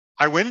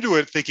I went into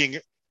it thinking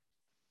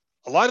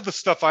a lot of the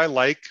stuff I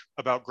like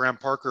about Graham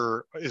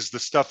Parker is the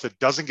stuff that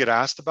doesn't get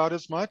asked about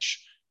as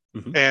much.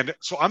 Mhm. And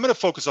so I'm going to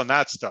focus on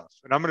that stuff,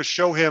 and I'm going to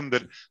show him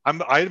that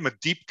I'm a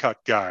deep cut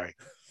guy.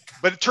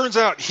 But it turns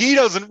out he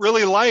doesn't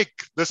really like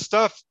the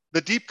stuff,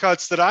 the deep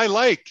cuts that I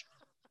like.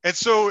 And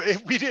so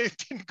it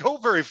didn't go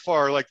very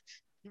far. Like,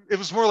 it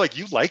was more like,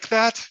 you like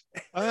that?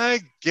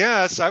 I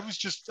guess I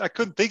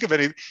couldn't think of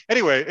any.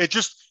 Anyway,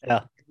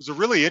 Yeah. it was a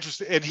really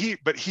interesting, and he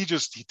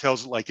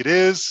tells it like it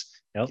is.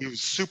 Yep. He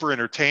was super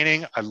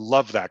entertaining. I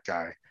love that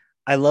guy.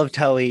 I loved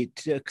how he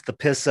took the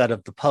piss out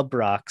of the pub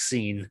rock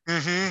scene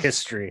Mm-hmm.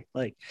 history.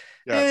 Like,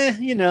 Yes.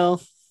 you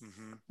know,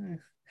 Mm-hmm. eh.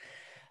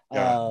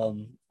 Yeah.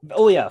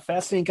 Oh yeah,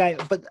 fascinating guy.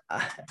 But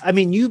I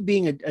mean, you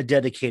being a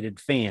dedicated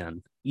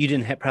fan, you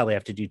didn't probably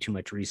have to do too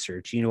much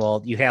research. You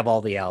have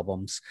all the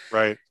albums.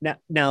 Right.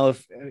 Now,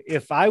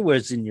 if I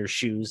was in your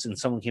shoes and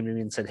someone came to me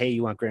and said, "Hey,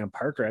 you want Graham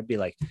Parker?" I'd be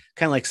like,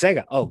 kind of like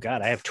Sega. Oh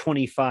God, I have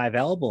 25 Yeah.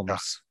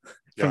 albums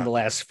from Yeah. the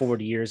last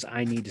 40 years.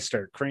 I need to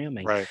start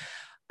cramming. Right.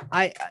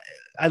 I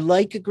I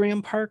like a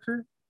Graham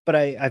Parker, but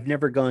I've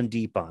never gone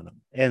deep on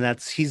him, and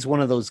he's one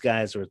of those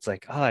guys where it's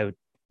like, oh, I would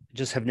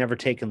just have never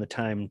taken the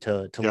time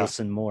to Yeah.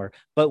 listen more.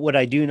 But what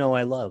I do know,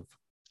 I love,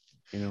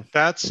 you know.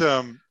 That's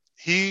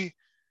he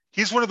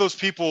he's one of those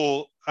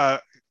people,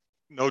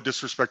 no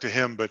disrespect to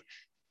him, but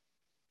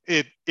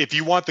if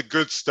you want the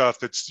good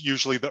stuff, it's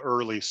usually the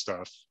early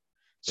stuff.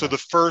 So Yeah, the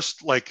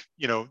first, like,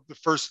 the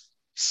first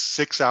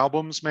six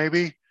albums,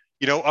 maybe,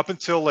 up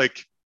until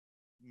like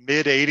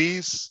mid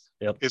 80s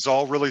yep, is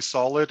all really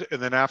solid.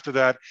 And then after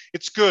that,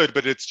 it's good,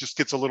 but it just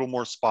gets a little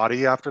more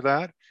spotty after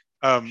that.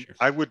 sure,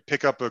 I would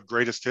pick up a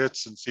greatest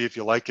hits and see if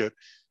you like it.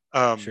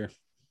 Um, sure,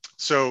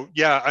 so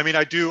yeah, I mean,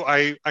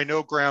 I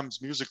know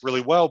Graham's music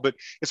really well, but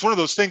it's one of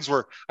those things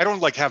where I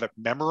don't like have it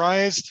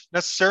memorized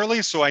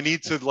necessarily. So I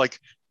need yeah, to like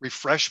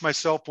refresh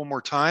myself one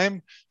more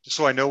time just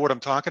so I know what I'm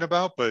talking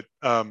about. But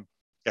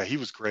yeah, he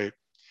was great.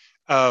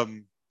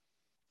 Um,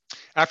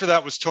 After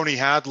that was Tony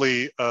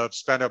Hadley of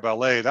Spandau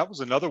Ballet. That was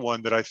another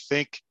one that I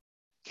think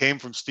came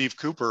from Steve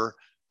Cooper,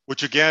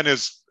 which again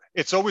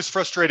it's always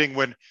frustrating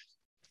when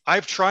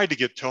I've tried to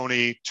get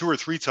Tony two or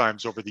three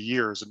times over the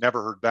years and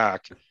never heard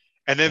back.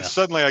 And then yeah.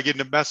 suddenly I get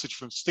a message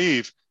from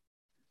Steve,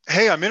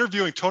 "Hey, I'm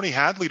interviewing Tony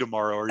Hadley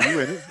tomorrow.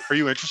 Are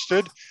you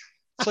interested?"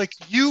 It's like,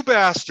 you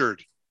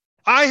bastard.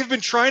 I have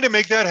been trying to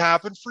make that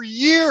happen for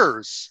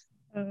years.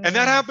 And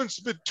that happens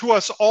to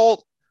us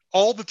all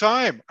the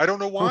time. I don't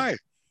know Huh. why.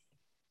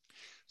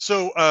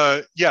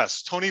 So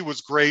yes, Tony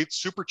was great,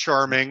 super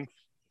charming.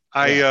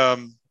 I Yeah.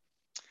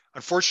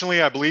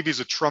 unfortunately I believe he's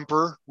a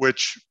Trumper,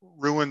 which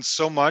ruins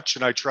so much,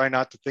 and I try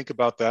not to think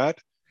about that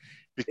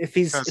If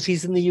because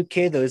he's in the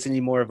UK though, isn't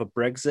he more of a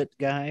Brexit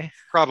guy?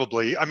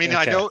 probably. I mean,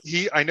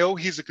 Okay. I know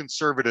he's a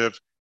conservative.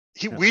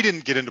 Yeah. We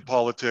didn't get into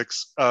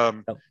politics.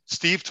 Oh,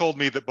 Steve told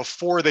me that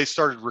before they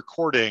started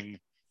recording,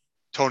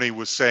 Tony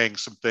was saying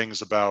some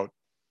things about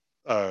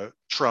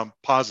Trump,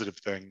 positive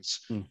things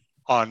hmm.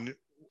 on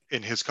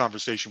in his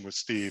conversation with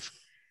Steve,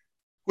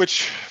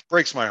 which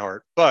breaks my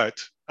heart. But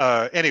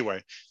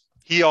anyway,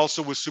 he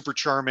also was super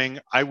charming.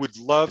 I would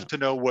love Yeah. to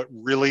know what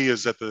really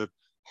is at the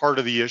heart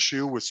of the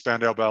issue with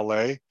Spandau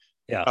Ballet,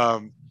 Yeah.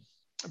 um,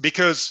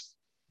 because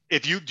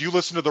if you do you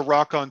listen to the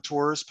Rock on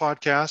Tours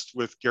podcast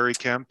with Gary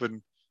Kemp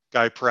and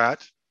Guy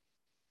Pratt?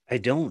 I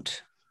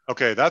don't.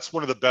 Okay, that's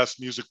one of the best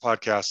music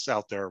podcasts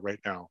out there right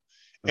now.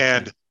 Okay.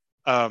 And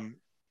um,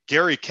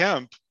 Gary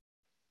Kemp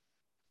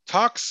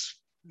talks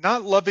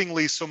not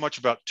lovingly so much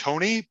about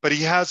Tony, but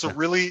Yeah.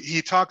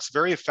 he talks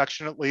very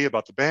affectionately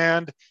about the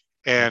band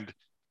Yeah. and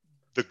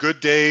the good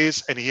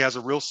days, and he has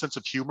a real sense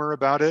of humor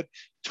about it.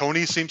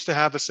 Tony seems to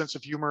have a sense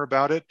of humor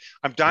about it.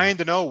 I'm Yeah. dying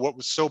to know what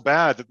was so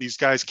bad that these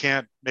guys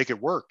can't make it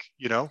work.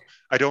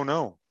 I don't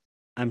know.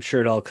 I'm sure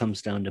it all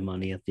comes down to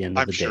money at the end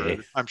of the day.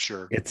 I'm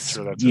sure. I'm It's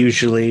sure that's it.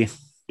 usually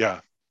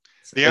Yeah.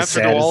 The as answer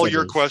to sad as all it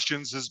your is.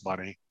 questions is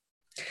money.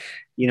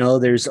 You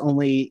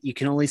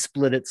can only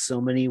split it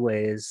so many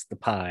ways, the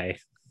pie.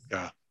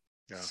 Yeah.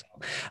 Yeah. So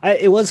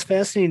it was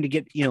fascinating to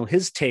get,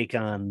 his take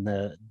on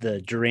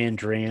the Duran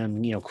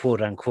Duran,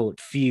 quote unquote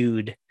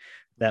feud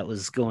that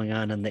was going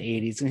on in the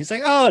 80s. And he's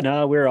like, oh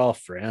no, we're all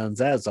friends.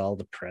 That's all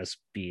the press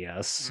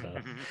BS.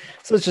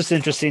 So it's just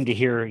interesting to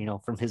hear,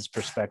 from his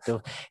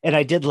perspective. And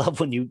I did love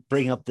when you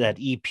bring up that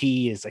EP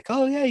is like,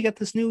 oh yeah, you got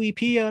this new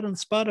EP out on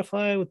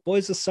Spotify with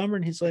Boys of Summer.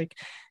 And he's like,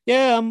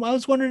 yeah, I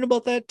was wondering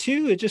about that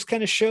too. It just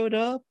kind of showed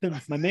up and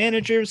my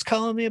manager was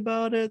calling me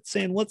about it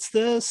saying, what's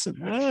this?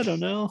 And I don't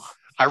know.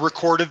 I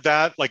recorded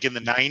that like in the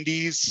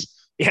 90s,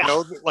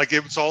 Yeah. like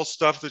it was all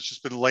stuff that's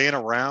just been laying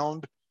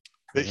around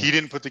that Yeah. he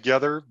didn't put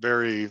together.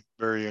 Very,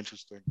 very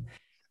interesting.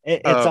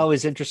 It's Um,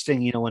 always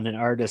interesting, when an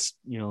artist,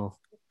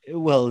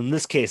 well, in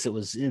this case, it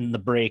was in the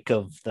break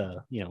of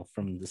the,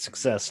 from the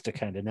success to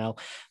kind of now,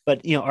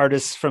 but,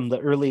 artists from the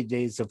early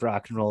days of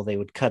rock and roll, they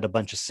would cut a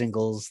bunch of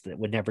singles that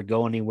would never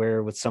go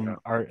anywhere with yeah, some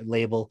art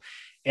label.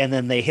 and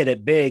then they hit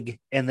it big,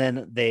 and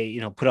then they,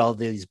 put all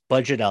these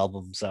budget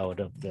albums out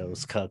of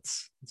those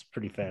cuts. It's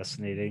pretty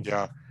fascinating.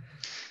 Yeah.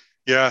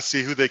 Yeah.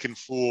 See who they can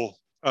fool.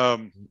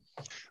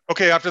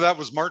 Okay. After that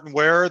was Martin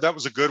Ware. That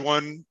was a good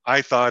one.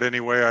 I thought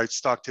anyway. I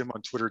stalked him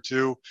on Twitter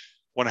too.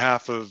 One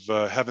half of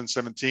Heaven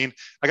 17.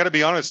 I got to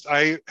be honest.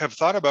 I have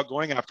thought about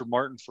going after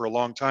Martin for a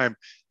long time.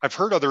 I've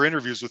heard other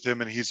interviews with him,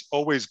 and he's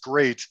always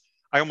great.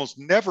 I almost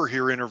never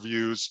hear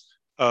interviews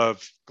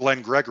of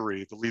Glenn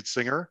Gregory, the lead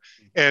singer.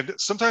 And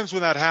sometimes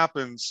when that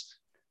happens,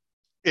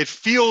 it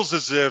feels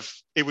as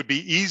if it would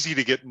be easy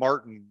to get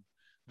Martin.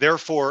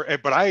 Therefore,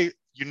 but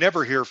you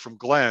never hear from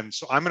Glenn,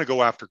 so I'm going to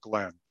go after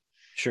Glenn.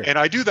 Sure. And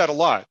I do that a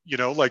lot,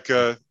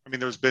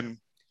 there's been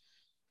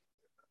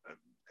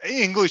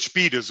English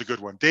Beat is a good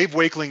one. Dave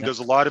Wakeling does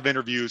a lot of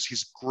interviews.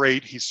 He's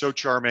great. He's so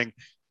charming,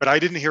 but I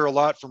didn't hear a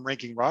lot from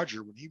Ranking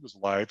Roger when he was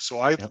alive. So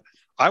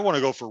I want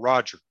to go for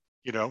Roger,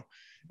 And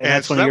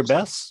that's so one of your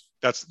best.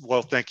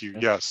 Thank you.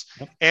 Yes.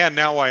 Yep. And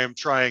now I'm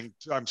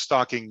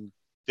stalking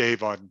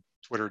Dave on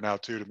Twitter now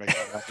too, to make that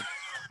happen.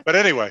 But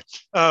anyway,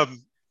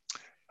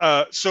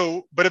 but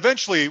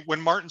eventually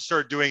when Martin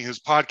started doing his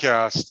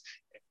podcast,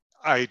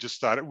 I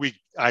just thought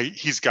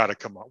he's got to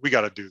come on. We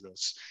got to do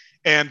this.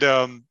 And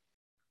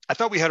I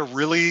thought we had a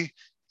really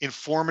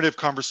informative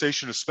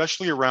conversation,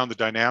 especially around the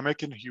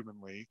dynamic in Human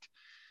League.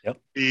 Yep.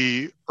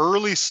 The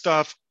early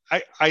stuff,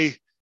 I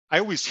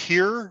always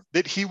hear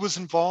that he was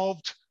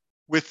involved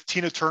with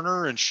Tina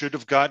Turner and should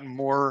have gotten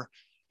more,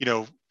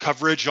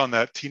 coverage on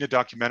that Tina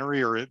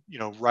documentary, or,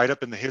 right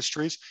up in the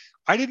histories.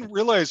 I didn't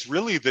realize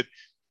really that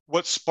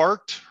what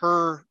sparked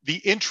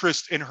the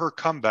interest in her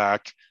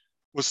comeback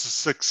was the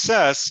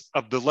success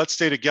of the Let's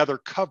Stay Together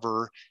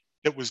cover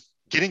that was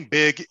getting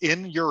big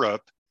in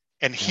Europe,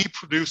 and he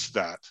produced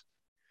that.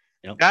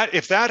 Yep.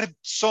 If that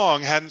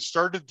song hadn't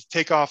started to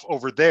take off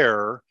over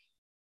there,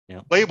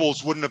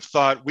 labels wouldn't have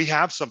thought, we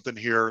have something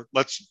here.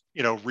 Let's,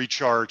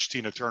 recharge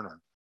Tina Turner.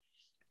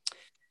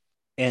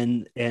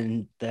 And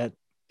that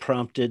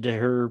prompted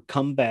her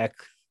comeback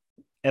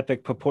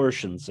epic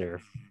proportions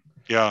there.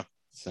 Yeah.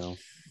 So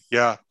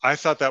yeah, I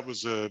thought that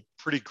was a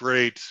pretty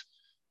great,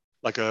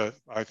 I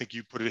think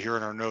you put it here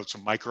in our notes, a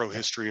micro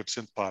history of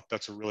synth pop.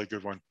 That's a really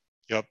good one.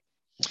 Yep.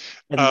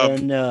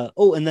 And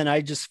then I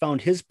just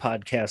found his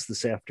podcast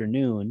this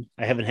afternoon.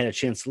 I haven't had a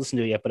chance to listen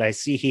to it yet, but I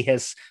see he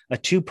has a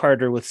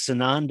 2-parter with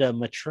Sananda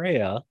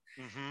Maitreya,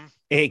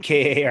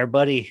 aka our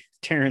buddy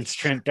Terrence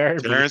Trent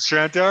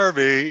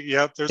D'Arby.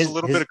 Yep. There's a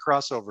little bit of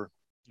crossover.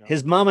 Yep.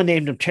 His mama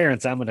named him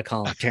Terrence. I'm going to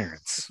call him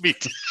Terrence. Me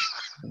too.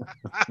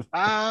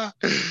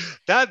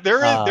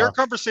 Their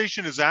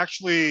conversation is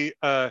actually,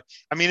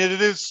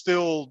 it is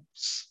still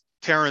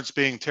Terrence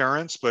being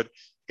Terrence, but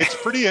it's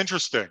pretty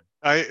interesting.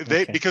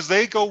 Because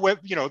they go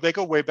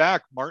way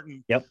back.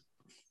 Martin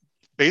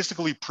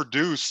basically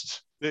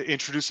produced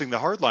introducing the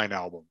Hardline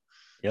album.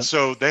 Yep.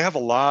 So they have a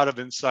lot of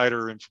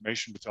insider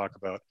information to talk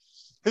about.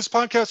 His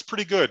podcast's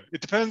pretty good. It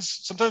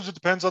depends. Sometimes it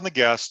depends on the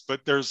guest, but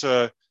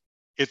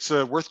it's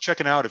worth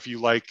checking out if you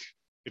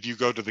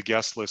go to the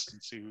guest list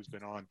and see who's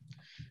been on.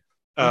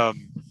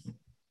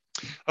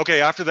 Okay.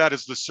 After that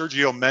is the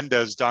Sergio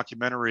Mendes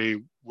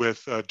documentary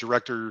with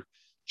director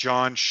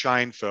John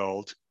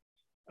Scheinfeld.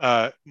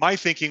 My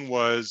thinking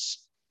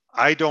was,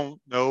 I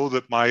don't know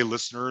that my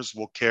listeners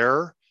will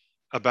care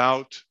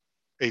about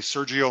a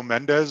Sergio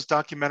Mendes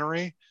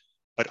documentary,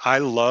 but I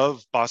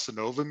love bossa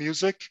nova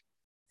music.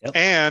 Yep.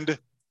 And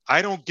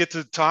I don't get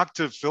to talk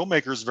to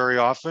filmmakers very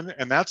often,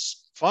 and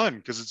that's fun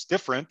because it's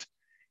different.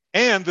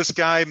 And this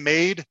guy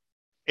made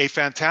a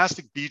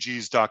fantastic Bee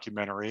Gees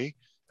documentary,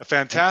 a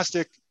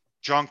fantastic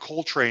John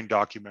Coltrane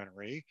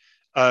documentary,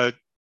 the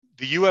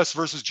US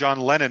versus John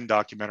Lennon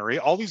documentary,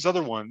 all these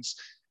other ones.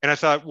 And I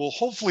thought, well,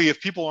 hopefully if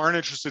people aren't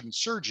interested in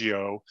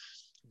Sergio,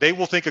 they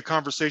will think a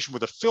conversation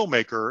with a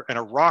filmmaker and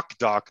a rock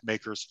doc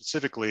maker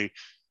specifically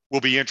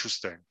will be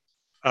interesting.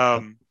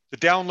 The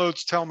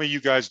downloads tell me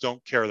you guys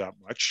don't care that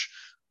much,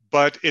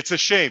 but it's a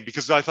shame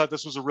because I thought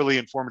this was a really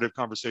informative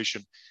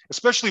conversation,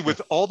 especially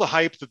with all the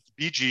hype that the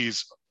Bee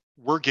Gees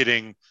were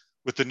getting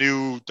with the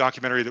new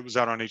documentary that was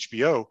out on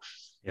HBO.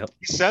 Yep.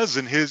 He says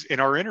in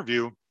our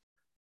interview,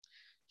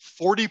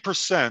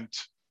 40%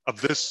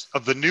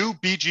 of the new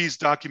Bee Gees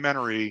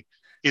documentary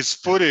is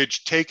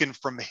footage taken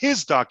from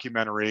his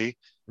documentary.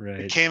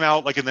 Right. It came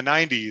out in the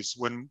 90s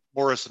when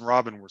Morris and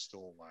Robin were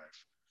still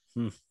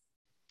alive.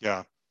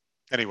 Yeah.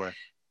 Anyway.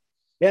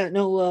 Yeah,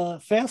 no,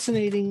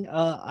 fascinating.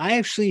 I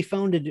actually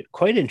found it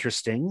quite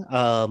interesting.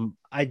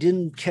 I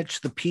didn't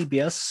catch the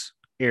PBS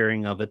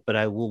airing of it, but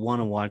I will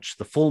want to watch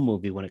the full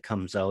movie when it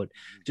comes out,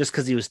 just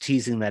because he was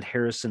teasing that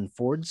Harrison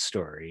Ford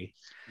story.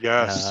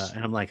 Yes.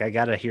 And I'm like, I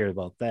got to hear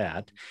about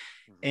that.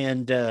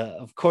 And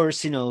of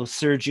course,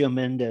 Sergio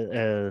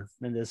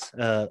Mendes,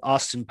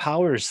 Austin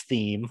Powers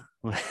theme.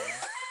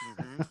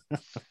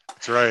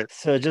 That's right.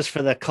 So just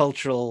for the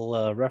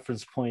cultural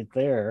reference point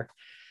there.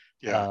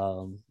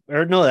 Yeah.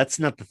 Or no, that's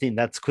not the theme.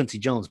 That's Quincy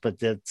Jones, but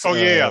that's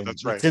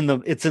that's right.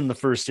 It's in the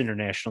first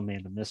International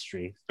Man of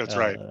Mystery. That's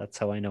right. That's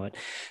how I know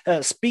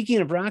it. Speaking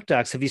of rock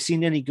docs, have you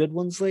seen any good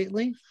ones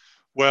lately?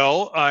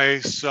 Well, I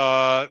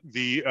saw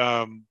the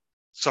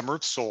Summer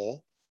of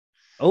Soul,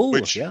 Oh,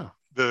 which yeah.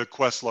 the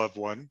Questlove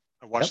one.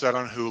 I watched Yep. that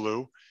on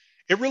Hulu.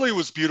 It really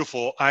was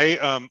beautiful.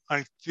 I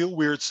feel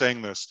weird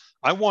saying this.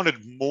 I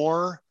wanted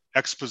more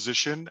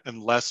exposition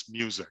and less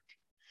music.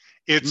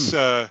 It's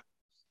Mm. uh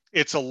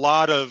it's a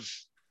lot of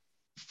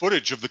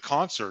footage of the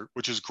concert,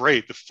 which is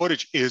great. The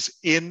footage is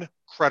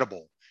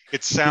incredible. It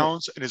Well,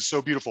 sounds and is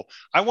so beautiful.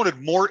 I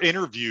wanted more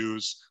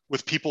interviews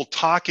with people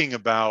talking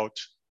about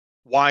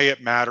why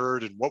it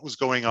mattered and what was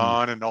going mm.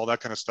 on and all that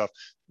kind of stuff,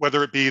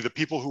 whether it be the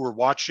people who were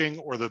watching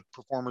or the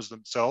performers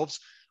themselves.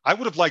 I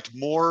would have liked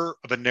more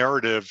of a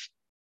narrative,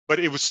 but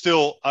it was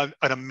still an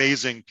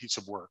amazing piece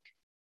of work.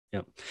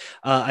 Yep.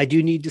 I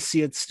do need to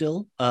see it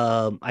still.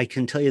 I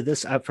can tell you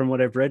this from what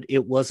I've read,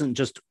 it wasn't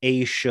just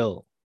a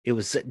show. It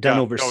was done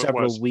Yeah, over no, it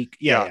several was. weeks.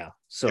 Yeah, Yeah, yeah.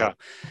 yeah,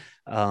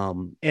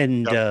 So,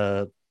 and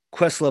yep.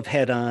 Questlove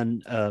had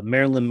on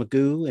Marilyn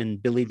Magoo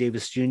and Billy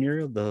Davis Jr.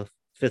 of the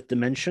Fifth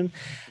Dimension.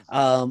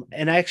 Mhm.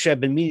 And actually, I've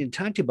been meaning to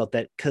talk to you about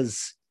that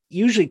because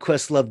usually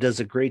Questlove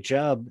does a great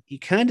job. He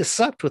kind of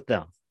sucked with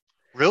them.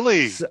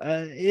 Really? So,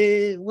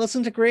 it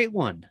wasn't a great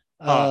one.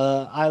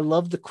 Huh. I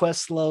love the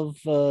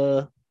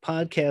Questlove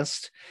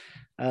podcast,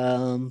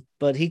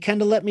 but he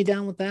kind of let me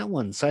down with that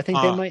one. So I think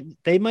Huh.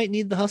 they might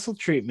need the hustle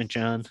treatment,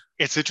 John.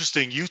 It's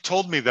interesting. You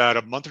told me that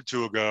a month or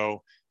two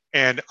ago,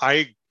 and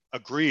I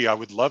agree. I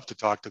would love to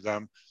talk to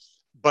them,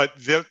 but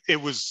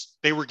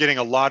they were getting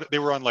a lot. They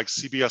were on like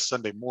CBS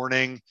Sunday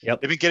Morning.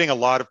 Yep. They've been getting a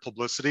lot of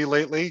publicity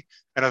lately,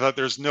 and I thought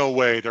there's no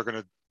way they're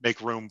going to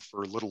make room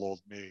for little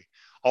old me.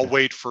 I'll Yeah.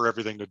 wait for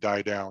everything to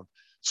die down.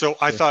 So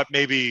I Sure. thought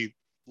maybe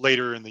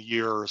later in the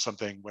year or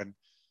something when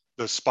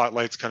the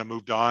spotlight's kind of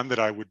moved on that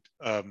I would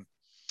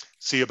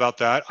see about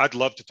that. I'd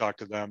love to talk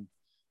to them.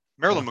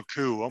 Marilyn Well,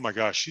 McCoo, oh my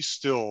gosh, she's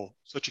still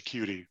such a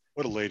cutie.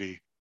 What a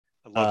lady.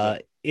 I love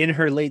that. in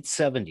her late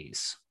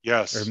 70s or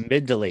Yes,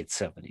 mid to late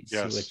 70s,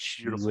 yes, which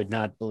you would beautiful,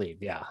 not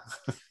believe. Yeah.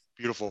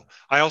 beautiful.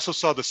 I also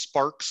saw the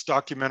Sparks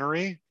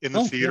documentary in the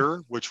Oh, yeah.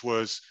 theater, which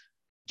was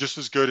just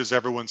as good as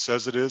everyone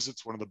says it is.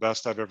 It's one of the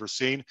best I've ever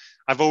seen.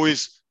 I've Yep.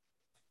 always,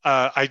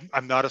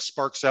 I'm not a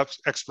Sparks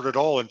expert at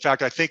all. In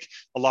fact, I think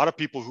a lot of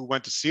people who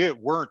went to see it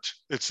weren't.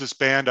 It's this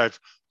band I've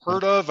Yep.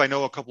 heard of. I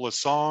know a couple of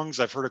songs.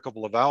 I've heard a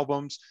couple of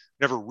albums.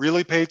 Never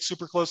really paid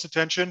super close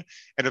attention.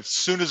 And as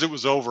soon as it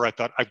was over, I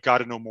thought I've got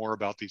to know more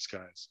about these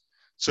guys.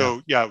 Yeah.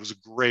 So yeah, it was a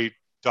great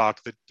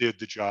doc that did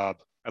the job.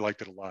 I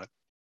liked it a lot.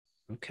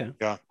 Okay.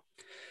 Yeah.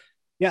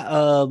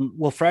 Yeah.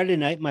 Well, Friday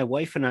night, my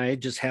wife and I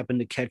just happened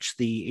to catch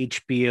the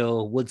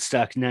HBO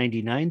Woodstock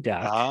 99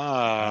 doc,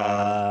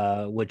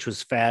 Ah. which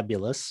was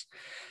fabulous.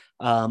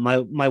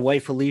 My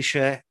wife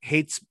Alicia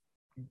hates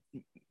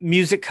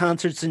music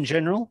concerts in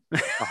general Uh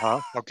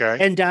huh. Okay.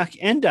 and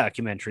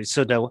documentaries.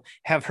 So to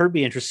have her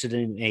be interested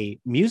in a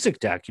music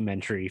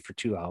documentary for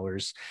 2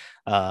 hours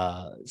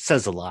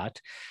says a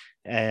lot.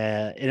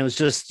 And it was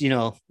just,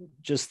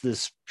 just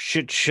this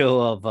shit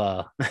show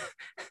of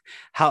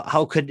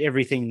how could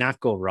everything not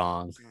go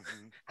wrong?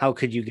 Mm-hmm. How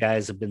could you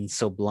guys have been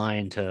so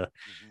blind to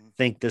Mm-hmm.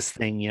 think this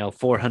thing,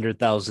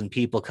 400,000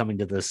 people coming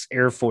to this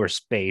Air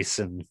Force base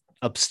in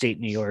upstate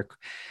New York,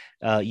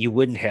 you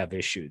wouldn't have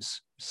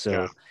issues. Yeah.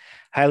 So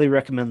highly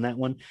recommend that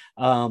one.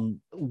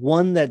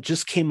 One that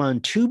just came on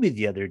Tubi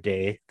the other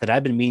day that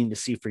I've been meaning to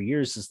see for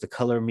years is the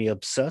Color Me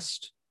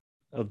Obsessed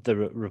of the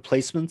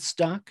Replacements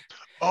doc.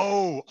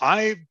 Oh,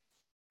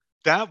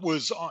 that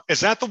was, is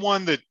that the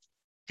one that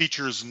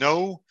features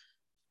no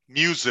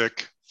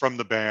music from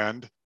the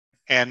band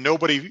and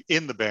nobody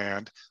in the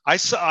band?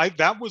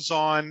 That was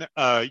on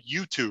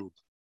YouTube.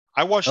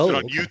 I watched it on Oh,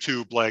 okay.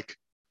 YouTube like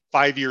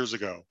 5 years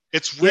ago.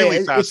 It's Yeah,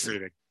 really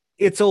fascinating.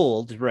 it's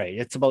old, right?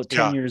 It's about 10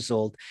 Yeah. years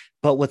old.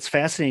 But what's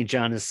fascinating,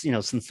 John, is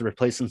since the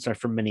replacements are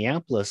from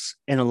Minneapolis,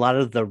 and a lot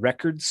of the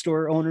record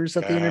store owners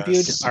that they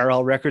interviewed Yes. are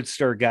all record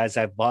store guys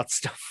I've bought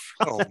stuff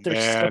from Oh at their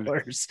man.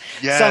 stores.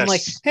 So I'm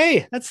like, Yes.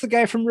 hey, that's the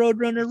guy from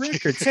Roadrunner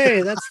Records.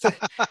 Hey, that's the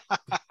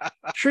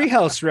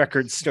Treehouse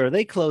Record Store.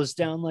 They closed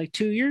down like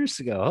 2 years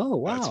ago.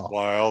 Oh, That's wow.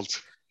 wild.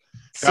 That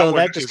So one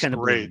that just is kind of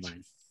blew my great.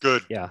 mind.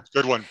 Good. Yeah.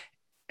 Good one.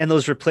 And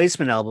those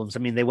replacement albums, I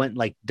mean, they went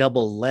like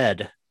double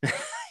lead.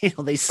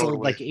 They sold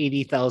Totally. like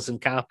 80,000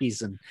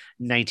 copies in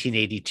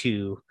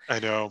 1982. I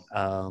know.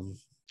 Um,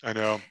 I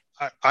know.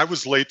 I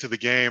was late to the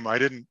game. I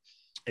didn't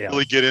yeah,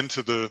 really get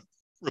into the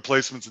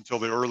replacements until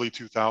the early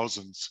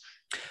 2000s.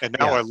 And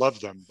now yeah, I love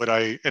them, but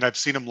I've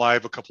seen them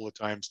live a couple of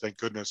times, thank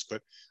goodness,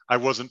 but I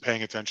wasn't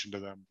paying attention to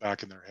them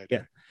back in their yeah.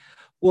 heyday.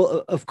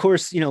 Well, of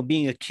course,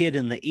 being a kid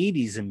in the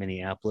 80s in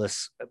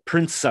Minneapolis,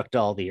 Prince sucked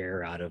all the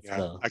air out of Yeah,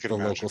 the I can the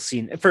local imagine.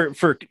 scene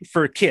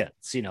for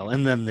kids, and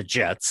Mhm. then the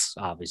Jets,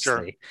 Sure.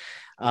 obviously.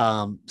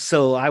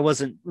 So I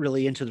wasn't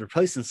really into the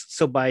replacements.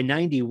 So by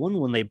 91,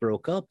 when they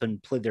broke up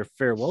and played their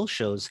farewell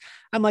shows,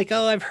 I'm like,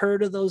 oh, I've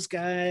heard of those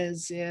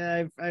guys.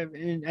 Yeah,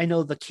 I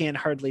know the Can't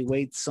Hardly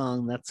Wait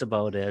song. That's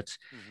about it.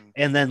 Hmm.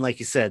 And then, like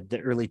you said,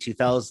 the early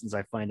 2000s,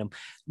 I find them.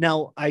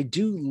 Now, I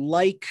do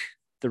like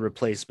the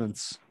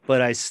replacements, but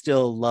I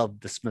still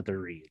love the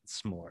Smithereens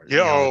more.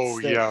 Yeah. Oh,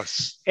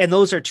 yes. And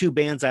those are two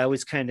bands I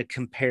always kind of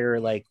compare.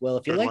 Like, well,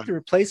 if you Good like one. the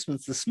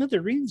Replacements, the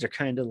Smithereens are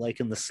kind of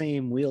like in the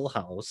same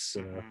wheelhouse.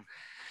 Mhm.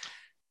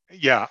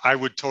 Yeah, I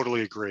would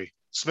totally agree. Yeah.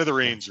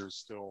 Smithereens are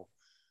still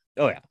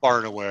Oh yeah, far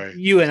and away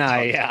you the and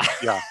I, top.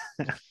 yeah.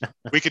 Yeah,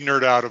 we can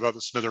nerd out about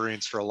the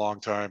Smithereens for a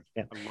long time.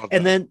 Yeah. I love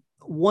And them. then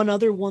one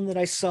other one that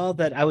I saw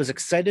that I was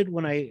excited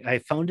when I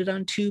found it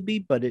on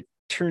Tubi, but it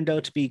turned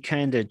out to be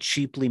kind of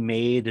cheaply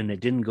made and it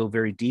didn't go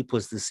very deep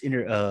was this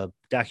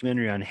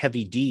documentary on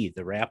Heavy D,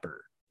 the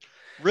rapper.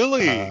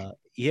 Really?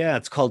 Yeah,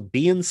 it's called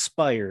Be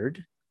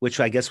Inspired, which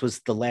I guess was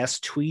the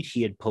last tweet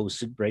he had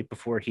posted right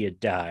before he had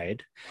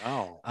died.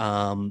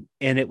 Wow.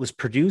 And it was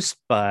produced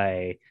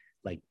by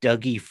like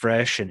Dougie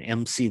Fresh and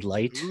MC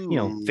Light,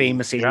 Ooh,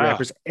 famous 80 yeah,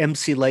 rappers.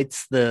 MC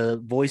Light's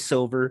the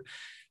voiceover.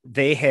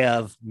 They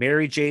have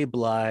Mary J.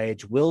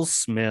 Blige, Will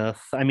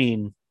Smith. I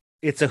mean,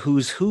 it's a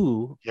who's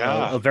who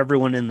yeah, of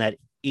everyone in that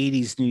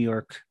 80s New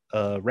York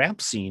rap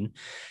scene.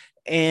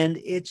 And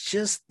it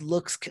just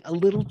looks a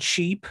little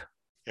cheap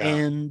yeah.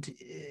 and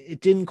it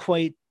didn't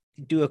quite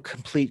do a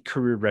complete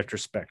career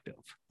retrospective.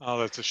 Oh,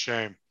 that's a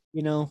shame.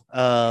 You know,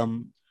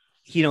 um,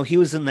 he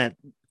was in that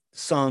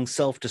song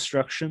Self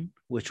Destruction,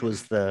 which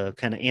was Mhm, the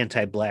kind of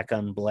anti black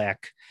on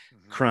black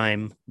mhm.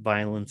 crime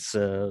violence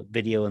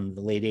video in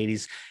the late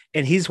 80s.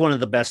 And he's one of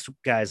the best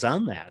guys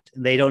on that.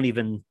 They don't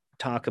even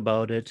talk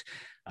about it.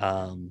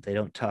 They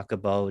don't talk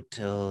about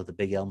the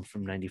big album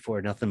from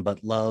 94, Nothing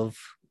But Love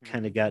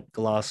kind of Mhm. got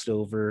glossed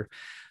over.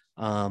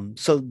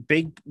 So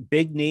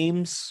big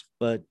names,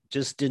 but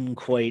just didn't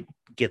quite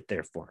get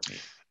there for me.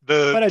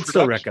 The But I'd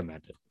still production,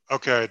 recommend it.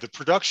 okay, the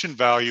production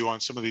value on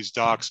some of these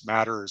docs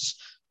matters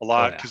a Oh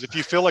lot yeah, because if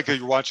you feel like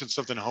you're watching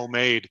something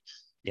homemade,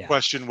 you yeah.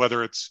 question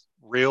whether it's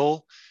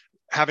real.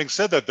 Having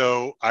said that,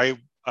 though, I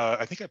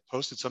think I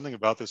posted something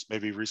about this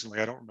maybe recently.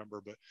 I don't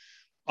remember, but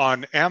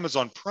on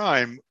Amazon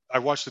Prime, I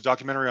watched a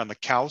documentary on the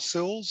cow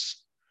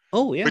sills,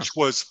 Oh yeah. which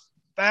was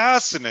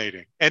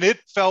fascinating, and it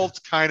felt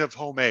kind of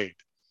homemade.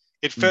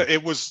 Mm.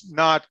 It was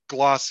not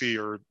glossy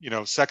or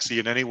sexy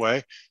in any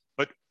way,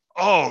 but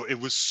oh, it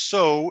was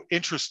so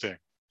interesting.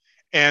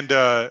 And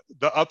the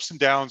ups and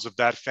downs of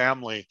that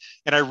family.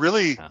 And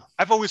Yeah.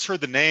 I've always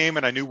heard the name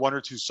and I knew one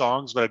or two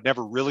songs, but I'd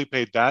never really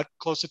paid that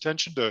close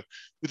attention to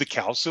who the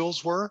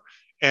Cowsills were.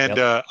 And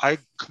Yep. I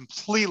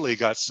completely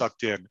got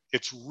sucked in.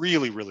 It's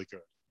really, really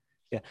good.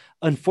 Yeah.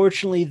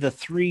 Unfortunately, the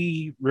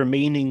three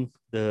remaining,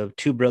 the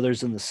two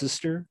brothers and the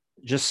sister,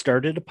 just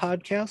started a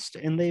podcast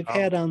and they've Oh,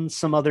 had on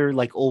some other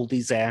like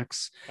oldies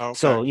acts. okay.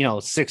 So,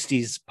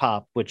 60s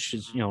pop, which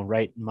is, Mhm.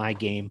 right in my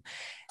game.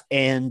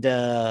 And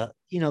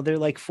they're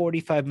like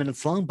 45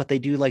 minutes long, but they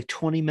do like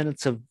 20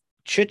 minutes of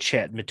chit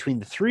chat between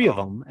the three of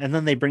Oh, them, and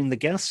then they bring the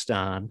guest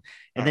on,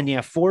 and then oh, you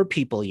have four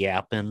people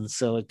yapping,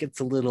 so it gets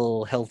a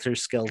little helter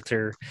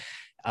skelter.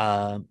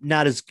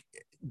 Not as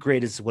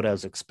great as what I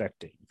was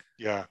expecting,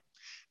 yeah.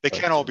 They but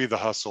can't all be the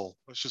hustle.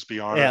 Let's just be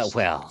yeah, honest.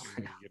 well,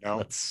 You know,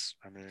 let's.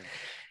 I mean,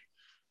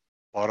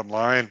 bottom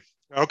line.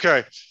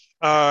 Okay.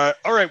 All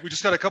right, we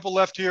just got a couple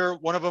left here.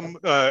 One of them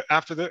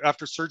after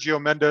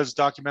Sergio Mendes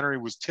documentary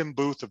was Tim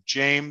Booth of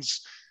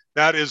James.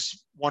 That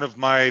is one of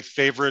my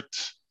favorite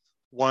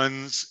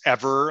ones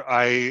ever.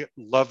 I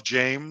love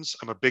James.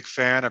 I'm a big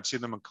fan. I've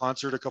seen them in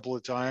concert a couple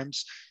of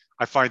times.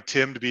 I find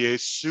Tim to be a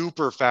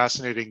super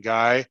fascinating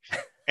guy.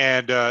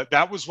 And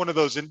that was one of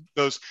those.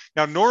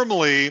 Now,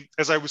 normally,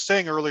 as I was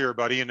saying earlier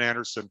about Ian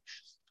Anderson,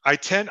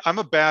 I'm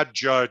a bad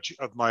judge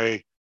of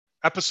my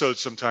episodes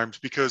sometimes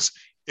because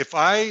if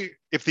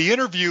the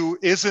interview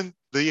isn't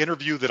the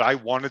interview that I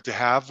wanted to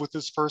have with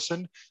this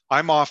person,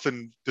 I'm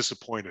often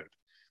disappointed.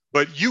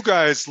 But you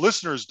guys,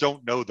 listeners,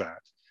 don't know that.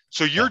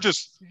 So you're Yeah,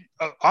 just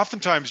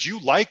oftentimes you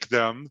like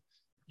them,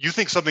 you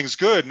think something's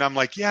good, and I'm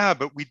like, yeah,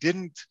 but we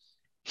didn't.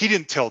 He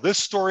didn't tell this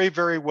story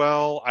very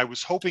well. I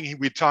was hoping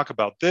we'd talk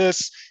about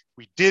this.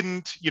 We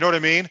didn't. You know what I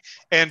mean?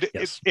 And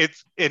yes,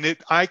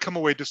 I come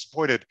away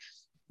disappointed.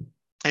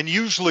 And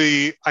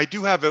usually I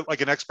do have like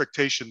an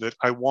expectation that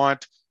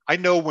I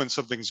know when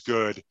something's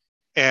good,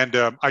 and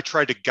I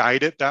try to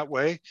guide it that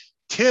way.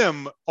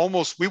 Tim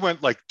we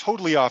went like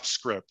totally off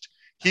script.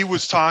 He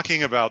was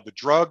talking about the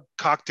drug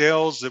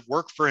cocktails that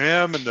work for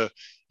him, and the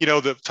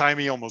time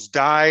he almost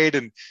died,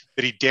 and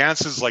that he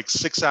dances like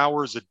 6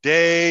 hours a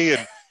day,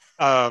 and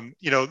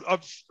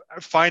of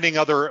finding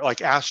other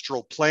like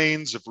astral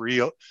planes of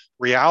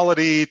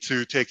reality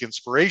to take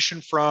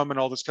inspiration from, and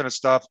all this kind of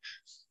stuff.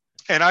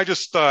 And I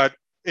just thought,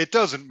 it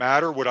doesn't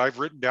matter what I've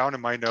written down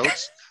in my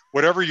notes.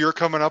 Whatever you're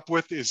coming up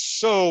with is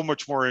so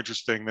much more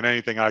interesting than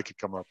anything I could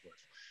come up with.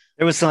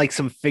 there was like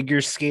some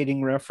figure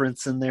skating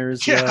reference in there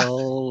as Yeah,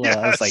 well.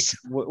 I was like, yes.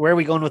 where are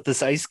we going with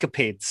this ice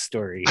capade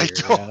story I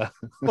here?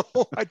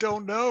 don't I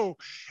don't know.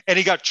 And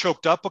he got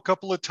choked up a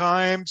couple of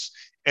times.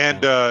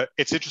 And Yeah.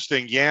 it's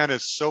interesting. Yan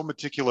is so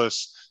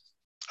meticulous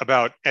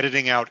about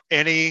editing out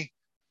any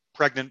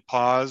pregnant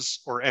pause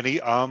or any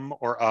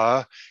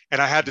or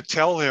And I had to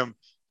tell him,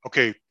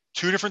 okay,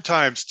 two different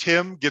times,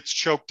 Tim gets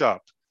choked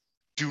up.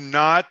 Do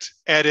not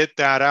edit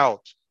that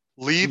out.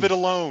 Leave Mm. it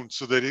alone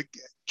so that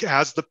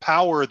has the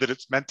power that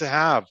it's meant to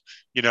have,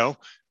 you know?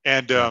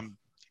 And Yeah.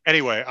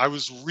 Anyway, I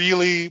was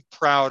really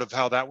proud of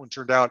how that one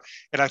turned out.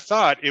 And I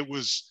thought it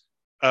was,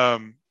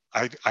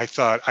 I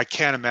thought, I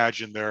can't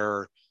imagine there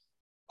are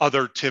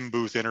other Tim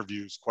Booth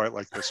interviews quite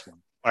like this one.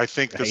 I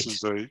think this Right.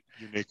 is a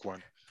unique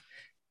one.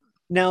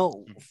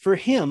 Now, for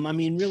him, I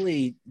mean,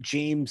 really,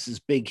 James's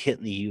big hit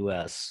in the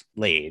US,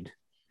 Laid,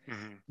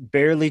 Mm-hmm.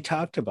 barely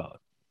talked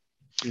about.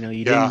 You know,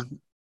 you Yeah,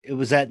 didn't, it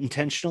was that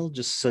intentional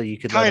just so you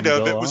could let kind him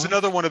of. go It was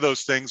another off? one of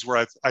those things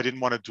where I didn't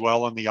want to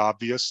dwell on the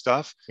obvious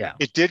stuff. Yeah,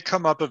 It did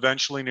come up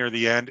eventually near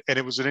the end, and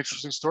it was an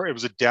interesting story. It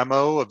was a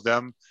demo of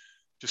them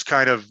just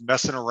kind of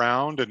messing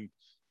around, and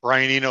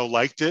Brian Eno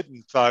liked it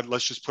and thought,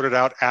 let's just put it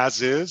out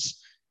as is.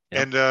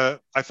 yeah, And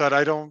I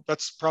thought,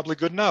 that's probably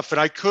good enough.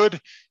 And I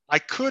could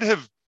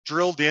have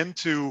drilled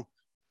into,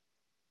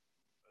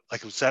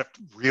 like, was that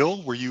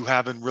real? Were you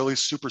having really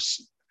super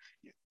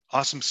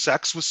awesome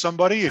sex with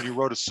somebody and you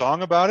wrote a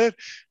song about it?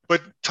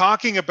 But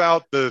talking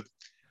about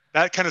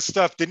that kind of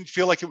stuff didn't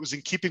feel like it was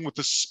in keeping with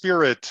the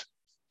spirit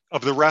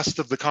of the rest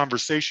of the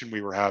conversation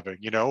we were having,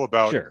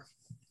 about sure.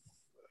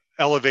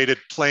 elevated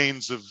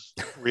planes of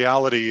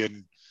reality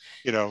and,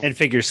 you know, And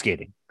figure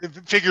skating.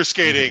 figure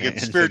skating and And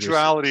figure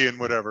spirituality and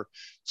yeah. whatever.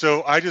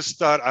 So I just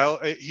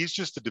thought, he's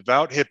just a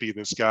devout hippie,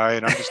 this guy,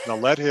 and I'm just going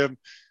to let him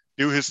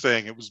do his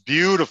thing. It was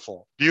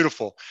beautiful,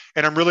 beautiful.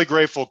 And I'm really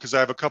grateful because I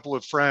have a couple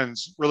of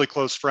friends, really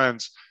close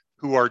friends,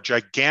 who are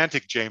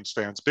gigantic James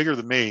fans, bigger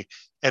than me,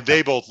 and Yeah.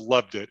 they both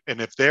loved it.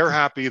 And if they're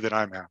happy, then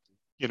I'm happy,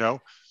 you know?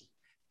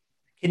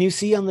 Can you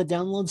see on the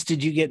downloads?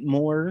 Did you get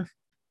more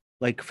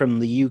like from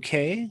the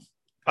UK?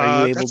 Are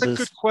you able That's a to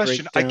good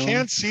question. break I down?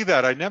 can't see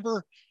that. I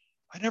never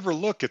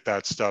look at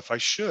that stuff. I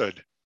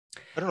should.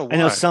 I don't know I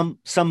know why.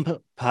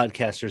 some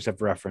podcasters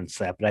have referenced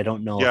that, but I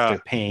don't know if Yeah, they're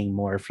paying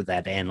more for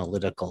that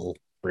analytical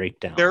there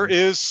breakdown.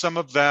 is some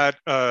of that,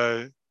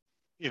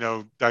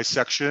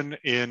 dissection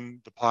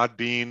in the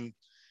Podbean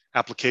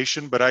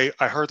application, but I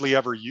hardly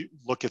ever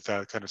look at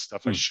that kind of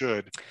stuff. I Hmm.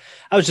 should.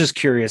 I was just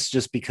curious,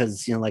 just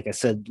because like I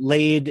said,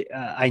 Laid.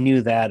 I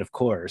knew that, of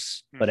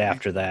course, but Mm-hmm.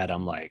 after that,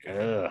 I'm like,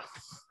 ugh,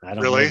 I don't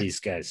know Really? these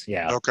guys.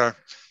 Yeah. Okay.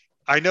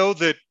 I know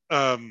that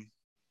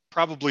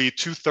probably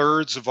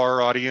 2/3 of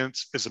our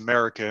audience is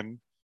American,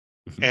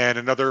 Mhm. and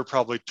another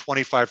probably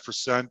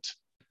 25%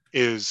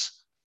 is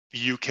the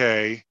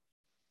UK,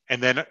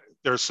 and then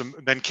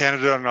then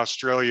Canada and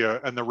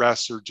Australia, and the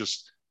rest are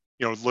just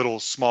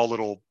small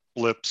little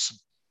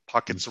blips,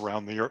 pockets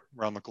around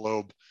the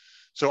globe.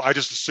 So I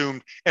just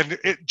assumed, and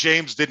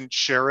James didn't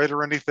share it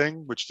or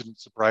anything, which didn't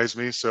surprise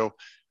me. So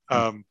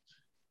um,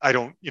 I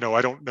don't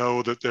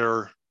know that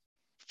their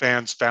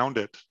fans found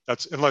it.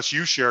 That's unless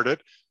you shared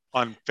it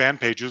on fan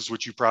pages,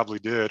 which you probably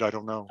did. I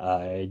don't know.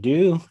 I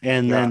do.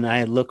 And Yeah, then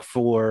I look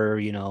for,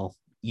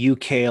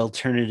 UK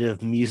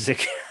alternative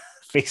music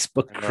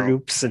Facebook I know.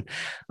 groups. And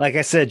like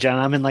I said, John,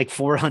 I'm in like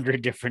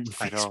 400 different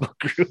I know. Facebook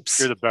You're groups.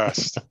 the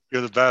best.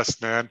 You're the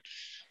best, man.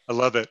 I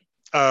love it.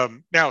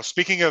 Now,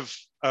 speaking of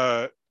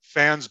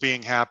fans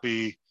being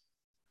happy,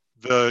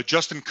 the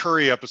Justin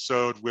Curry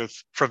episode with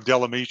from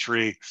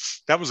Delamitri,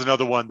 that was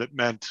another one that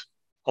meant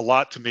a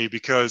lot to me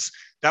because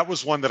that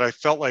was one that I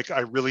felt like I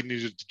really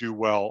needed to do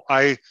well.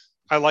 I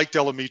like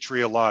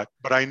Delamitri a lot,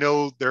 but I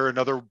know they're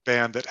another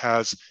band that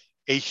has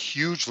a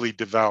hugely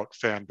devout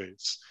fan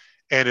base.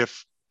 And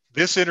if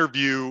this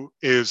interview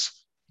is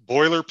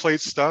boilerplate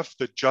stuff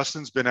that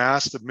Justin's been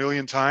asked a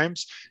million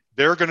times,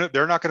 they're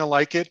not gonna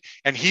like it,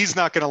 and he's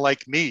not gonna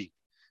like me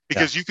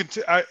Yeah. because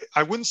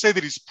I wouldn't say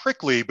that he's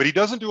prickly, but he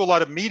doesn't do a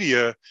lot of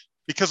media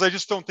because I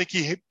just don't think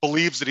he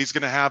believes that he's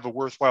going to have a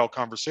worthwhile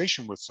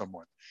conversation with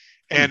someone.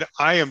 Hmm. And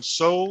I am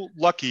so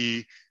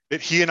lucky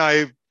that he and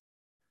I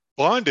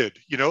bonded,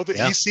 that he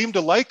Yeah. seemed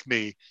to like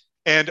me.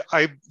 And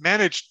I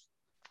managed,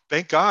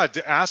 thank God,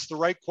 to ask the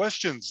right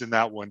questions in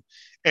that one.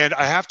 And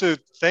I have to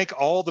thank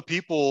all the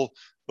people,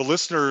 the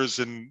listeners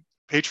and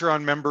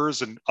Patreon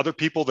members and other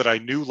people that I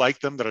knew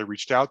liked them that I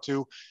reached out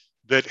to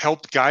that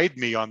helped guide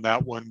me on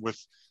that one with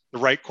the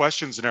right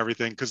questions and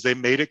everything because they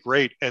made it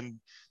great. And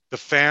the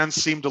fans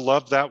seem to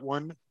love that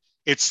one.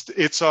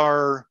 It's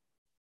our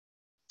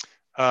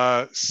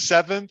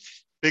seventh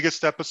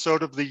biggest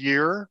episode of the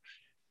year,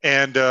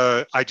 and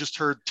I just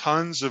heard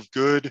tons of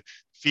good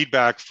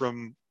feedback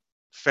from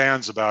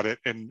fans about it.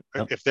 And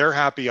Yep. if they're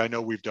happy, I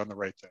know we've done the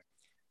right thing.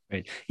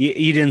 Right.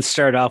 You didn't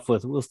start off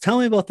with, well, tell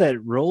me about that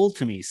Roll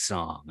to Me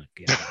song.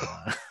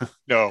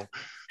 No,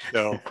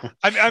 no.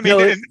 I mean, No,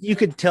 and you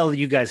could tell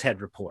you guys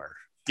had rapport.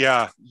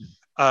 yeah,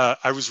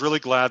 I was really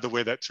glad the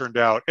way that turned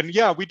out. And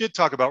yeah, we did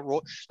talk about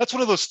roll. That's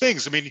one of those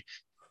things. I mean,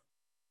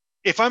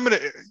 if I'm going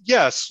to,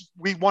 yes,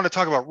 we want to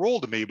talk about roll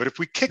to me, but if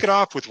we kick it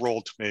off with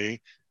roll to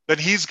me, then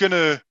he's going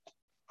to,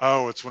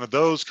 oh, it's one of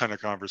those kind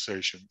of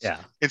conversations. Yeah.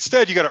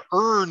 Instead, you got to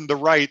earn the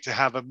right to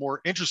have a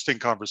more interesting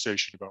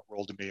conversation about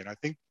roll to me. And I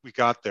think we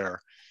got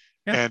there.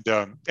 Yeah.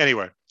 And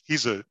anyway,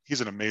 he's an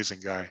amazing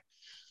guy.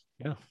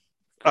 Yeah.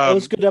 It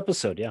was a Um, good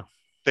episode. Yeah.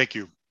 thank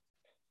you.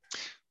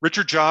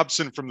 Richard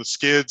Jobson from the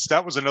Skids.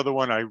 That was another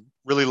one I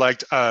really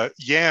liked.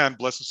 Yan,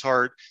 bless his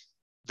heart,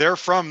 they're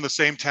from the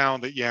same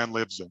town that Jan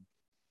lives in.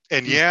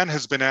 And Hmm. Jan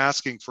has been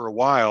asking for a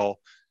while,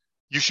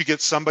 you should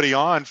get somebody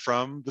on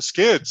from the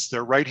Skids.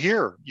 They're right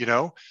here, you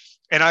know?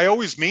 And I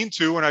always mean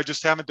to, and I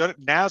just haven't done it.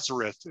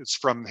 Nazareth is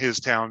from his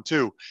town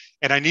too.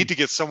 And I need to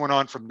get someone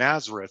on from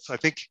Nazareth. I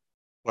think,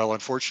 well,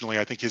 unfortunately,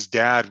 I think his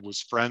dad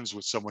was friends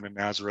with someone in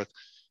Nazareth.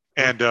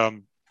 Huh.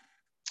 And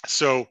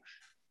so,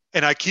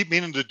 and I keep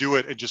meaning to do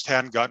it and just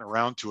hadn't gotten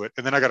around to it.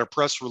 And then I got a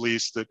press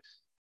release that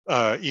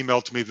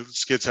emailed to me that the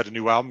Skids had a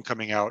new album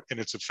coming out, and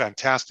it's a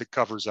fantastic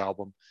covers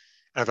album.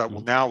 And I thought, well,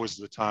 Hmm. now is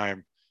the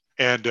time.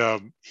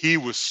 And he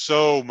was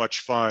so much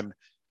fun,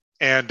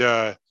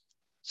 and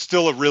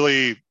still a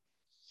really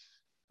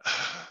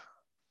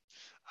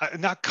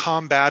not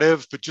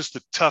combative, but just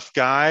a tough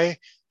guy.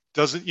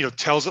 Doesn't, you know,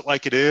 tells it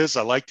like it is.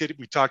 I liked it.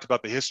 We talked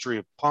about the history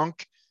of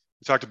punk.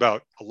 We talked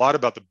about a lot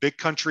about the big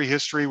country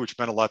history, which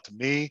meant a lot to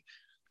me.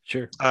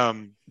 Sure.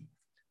 Um,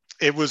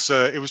 it was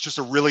just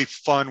a really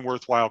fun,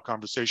 worthwhile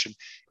conversation.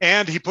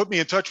 And he put me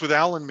in touch with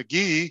Alan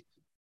McGee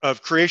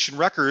of Creation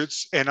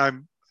Records,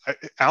 and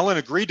Alan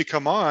agreed to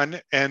come on,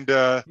 and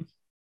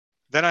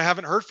then I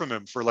haven't heard from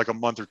him for like a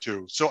month or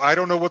two. So I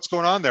don't know what's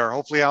going on there.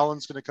 Hopefully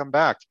Alan's going to come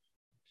back.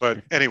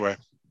 But anyway,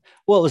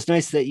 Well, it was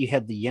nice that you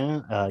had the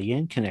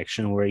Yan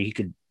connection where he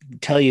could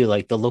tell you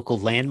like the local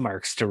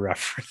landmarks to I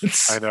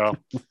reference. know.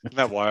 Isn't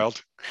that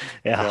wild?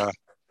 Yeah. Yeah.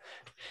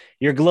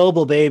 You're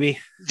global, baby.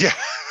 Yeah.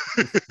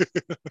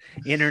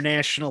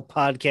 International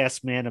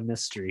podcast man of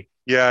mystery.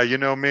 Yeah. You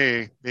know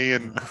me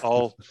and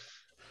all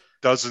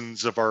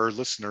dozens of our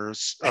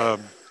listeners.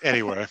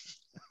 Anyway,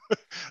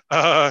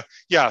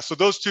 yeah. So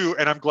those two,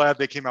 and I'm glad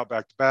they came out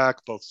back to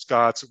back, both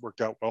Scots. It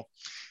worked out well.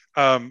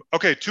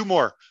 Okay. Two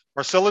more.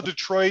 Marcella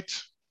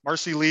Detroit,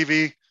 Marcy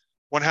Levy,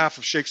 one half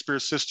of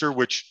Shakespeare's Sister,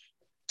 which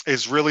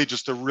is really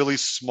just a really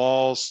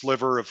small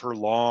sliver of her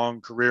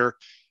long career.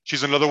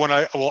 She's another one.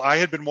 I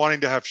had been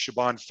wanting to have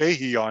Siobhan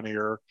Fahey on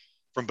here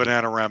from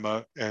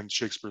Bananarama and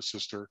Shakespeare's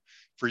Sister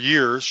for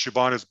years.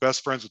 Siobhan is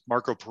best friends with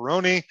Marco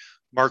Peroni.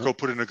 Marco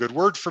put in a good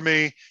word for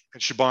me,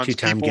 and Siobhan's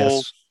Two-time people,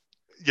 guest.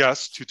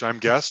 yes, two-time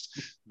guest,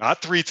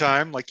 not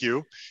three-time like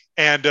you.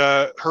 And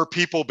her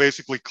people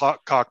basically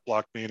cock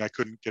blocked me, and I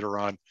couldn't get her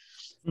on.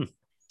 Hmm.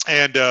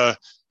 And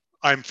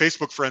I'm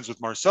Facebook friends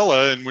with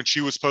Marcella, and when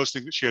she was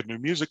posting that she had new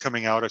music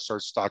coming out, I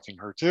started stalking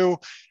her too,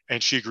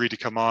 and she agreed to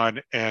come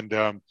on.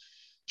 And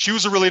she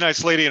was a really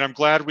nice lady, and I'm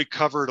glad we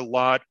covered a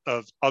lot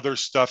of other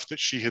stuff that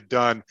she had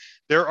done.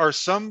 There are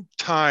some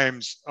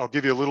times, I'll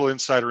give you a little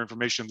insider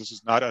information. This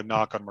is not a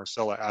knock on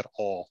Marcella at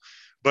all,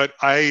 but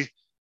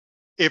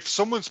if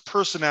someone's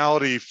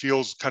personality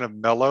feels kind of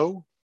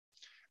mellow,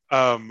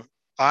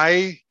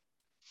 I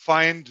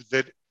find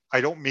that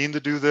I don't mean to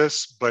do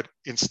this, but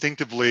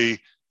instinctively,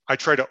 I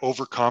try to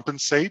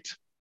overcompensate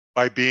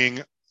by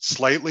being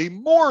slightly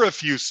more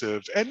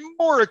effusive and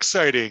more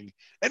exciting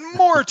and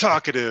more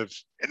talkative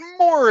and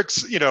more,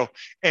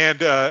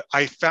 and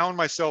I found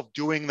myself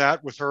doing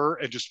that with her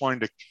and just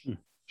wanting to Hmm.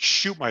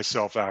 shoot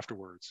myself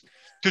afterwards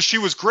because she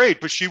was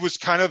great, but she was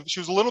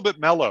a little bit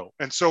mellow.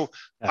 And so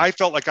Yeah. I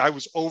felt like I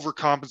was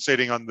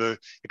overcompensating on the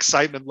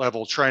excitement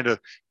level, trying to,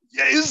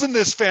 yeah, isn't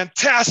this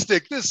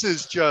fantastic? This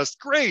is just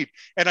great.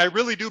 And I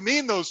really do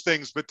mean those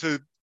things, but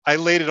I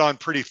laid it on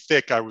pretty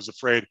thick, I was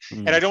afraid.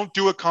 And Hmm. I don't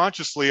do it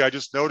consciously. I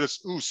just notice,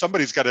 ooh,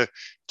 somebody's got to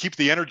keep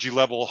the energy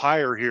level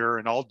higher here.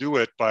 And I'll do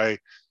it by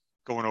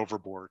going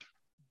overboard.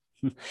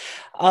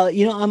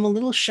 I'm a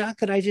little shocked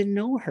that I didn't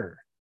know her.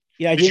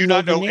 Yeah, I Did you didn't know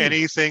not the know name.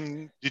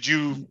 anything? Did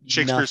you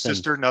Shakespeare's Nothing.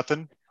 Sister?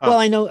 Nothing?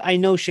 Well, I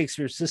know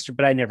Shakespeare's Sister,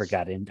 but I never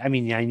got in. I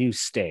mean, I knew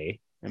Stay.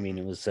 I mean,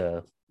 it was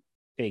a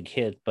big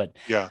hit, but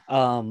Yeah.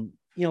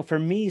 for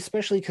me,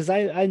 especially because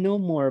I know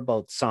more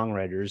about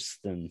songwriters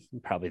than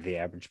probably the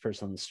average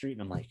person on the street.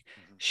 And I'm like,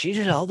 she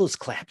did all those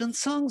Clapton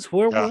songs.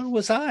 Where Yeah.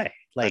 was I? I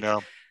Like,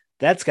 know.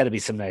 that's got to be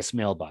some nice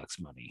mailbox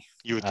money.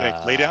 You would think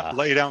Uh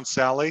lay down,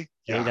 Sally.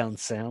 Lay Yeah. Down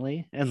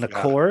Sally and the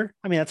Yeah. core.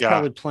 I mean, that's Yeah.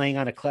 probably playing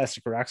on a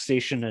classic rock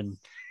station in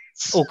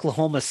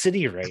Oklahoma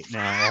City right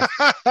now.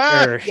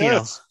 Or,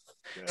 Yes.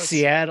 Yes.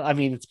 Seattle. I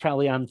mean, it's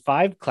probably on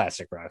 5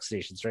 classic rock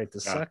stations right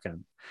this Yeah.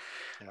 second.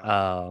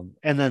 Yeah.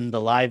 And then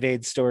the Live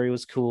Aid story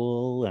was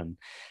cool. And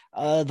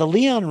the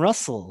Leon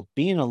Russell,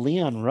 being a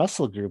Leon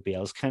Russell groupie, I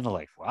was kind of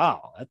like,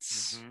 wow,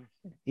 Mhm.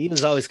 he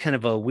was always kind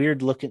of a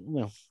weird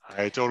looking,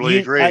 I totally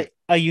agree.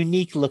 a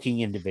unique looking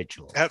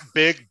individual. That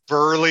big,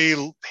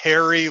 burly,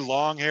 hairy,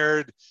 long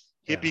haired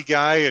Yeah. hippie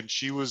guy. And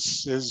she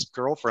was his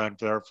girlfriend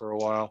there for a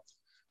while.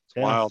 It's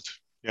Yeah. wild.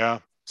 Yeah.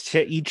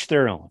 To each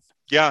their own.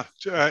 Yeah.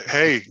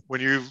 Hey,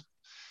 when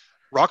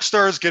rock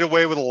stars get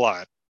away with a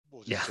lot,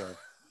 we'll just Yeah.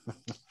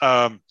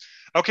 say.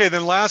 Okay.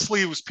 Then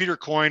lastly, it was Peter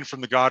Coyne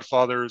from the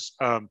Godfathers.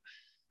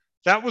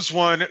 That was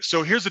one.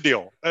 So here's the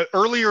deal.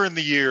 Earlier in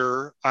the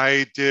year,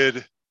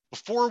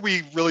 before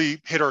we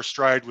really hit our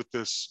stride with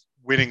this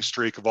winning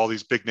streak of all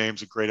these big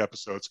names and great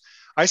episodes,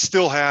 I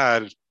still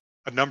had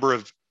a number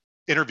of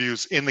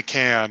interviews in the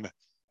can,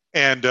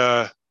 and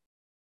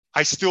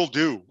I still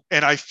do.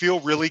 And I feel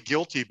really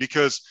guilty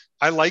because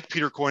I like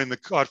Peter Coyne and the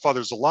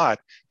Godfathers a lot,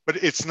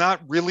 but it's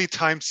not really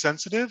time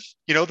sensitive.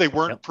 You know, they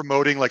weren't Yep.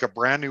 promoting like a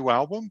brand new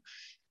album.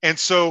 And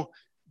so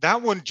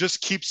that one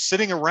just keeps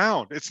sitting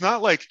around. It's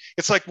not like,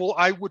 it's like, well,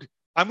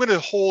 I'm going to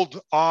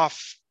hold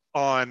off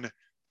on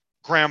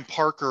Graham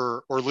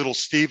Parker or Little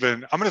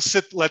Steven. I'm going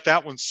to let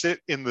that one sit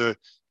in the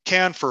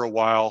can for a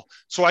while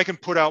so I can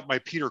put out my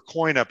Peter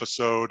Coyne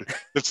episode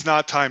that's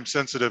not time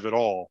sensitive at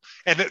all.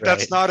 And Right.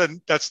 that's not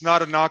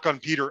a knock on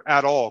Peter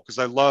at all, because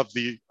I love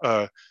the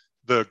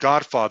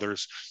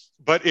Godfathers.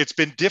 But it's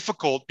been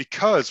difficult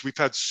because we've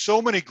had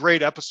so many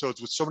great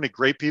episodes with so many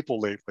great people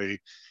lately.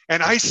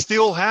 And I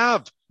still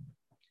have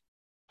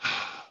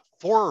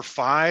 4 or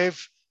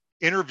 5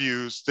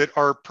 interviews that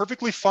are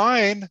perfectly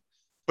fine,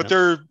 but Yep.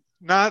 they're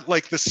not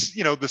like this,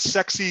 you know, the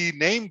sexy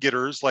name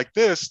getters like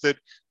this that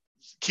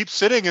keep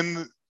sitting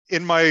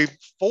in my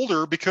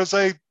folder because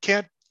I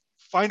can't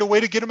find a way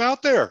to get them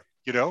out there,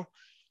 you know?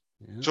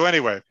 Yeah. So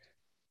anyway,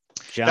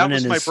 that John and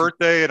was my his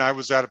birthday and I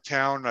was out of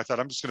town. And I thought,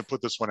 I'm just going to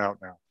put this one out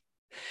now.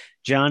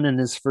 John and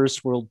his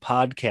first world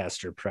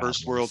podcaster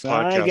First World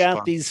problems. I Podcast got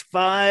Fund. these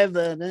 5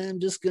 that I'm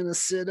just gonna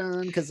sit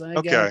on because I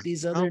Okay. got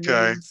these other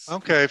Okay. names.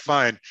 Okay.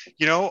 Fine.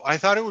 You know, I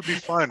thought it would be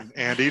fun,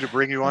 Andy, to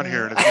bring you on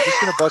here. And if you're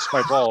just going to bust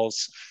my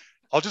balls,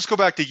 I'll just go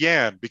back to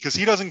Yan because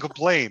he doesn't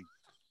complain.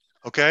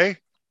 Okay.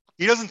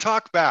 He doesn't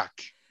talk back.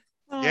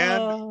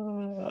 Yan,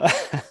 Uh,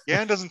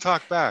 Yan doesn't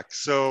talk back.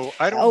 So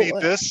I don't need oh,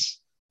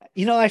 this.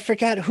 I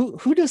forgot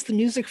who does the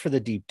music for the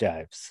deep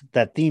dives.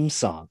 That theme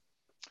song,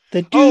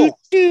 the do Oh,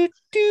 do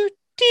do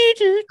do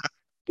do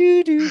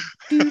do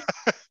do do.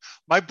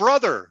 my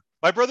brother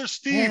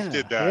Steve Yeah,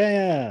 did that.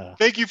 yeah,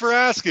 Thank you for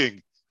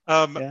asking.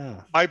 Um,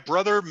 yeah. my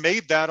brother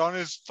made that on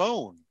his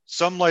phone,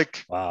 some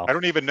like, Wow. I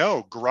don't even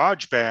know,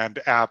 GarageBand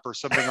app or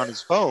something on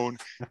his phone.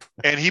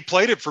 And he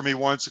played it for me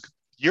once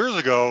years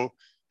ago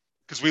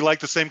because we like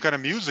the same kind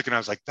of music. And I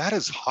was like, that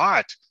is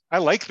hot. I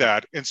like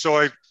that. And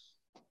so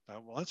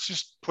well, let's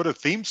just put a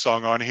theme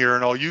song on here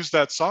and I'll use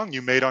that song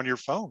you made on your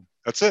phone.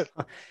 That's it.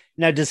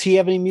 Now, does he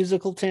have any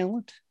musical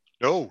talent?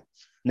 No,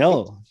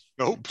 nope, No,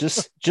 nope.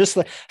 just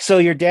like so.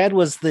 Your dad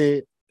was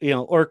the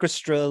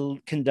orchestra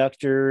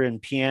conductor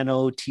and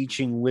piano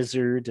teaching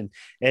wizard,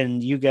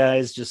 and you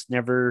guys just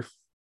never.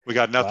 We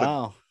got nothing.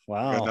 Wow, We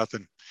got wow.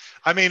 nothing.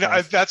 I mean,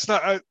 that's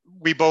not,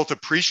 we both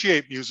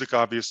appreciate music,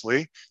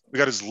 obviously. We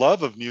got his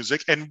love of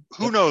music. And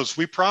who Yep. knows,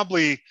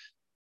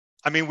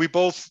 I mean, we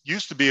both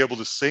used to be able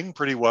to sing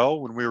pretty well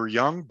when we were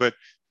young, but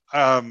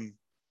I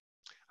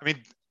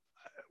mean,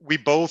 we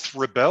both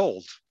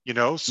rebelled, you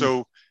know? Mm. So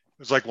it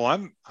was like, well,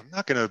 I'm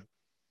not going to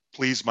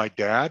please my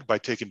dad by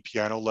taking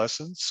piano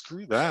lessons.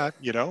 Screw that,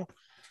 you know?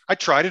 I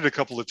tried it a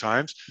couple of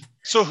times.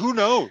 So who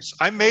knows?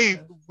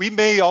 We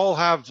may all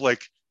have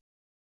like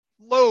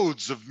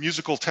loads of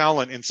musical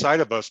talent inside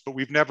of us, but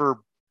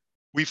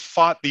we've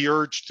fought the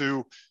urge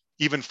to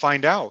even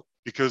find out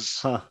because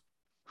Huh.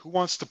 who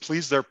wants to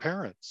please their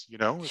parents? You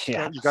know,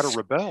 Yeah. you got to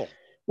rebel.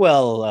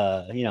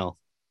 Well,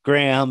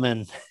 Graham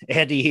and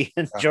Eddie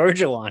and Yeah.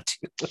 Georgia want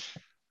to.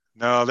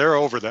 No, they're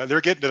over that.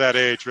 They're getting to that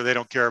age where they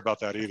don't care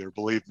about that either.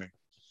 Believe me.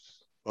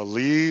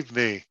 Believe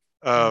me.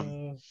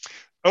 Uh,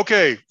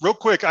 Okay, real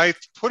quick. I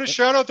put a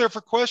shout out there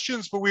for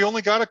questions, but we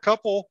only got a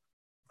couple.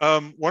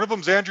 One of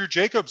them's Andrew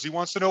Jacobs. He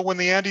wants to know when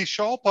the Andy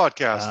Shaw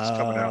podcast is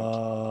coming out.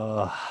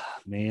 oh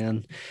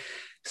man.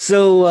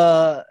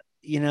 So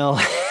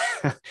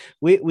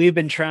we've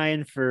been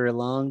trying for a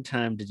long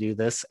time to do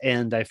this,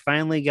 and I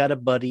finally got a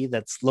buddy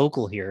that's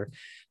local here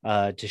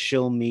to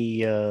show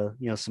me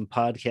some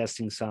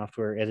podcasting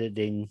software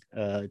editing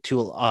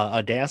tool,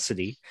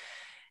 Audacity.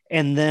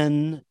 And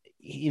then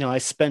I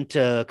spent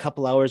a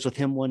couple hours with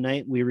him one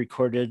night. We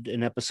recorded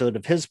an episode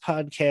of his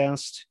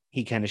podcast.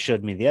 He kind of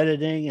showed me the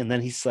editing, and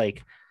then he's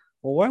like,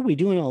 well, why are we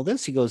doing all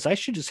this? He goes, I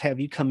should just have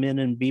you come in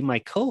and be my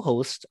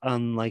co-host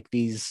on like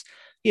these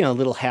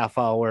little half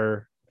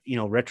hour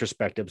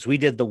retrospectives. We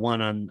did the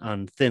one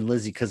on Thin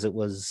Lizzy because it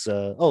was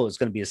it was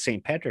going to be a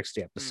St. Patrick's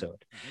Day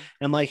episode. Mm-hmm.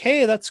 And I'm like,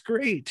 hey, that's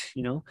great,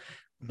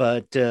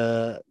 but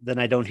then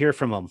I don't hear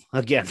from him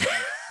again.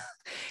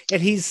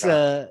 And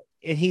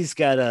he's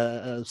got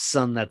a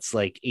son that's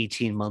like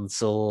 18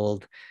 months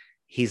old.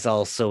 He's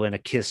also in a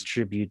Kiss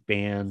tribute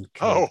band Oh,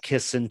 called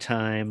Kiss in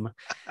Time.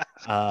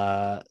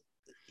 So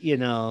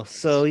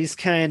he's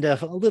kind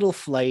of a little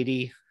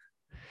flighty.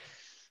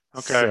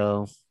 okay.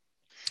 So,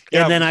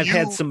 Yeah, and then I've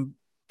had some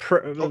go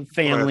ahead.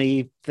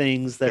 family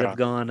things that Yeah, have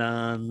gone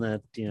on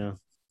that,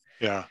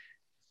 yeah.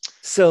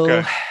 so,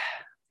 Okay.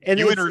 and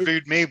You it's,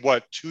 interviewed me,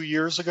 what, 2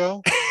 years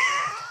ago?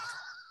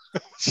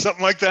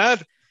 Something like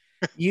that?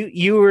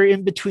 you were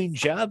in between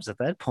jobs at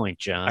that point,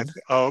 John.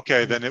 Oh,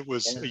 okay. Then it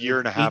was a year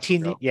and a half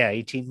 18, ago. yeah,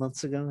 18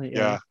 months ago. Yeah.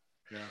 Yeah.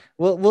 Yeah.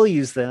 Well, we'll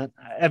use that.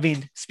 I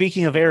mean,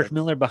 speaking of Okay. Eric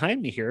Miller behind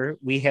me here,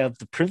 we have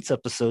the Prince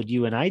episode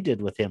you and I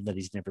did with him that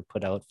he's never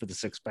put out for the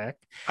six pack.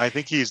 I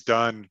think he's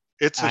done.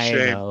 It's a I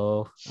shame.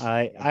 know.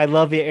 I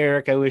love you,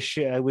 Eric. I wish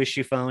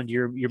you found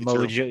your Me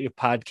mojo, too. your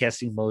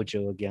podcasting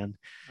mojo again.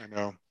 I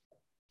know.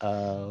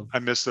 Uh, I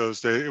miss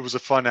those days. It was a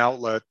fun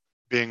outlet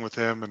being with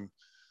him and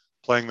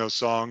playing those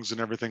songs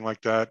and everything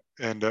like that.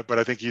 And but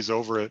I think he's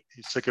over it.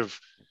 He's sick of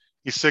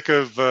he's sick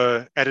of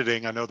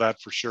editing. I know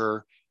that for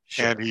sure.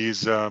 And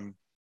Sure.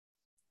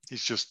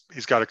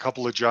 he's got a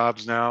couple of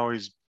jobs now.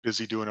 He's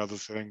busy doing other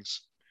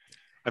things.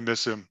 I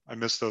miss him. I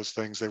miss those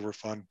things. They were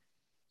fun.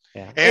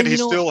 Yeah. And And he you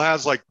know, still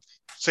has like,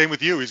 same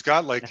with you. He's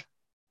got like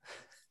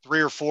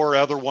 3 or 4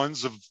 other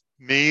ones of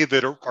me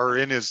that are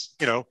in his,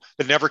 that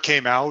never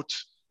came out.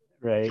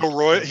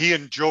 right. He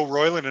and Joe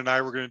Royland and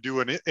I were going to do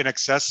an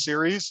Excess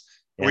series.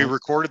 And we Yeah.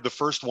 recorded the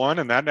first one,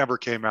 and that never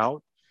came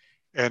out.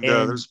 And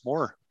And there's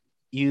more.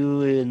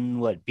 you and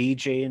what,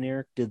 BJ and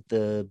Eric did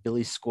the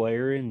Billy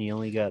Squire, and you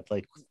only got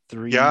like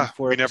three, Yeah,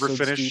 four we never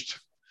episodes deep. finished.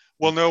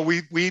 Well, no,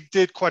 we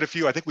did quite a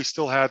few. I think we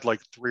still had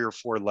like 3 or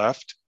 4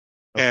 left,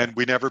 Okay. and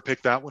we never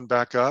picked that one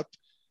back up.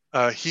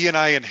 He and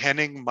I and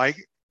Henning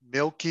Mike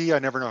Milky, I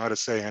never know how to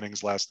say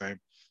Henning's last name.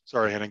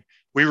 Sorry, Henning.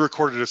 We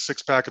recorded a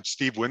 6-pack of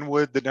Steve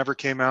Winwood that never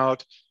came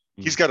out.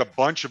 Hmm. He's got a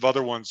bunch of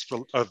other ones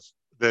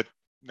that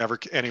never.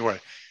 Anyway,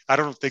 I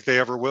don't think they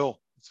ever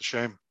will. It's a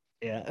shame.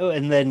 Yeah. Oh,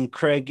 and then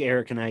Craig,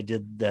 Eric, and I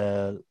did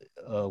the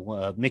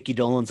Mickey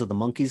Dolenz of the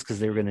Monkeys because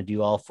they were going to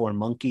do all four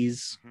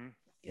monkeys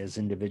Mm-hmm. as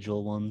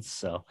individual ones.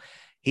 So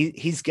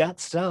he's got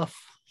stuff.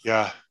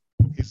 Yeah,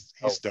 he's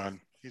Oh,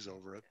 done. He's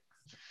over it.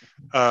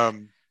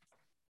 Um,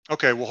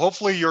 okay, well,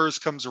 hopefully yours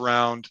comes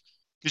around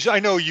because I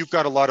know you've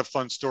got a lot of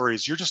fun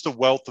stories. You're just a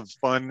wealth of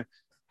fun,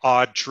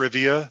 odd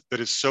trivia that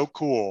is so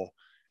cool,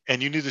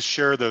 and you need to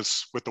share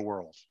this with the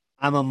world.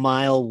 I'm a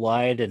mile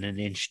wide and an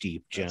inch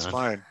deep, That's John.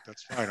 fine.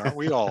 That's fine. Aren't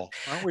we all?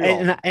 Aren't we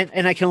all?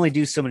 And I can only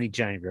do so many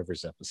Johnny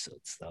Rivers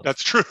episodes, though.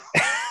 That's true.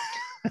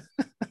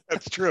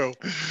 That's true.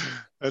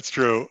 That's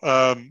true.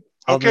 I'm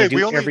going Okay, to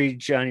do every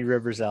Johnny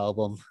Rivers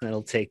album.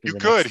 That'll take me you the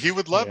could. next. He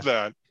would love Yeah.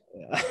 that.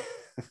 Yeah.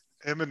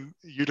 Him and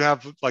you'd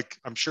have like,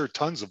 I'm sure,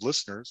 tons of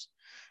listeners.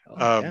 Oh,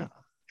 yeah. Um,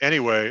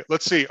 anyway,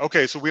 let's see.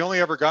 Okay, so we only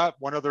ever got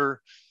one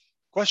other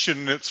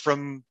question. It's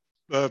from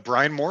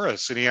Brian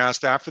Morris, and he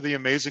asked, after the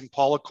amazing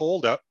Paula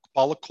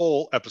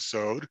Cole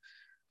episode,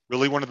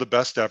 really one of the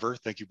best ever.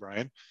 Thank you,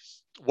 Brian.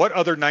 What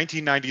other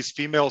 1990s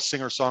female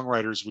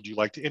singer-songwriters would you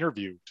like to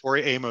interview?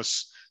 Tori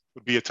Amos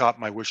would be atop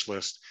my wish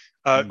list.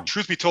 Mm.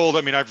 Truth be told,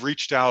 I mean, I've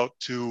reached out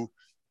to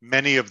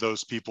many of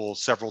those people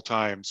several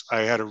times.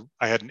 I had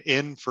an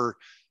in for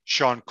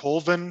Sean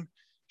Colvin.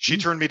 She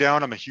Mm. turned me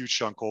down. I'm a huge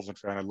Sean Colvin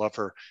fan. I love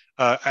her.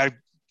 I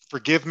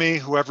forgive me,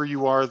 whoever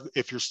you are,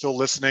 if you're still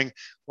listening.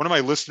 One of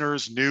my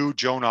listeners knew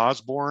Joan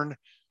Osborne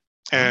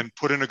Oh, and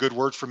put in a good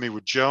word for me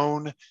with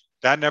Joan.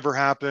 That never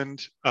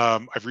happened.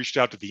 I've reached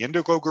out to the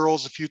Indigo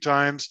Girls a few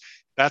times.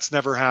 That's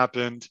never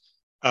happened.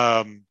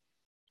 Um,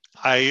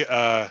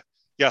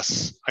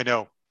 yes, I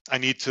know. I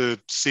need to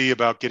see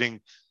about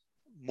getting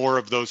more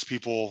of those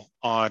people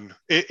on.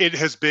 It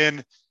has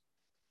been,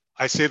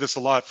 I say this a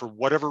lot, for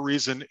whatever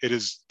reason, it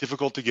is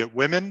difficult to get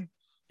yep.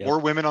 more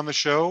women on the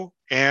show,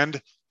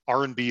 and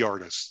R&B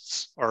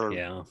artists are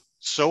Yeah.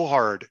 so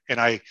hard. And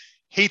I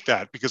hate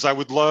that because I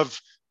would love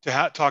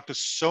to talk to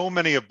so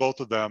many of both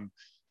of them.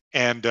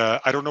 And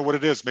I don't know what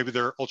it is. Maybe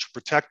they're ultra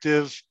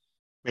protective.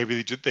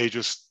 Maybe they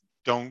just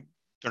don't,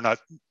 they're not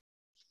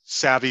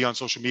savvy on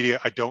social media.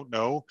 I don't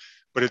know,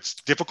 but it's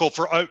difficult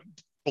for,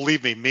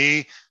 believe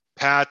me,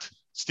 Pat,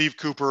 Steve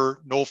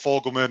Cooper, Noel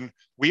Fogelman,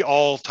 we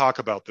all talk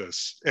about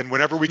this. And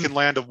whenever we can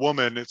land a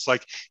woman, it's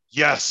like,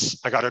 yes,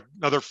 I got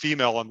another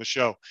female on the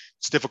show.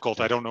 It's difficult.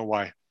 I don't know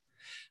why.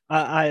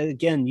 I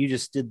again, you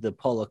just did the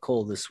Paula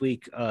Cole this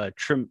week.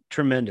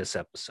 Tremendous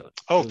episode.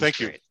 Oh, It was thank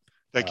you. great.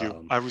 Thank you.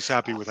 Um, I was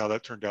happy with how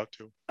that turned out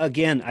too.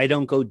 Again, I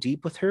don't go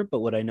deep with her, but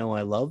what I know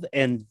I love.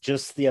 And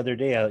just the other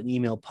day, an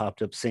email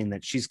popped up saying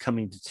that she's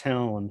coming to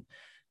town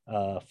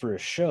for a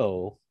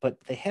show, but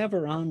they have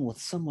her on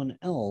with someone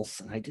else,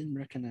 and I didn't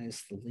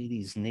recognize the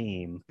lady's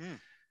name.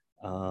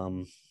 Hmm.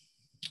 Um,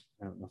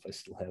 I don't know if I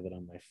still have it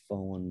on my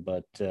phone,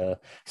 but so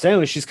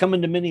anyway, she's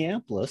coming to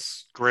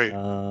Minneapolis. Great.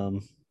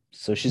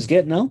 So she's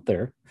getting out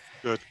there.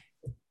 Good.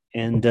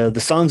 And the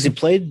songs you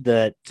played,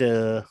 that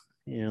the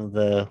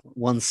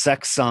one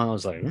sex song, I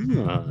was like,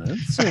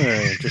 that's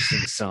an interesting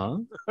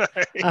song.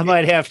 I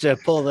might have to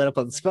pull that up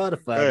on Spotify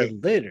a Right. little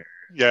later.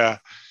 Yeah.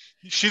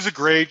 She's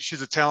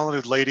a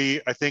talented lady.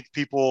 I think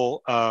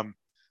people, I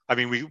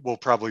mean, we will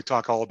probably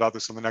talk all about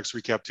this on the next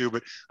recap too,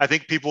 but I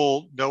think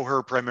people know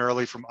her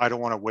primarily from I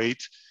Don't Want to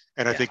Wait.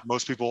 And I Yeah. think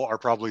most people are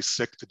probably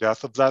sick to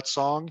death of that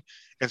song.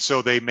 And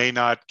so they may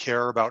not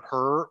care about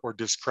her or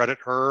discredit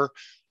her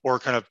or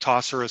kind of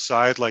toss her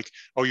aside like,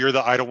 oh, you're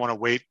the I Don't Want to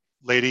Wait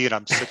lady and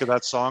I'm sick of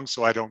that song,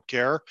 so I don't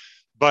care.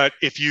 But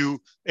if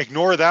you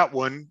ignore that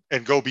one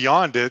and go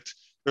beyond it,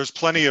 there's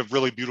plenty of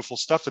really beautiful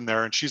stuff in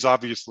there. And she's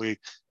obviously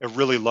a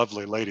really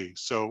lovely lady.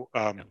 So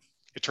Yeah.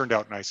 it turned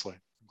out nicely.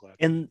 I'm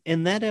glad.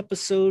 And that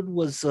episode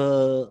was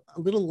a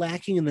little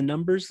lacking in the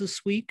numbers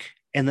this week.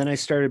 And then I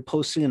started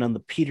posting it on the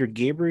Peter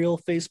Gabriel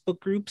Facebook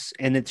groups,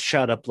 and it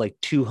shot up like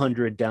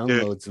 200 Did,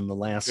 downloads in the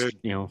last,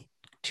 did.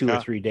 2 or Yeah.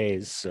 3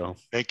 days. So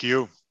Thank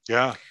you.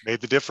 Yeah.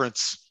 Made the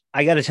difference.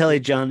 I got to tell you,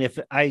 John, if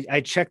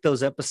I check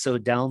those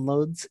episode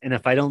downloads, and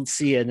if I don't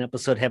see an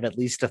episode have at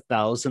least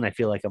 1,000, I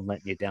feel like I'm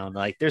letting you down.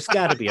 Like there's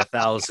got to be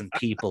 1,000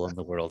 people in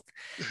the world,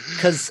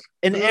 because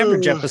an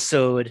average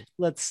episode,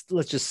 let's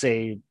just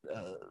say,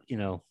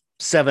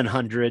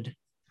 700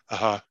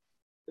 Uh-huh.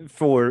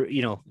 for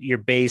your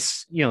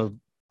base,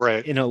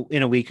 Right. in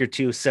a week or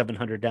two,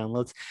 700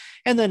 downloads,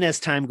 and then as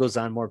time goes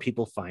on, more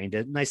people find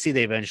it, and I see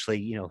they eventually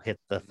hit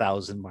the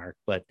 1,000 mark.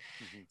 But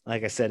Mhm.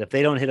 like I said, if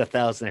they don't hit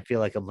 1,000, I feel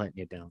like I'm letting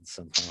you down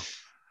somehow.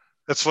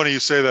 That's funny you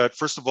say that.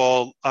 First of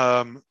all,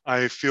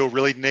 I feel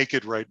really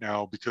naked right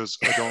now because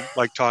I don't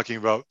like talking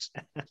about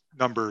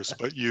numbers,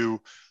 but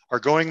you are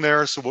going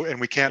there,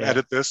 and we can't Yeah.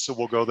 edit this, so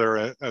we'll go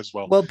there as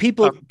well. Well,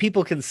 people Um,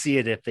 people can see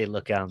it if they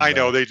look on I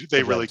know the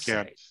they really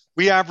can. website.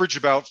 We average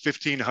about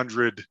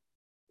 1,500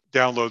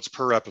 downloads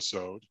per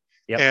episode,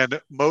 Yep.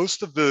 and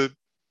most of the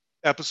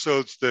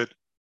episodes that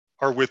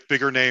are with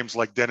bigger names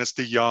like Dennis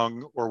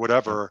DeYoung or Yep.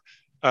 whatever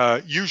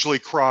usually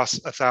cross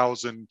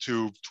 1,000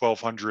 to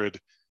 1,200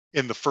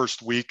 in the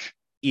first week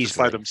just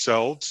by Easily.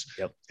 themselves.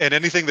 Yep. And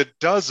anything that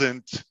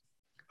doesn't,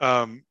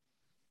 um,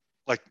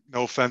 like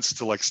no offense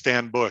to like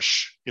Stan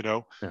Bush,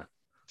 Yeah.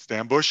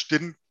 Stan Bush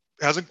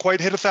hasn't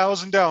quite hit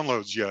 1,000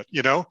 downloads yet,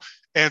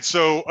 And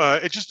so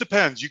it just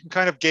depends. You can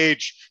kind of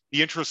gauge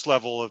the interest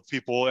level of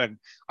people. And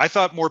I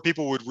thought more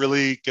people would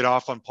really get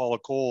off on Paula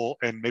Cole,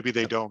 and maybe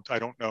they Yep. don't. I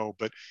don't know,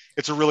 but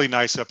it's a really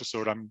nice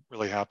episode. I'm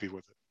really happy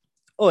with it.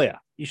 Oh yeah,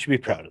 you should be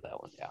Yeah. proud of that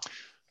one. Yeah.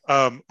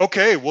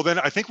 Okay, well then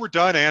I think we're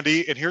done,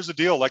 Andy. And here's the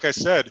deal. Like I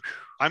said,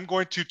 I'm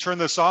going to turn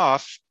this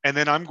off, and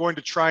then I'm going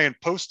to try and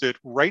post it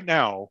right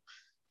now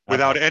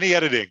without Okay. any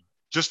editing,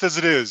 just as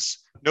it is.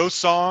 No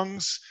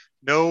songs.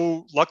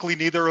 No. Luckily,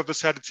 neither of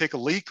us had to take a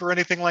leak or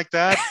anything like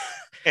that.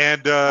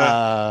 And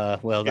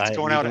Well, it's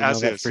going we out don't know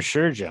as that is. for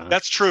sure, John.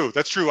 That's true.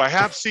 That's true. I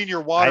have seen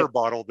your I water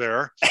bottle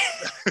there.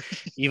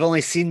 You've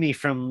only seen me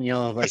from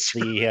like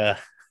the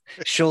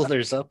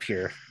shoulders up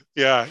here.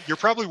 Yeah, you're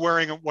probably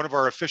wearing one of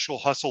our official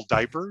Hustle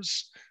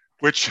diapers,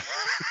 which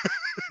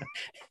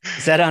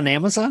Is that on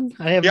Amazon?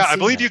 I haven't yeah, I seen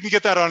believe you that. can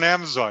get that on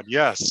Amazon.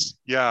 Yes,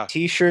 yeah,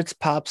 T-shirts,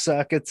 pop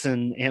sockets,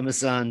 and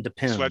Amazon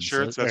depends,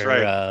 sweatshirts. That's or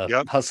right.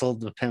 Yep, Hustle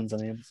depends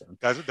on Amazon.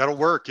 that'll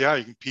work. Yeah,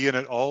 you can pee in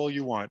it all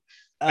you want.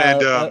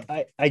 And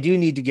I do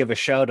need to give a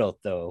shout out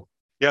though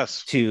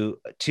yes, to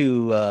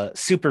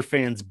super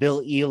fans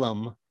Bill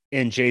Elam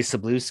and Jay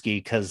Sabluski,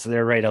 because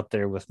they're right up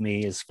there with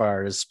me as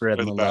far as they're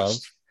spreading the the love.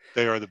 best.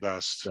 They are the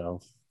best.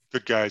 So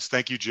Good guys.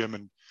 Thank you,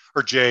 Jim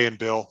or Jay and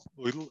Bill.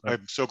 yep.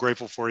 I'm so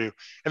grateful for you,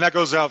 and that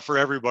goes out for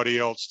everybody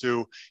else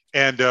too.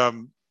 And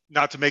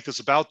not to make this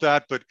about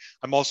that, but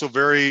I'm also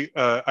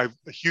a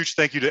huge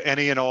thank you to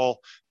any and all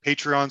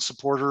Patreon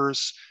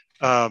supporters.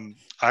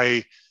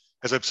 I,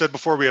 as I've said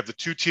before, we have the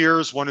two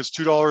tiers. One is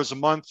 $2 a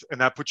month, and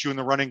that puts you in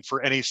the running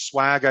for any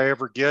swag I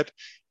ever get.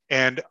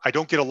 And I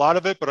don't get a lot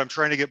of it, but I'm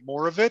trying to get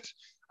more of it.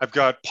 I've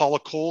got Paula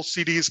Cole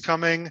CDs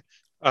coming.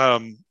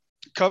 Um,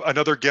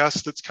 Another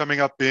guest that's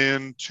coming up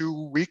in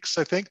 2 weeks,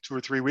 I think, 2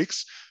 or 3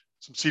 weeks,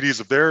 some CDs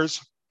of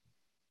theirs.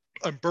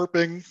 I'm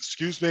burping,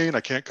 excuse me, and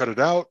I can't cut it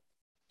out.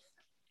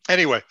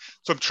 Anyway,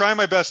 so I'm trying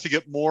my best to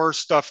get more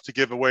stuff to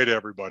give away to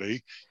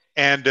everybody.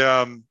 And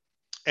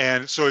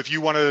so if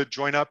you want to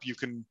join up, you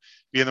can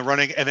be in the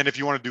running. And then if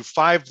you want to do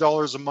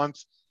 $5 a month,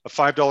 a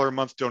 $5 a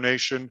month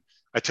donation,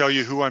 I tell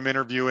you who I'm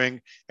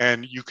interviewing,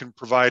 and you can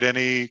provide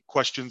any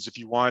questions if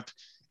you want.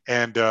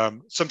 And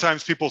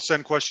sometimes people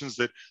send questions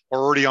that are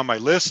already on my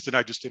list, and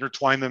I just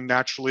intertwine them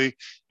naturally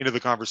into the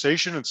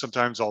conversation. And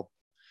sometimes I'll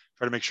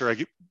try to make sure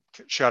I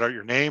shout out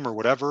your name or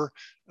whatever.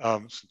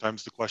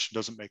 Sometimes the question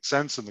doesn't make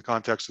sense in the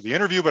context of the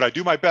interview, but I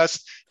do my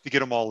best to get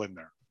them all in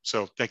there.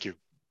 So thank you.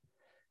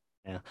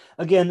 Yeah.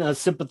 Again,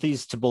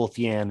 sympathies to both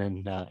Yan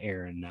and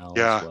Aaron now as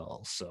Yeah.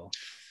 well. So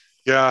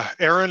Yeah.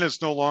 Aaron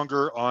is no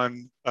longer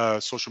on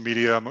social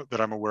media that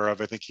I'm aware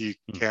of. I think he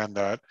canned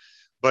that.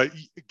 But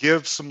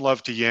give some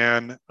love to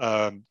Yan.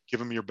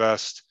 Give him your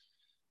best.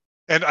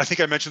 And I think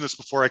I mentioned this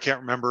before. I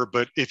can't remember.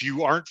 But if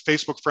you aren't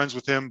Facebook friends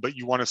with him, but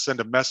you want to send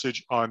a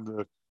message on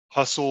the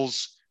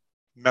Hustle's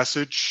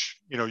message,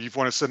 you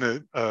want to send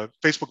a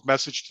Facebook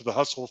message to the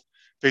Hustle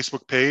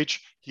Facebook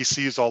page. He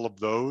sees all of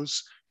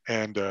those,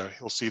 and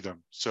he'll see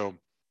them. So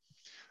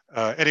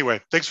anyway,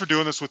 thanks for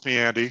doing this with me,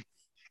 Andy.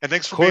 And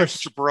thanks for being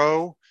such a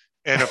bro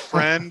and a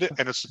friend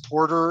and a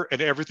supporter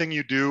and everything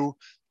you do.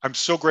 I'm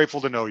so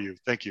grateful to know you.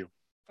 Thank you.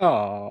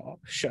 Oh,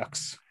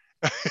 shucks.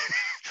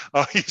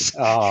 He's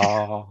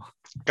Oh,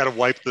 got to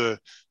wipe the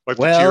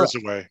well, tears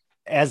away.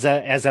 As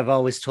I've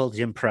always told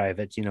you in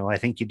private, I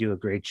think you do a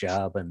great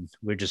job, and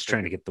we're just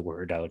trying to get the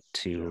word out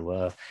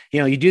to,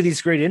 you do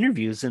these great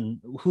interviews, and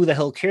who the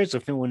hell cares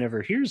if no one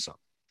ever hears them?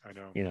 I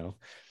know.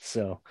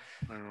 So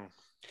I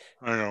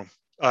know.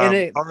 All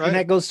right. And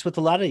that goes with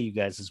a lot of you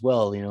guys as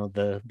well.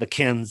 The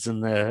Kens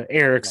and the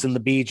Erics and the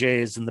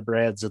BJs and the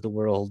Brads of the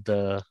world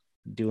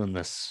doing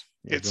this.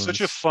 It's such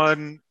a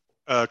fun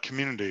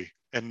community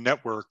and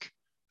network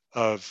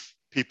of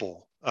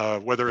people,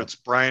 whether it's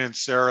Brian and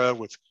Sarah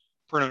with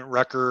Permanent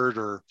Record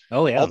or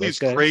all these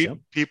great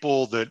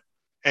people that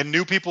and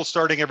new people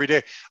starting every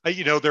day.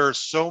 There are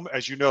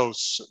as you know,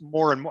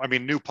 more and more. I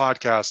mean, new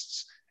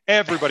podcasts.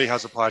 Everybody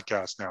has a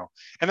podcast now,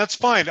 and that's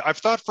fine. I've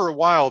thought for a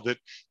while that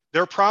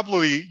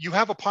you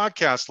have a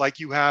podcast like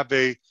you have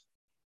a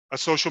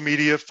social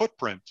media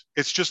footprint.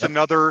 It's just Yep.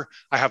 another.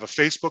 I have a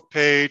Facebook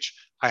page.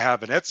 I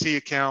have an Etsy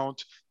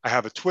account. I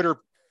have a Twitter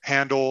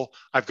handle.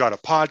 I've got a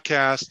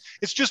podcast.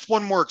 It's just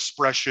one more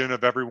expression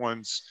of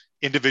everyone's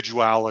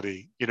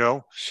individuality,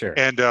 Sure.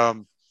 And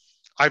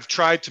I've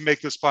tried to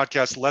make this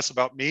podcast less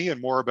about me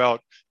and more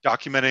about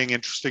documenting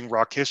interesting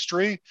rock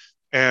history.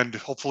 And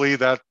hopefully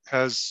that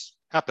has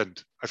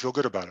happened. I feel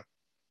good about it.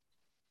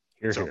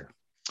 Here, So, here.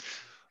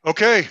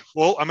 okay.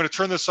 Well, I'm going to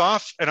turn this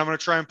off and I'm going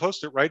to try and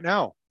post it right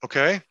now.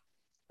 Okay.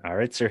 All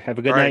right, sir. Have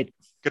a All good right. night.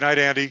 Good night,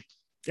 Andy.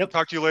 Yep.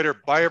 Talk to you later.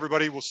 Bye,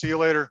 everybody. We'll see you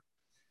later.